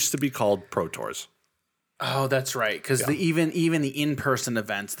 which used to be called Pro Tours. Oh, that's right. Because even the in-person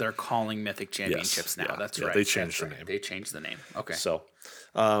events, they're calling Mythic Championships now. That's right. They changed the name. They changed the name. Okay. So,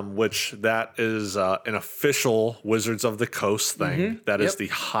 which that is an official Wizards of the Coast thing. That is the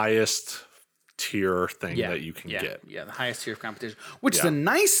highest tier thing that you can get. Yeah, the highest tier of competition. Which the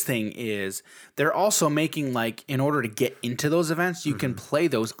nice thing is they're also making, like, in order to get into those events, you can play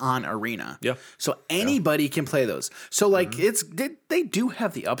those on Arena. Yeah. So anybody can play those. So like they do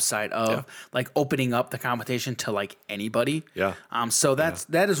have the upside of like opening up the competition to like anybody. Yeah. So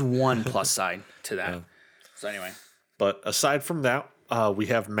that is one plus side to that. Yeah. So anyway. But aside from that, we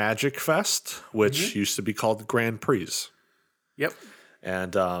have Magic Fest, which used to be called Grand Prix. Yep.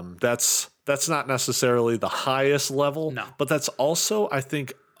 And that's not necessarily the highest level, but that's also, I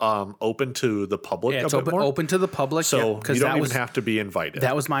think, open to the public. Yeah, it's open to the public. So you don't even have to be invited.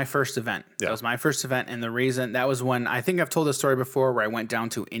 That was my first event. Yeah. That was my first event, and the reason that was when I think I've told this story before, where I went down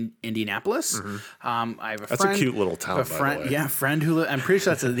to Indianapolis. I have a friend. That's a cute little town. By the way. Yeah, friend who. I'm pretty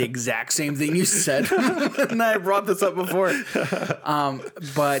sure that's the exact same thing you said, and I brought this up before.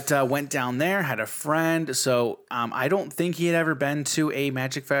 But went down there, had a friend. So I don't think he had ever been to a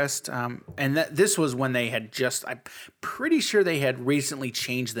Magic Fest, and this was when they had just. I'm pretty sure they had recently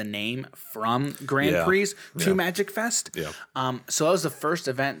changed changed the name from Grand Prix to Magic Fest. Yeah. So that was the first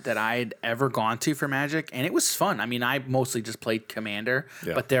event that I'd ever gone to for Magic, and it was fun. I mean, I mostly just played Commander,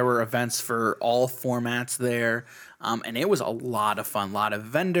 but there were events for all formats there, and it was a lot of fun. A lot of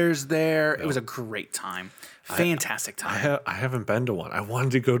vendors there. It was a great time. Fantastic time. I haven't been to one. I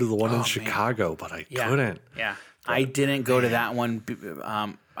wanted to go to the one in Chicago, but I couldn't. Yeah. I didn't go to that one.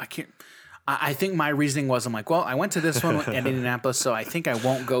 I can't. I think my reasoning was, I'm like, well, I went to this one in Indianapolis, so I think I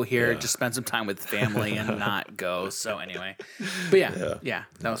won't go here. Just spend some time with family and not go. So anyway, but yeah,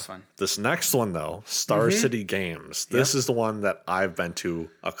 that was fun. This next one though, Star City Games. This is the one that I've been to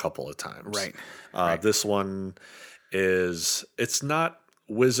a couple of times. Right. This one it's not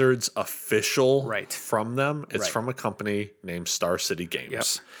Wizards official from them. It's from a company named Star City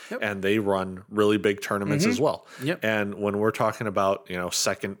Games. And they run really big tournaments as well. And when we're talking about,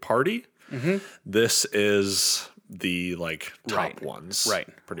 second party, this is the top ones.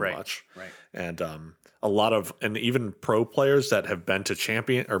 Pretty much. And a lot of, and even pro players that have been to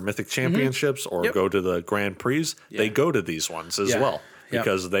champion or mythic championships or go to the Grand Prix, they go to these ones as well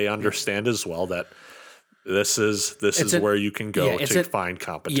because they understand as well that this is where you can go to find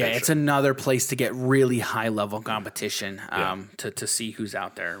competition. Yeah, it's another place to get really high level competition to see who's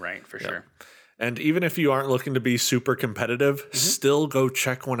out there, right? For sure. And even if you aren't looking to be super competitive, still go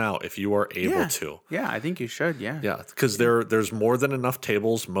check one out if you are able to. Yeah, I think you should. Yeah, because there's more than enough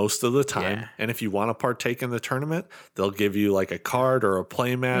tables most of the time. And if you want to partake in the tournament, they'll give you like a card or a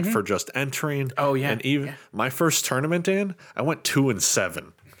play mat for just entering. Oh yeah. And even my first tournament, Dan, I went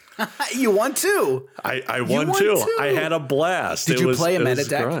 2-7. You won too. I won too. I had a blast. Did you play a meta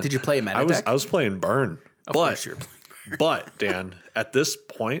deck? Did you play a meta deck? I was playing Burn. But Dan, at this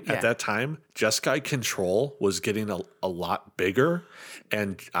point, at that time, Jeskai Control was getting a lot bigger,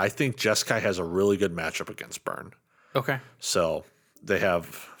 and I think Jeskai has a really good matchup against Burn. Okay. So they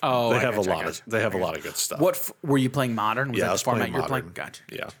have a lot of good stuff. What were you playing Modern? I was playing Modern. Gotcha.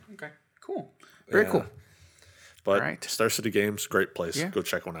 Yeah. Okay. Cool. Very cool. But Star City Games, great place. Yeah. Go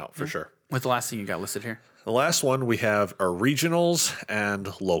check one out for sure. What's the last thing you got listed here? The last one we have are regionals and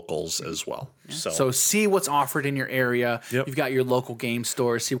locals as well. Yeah. So see what's offered in your area. You've got your local game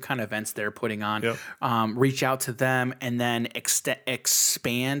stores. See what kind of events they're putting on. Reach out to them and then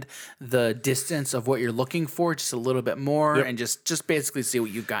expand the distance of what you're looking for just a little bit more and just basically see what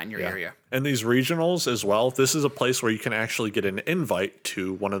you've got in your area. And these regionals as well, this is a place where you can actually get an invite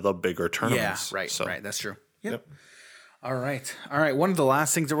to one of the bigger tournaments. Yeah, right. That's true. Yep. All right. One of the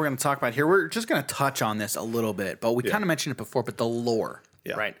last things that we're going to talk about here, we're just going to touch on this a little bit, but we kind of mentioned it before, but the lore,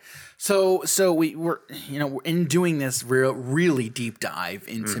 right? So we're in doing this really deep dive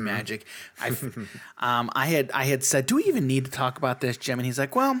into Magic. I had said, do we even need to talk about this, Jim? And he's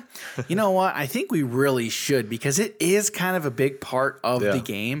like, well, you know what? I think we really should because it is kind of a big part of the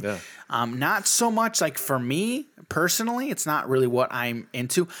game. Yeah. Not so much like for me personally, it's not really what I'm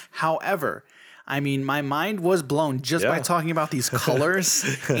into. However, I mean, my mind was blown just by talking about these colors,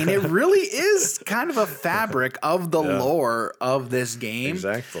 and it really is kind of a fabric of the lore of this game.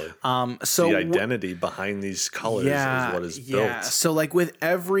 Exactly. So the identity behind these colors is what is built. Yeah. So, like with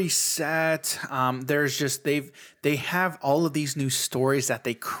every set, there's just they have all of these new stories that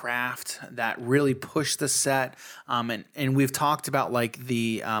they craft that really push the set. And we've talked about like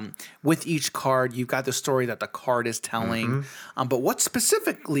the with each card, you've got the story that the card is telling. But what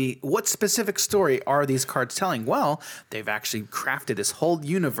specific story are these cards telling? Well, they've actually crafted this whole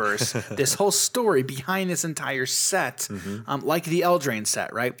universe, this whole story behind this entire set, like the Eldraine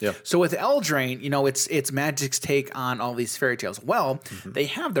set, right? Yeah. So with Eldraine, it's Magic's take on all these fairy tales. Well, they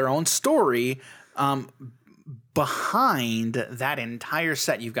have their own story behind that entire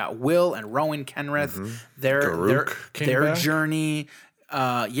set. You've got Will and Rowan Kenrith, their journey.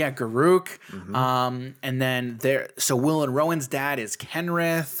 Garuk. And then so Will and Rowan's dad is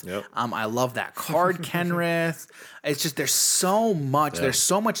Kenrith. Yep. I love that card, Kenrith. It's just there's so much. There's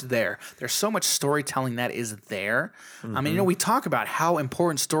so much there. There's so much storytelling that is there. I mean, we talk about how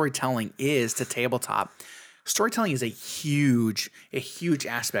important storytelling is to tabletop. Storytelling is a huge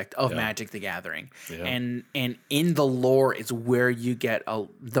aspect of Magic the Gathering. Yeah. And in the lore is where you get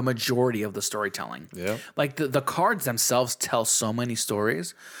the majority of the storytelling. Yeah. Like the cards themselves tell so many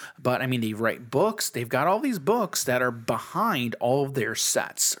stories, but I mean, they write books. They've got all these books that are behind all of their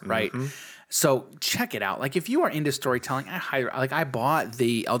sets, right? So check it out. Like if you are into storytelling, I bought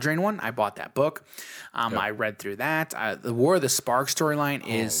the Eldraine one. I bought that book. I read through that. The War of the Spark storyline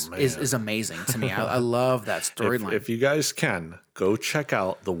is amazing to me. I love that storyline. If you guys can, go check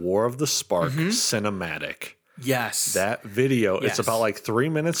out the War of the Spark cinematic. Yes. That video, it's about like 3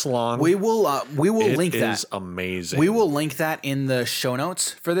 minutes long. We will link that. It is amazing. We will link that in the show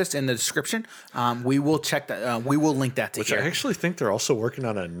notes for this, in the description. We will check that. We will link that to Which here. I actually think they're also working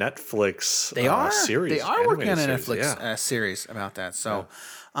on a Netflix series. They are working on a Netflix series about that. So,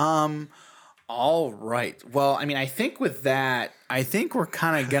 all right. Well, I mean, I think with that, we're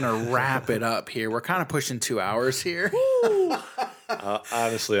kind of going to wrap it up here. We're kind of pushing 2 hours here.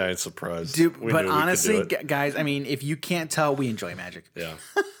 Honestly, I ain't surprised. Dude, but honestly, guys, I mean, if you can't tell, we enjoy Magic. Yeah.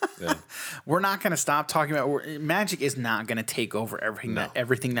 We're not going to stop talking about Magic is not going to take over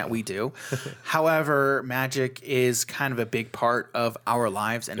everything that we do. However, Magic is kind of a big part of our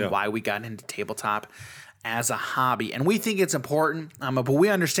lives and why we got into tabletop as a hobby, and we think it's important, but we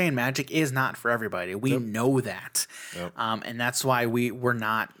understand Magic is not for everybody. We know that, and that's why we're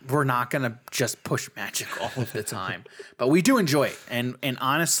not gonna just push Magic all of the time, but we do enjoy it, and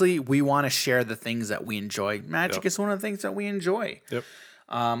honestly, we want to share the things that we enjoy. Magic is one of the things that we enjoy.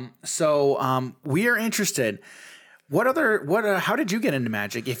 So we are interested. How did you get into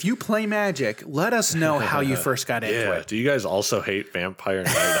Magic? If you play Magic, let us know how you first got into it. Do you guys also hate Vampire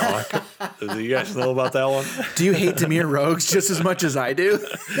Nighthawk? Do you guys know about that one? Do you hate Dimir Rogues just as much as I do?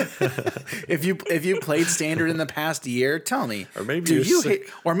 If you played Standard in the past year, tell me. Or maybe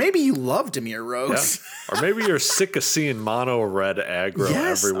or maybe you love Dimir Rogues. Yeah. Or maybe you're sick of seeing mono red aggro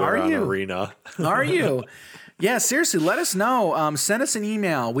everywhere on Arena. Are you? Yeah, seriously, let us know. Send us an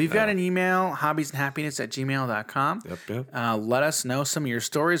email. We've got an email, hobbiesandhappiness@gmail.com. Yep. Let us know some of your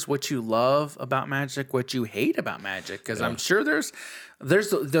stories, what you love about Magic, what you hate about Magic, because I'm sure there's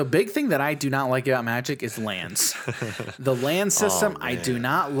the big thing that I do not like about Magic is lands. The land system I do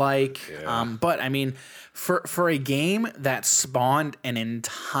not like, but I mean, for a game that spawned an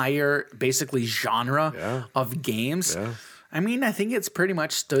entire basically genre of games. Yeah. I mean, I think it's pretty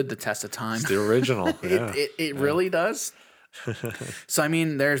much stood the test of time. It's the original. It really does. So, I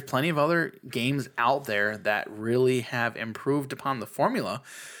mean, there's plenty of other games out there that really have improved upon the formula,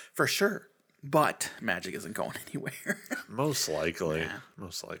 for sure. But Magic isn't going anywhere. Most likely.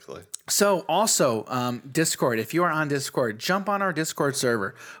 So, also, Discord. If you are on Discord, jump on our Discord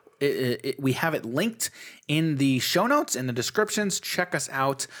server. We have it linked in the show notes, in the descriptions. Check us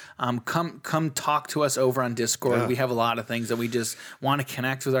out. Come talk to us over on Discord. We have a lot of things that we just want to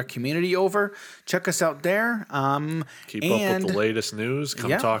connect with our community over. Check us out there. Keep up with the latest news. Come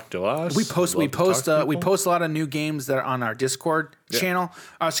talk to us. We post a lot of new games that are on our Discord channel.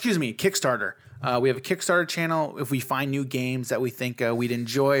 Kickstarter. We have a Kickstarter channel. If we find new games that we think we'd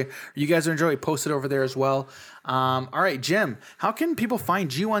enjoy, or you guys would enjoy, post it over there as well. All right, Jim, how can people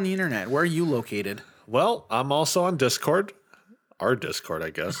find you on the internet? Where are you located? Well, I'm also on Discord. Our Discord,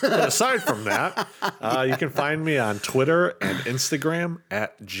 I guess. But aside from that, you can find me on Twitter and Instagram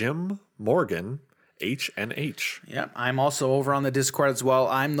at Jim Morgan, HNH. Yep, I'm also over on the Discord as well.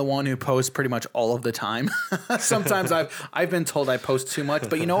 I'm the one who posts pretty much all of the time. Sometimes I've been told I post too much,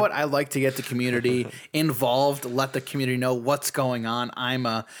 but you know what? I like to get the community involved, let the community know what's going on. I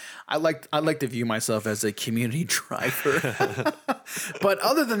like to view myself as a community driver. But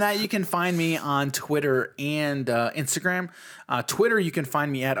other than that, you can find me on Twitter and Instagram. Twitter, you can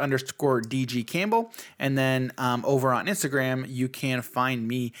find me at _DG Campbell. And then over on Instagram, you can find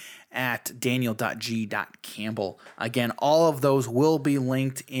me at daniel.g.campbell. Again, all of those will be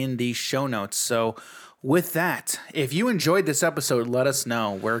linked in the show notes. So with that, if you enjoyed this episode, let us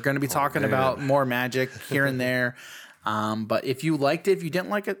know. We're going to be talking about more Magic here and there. But if you liked it, if you didn't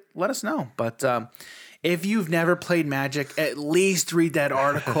like it, let us know. But if you've never played Magic, at least read that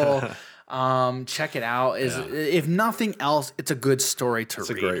article. Check it out. If nothing else, it's a good story to read.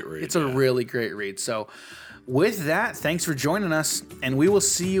 It's a great read. It's a really great read. So with that, thanks for joining us, and we will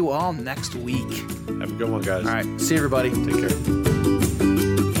see you all next week. Have a good one, guys. All right. See you, everybody. Take care.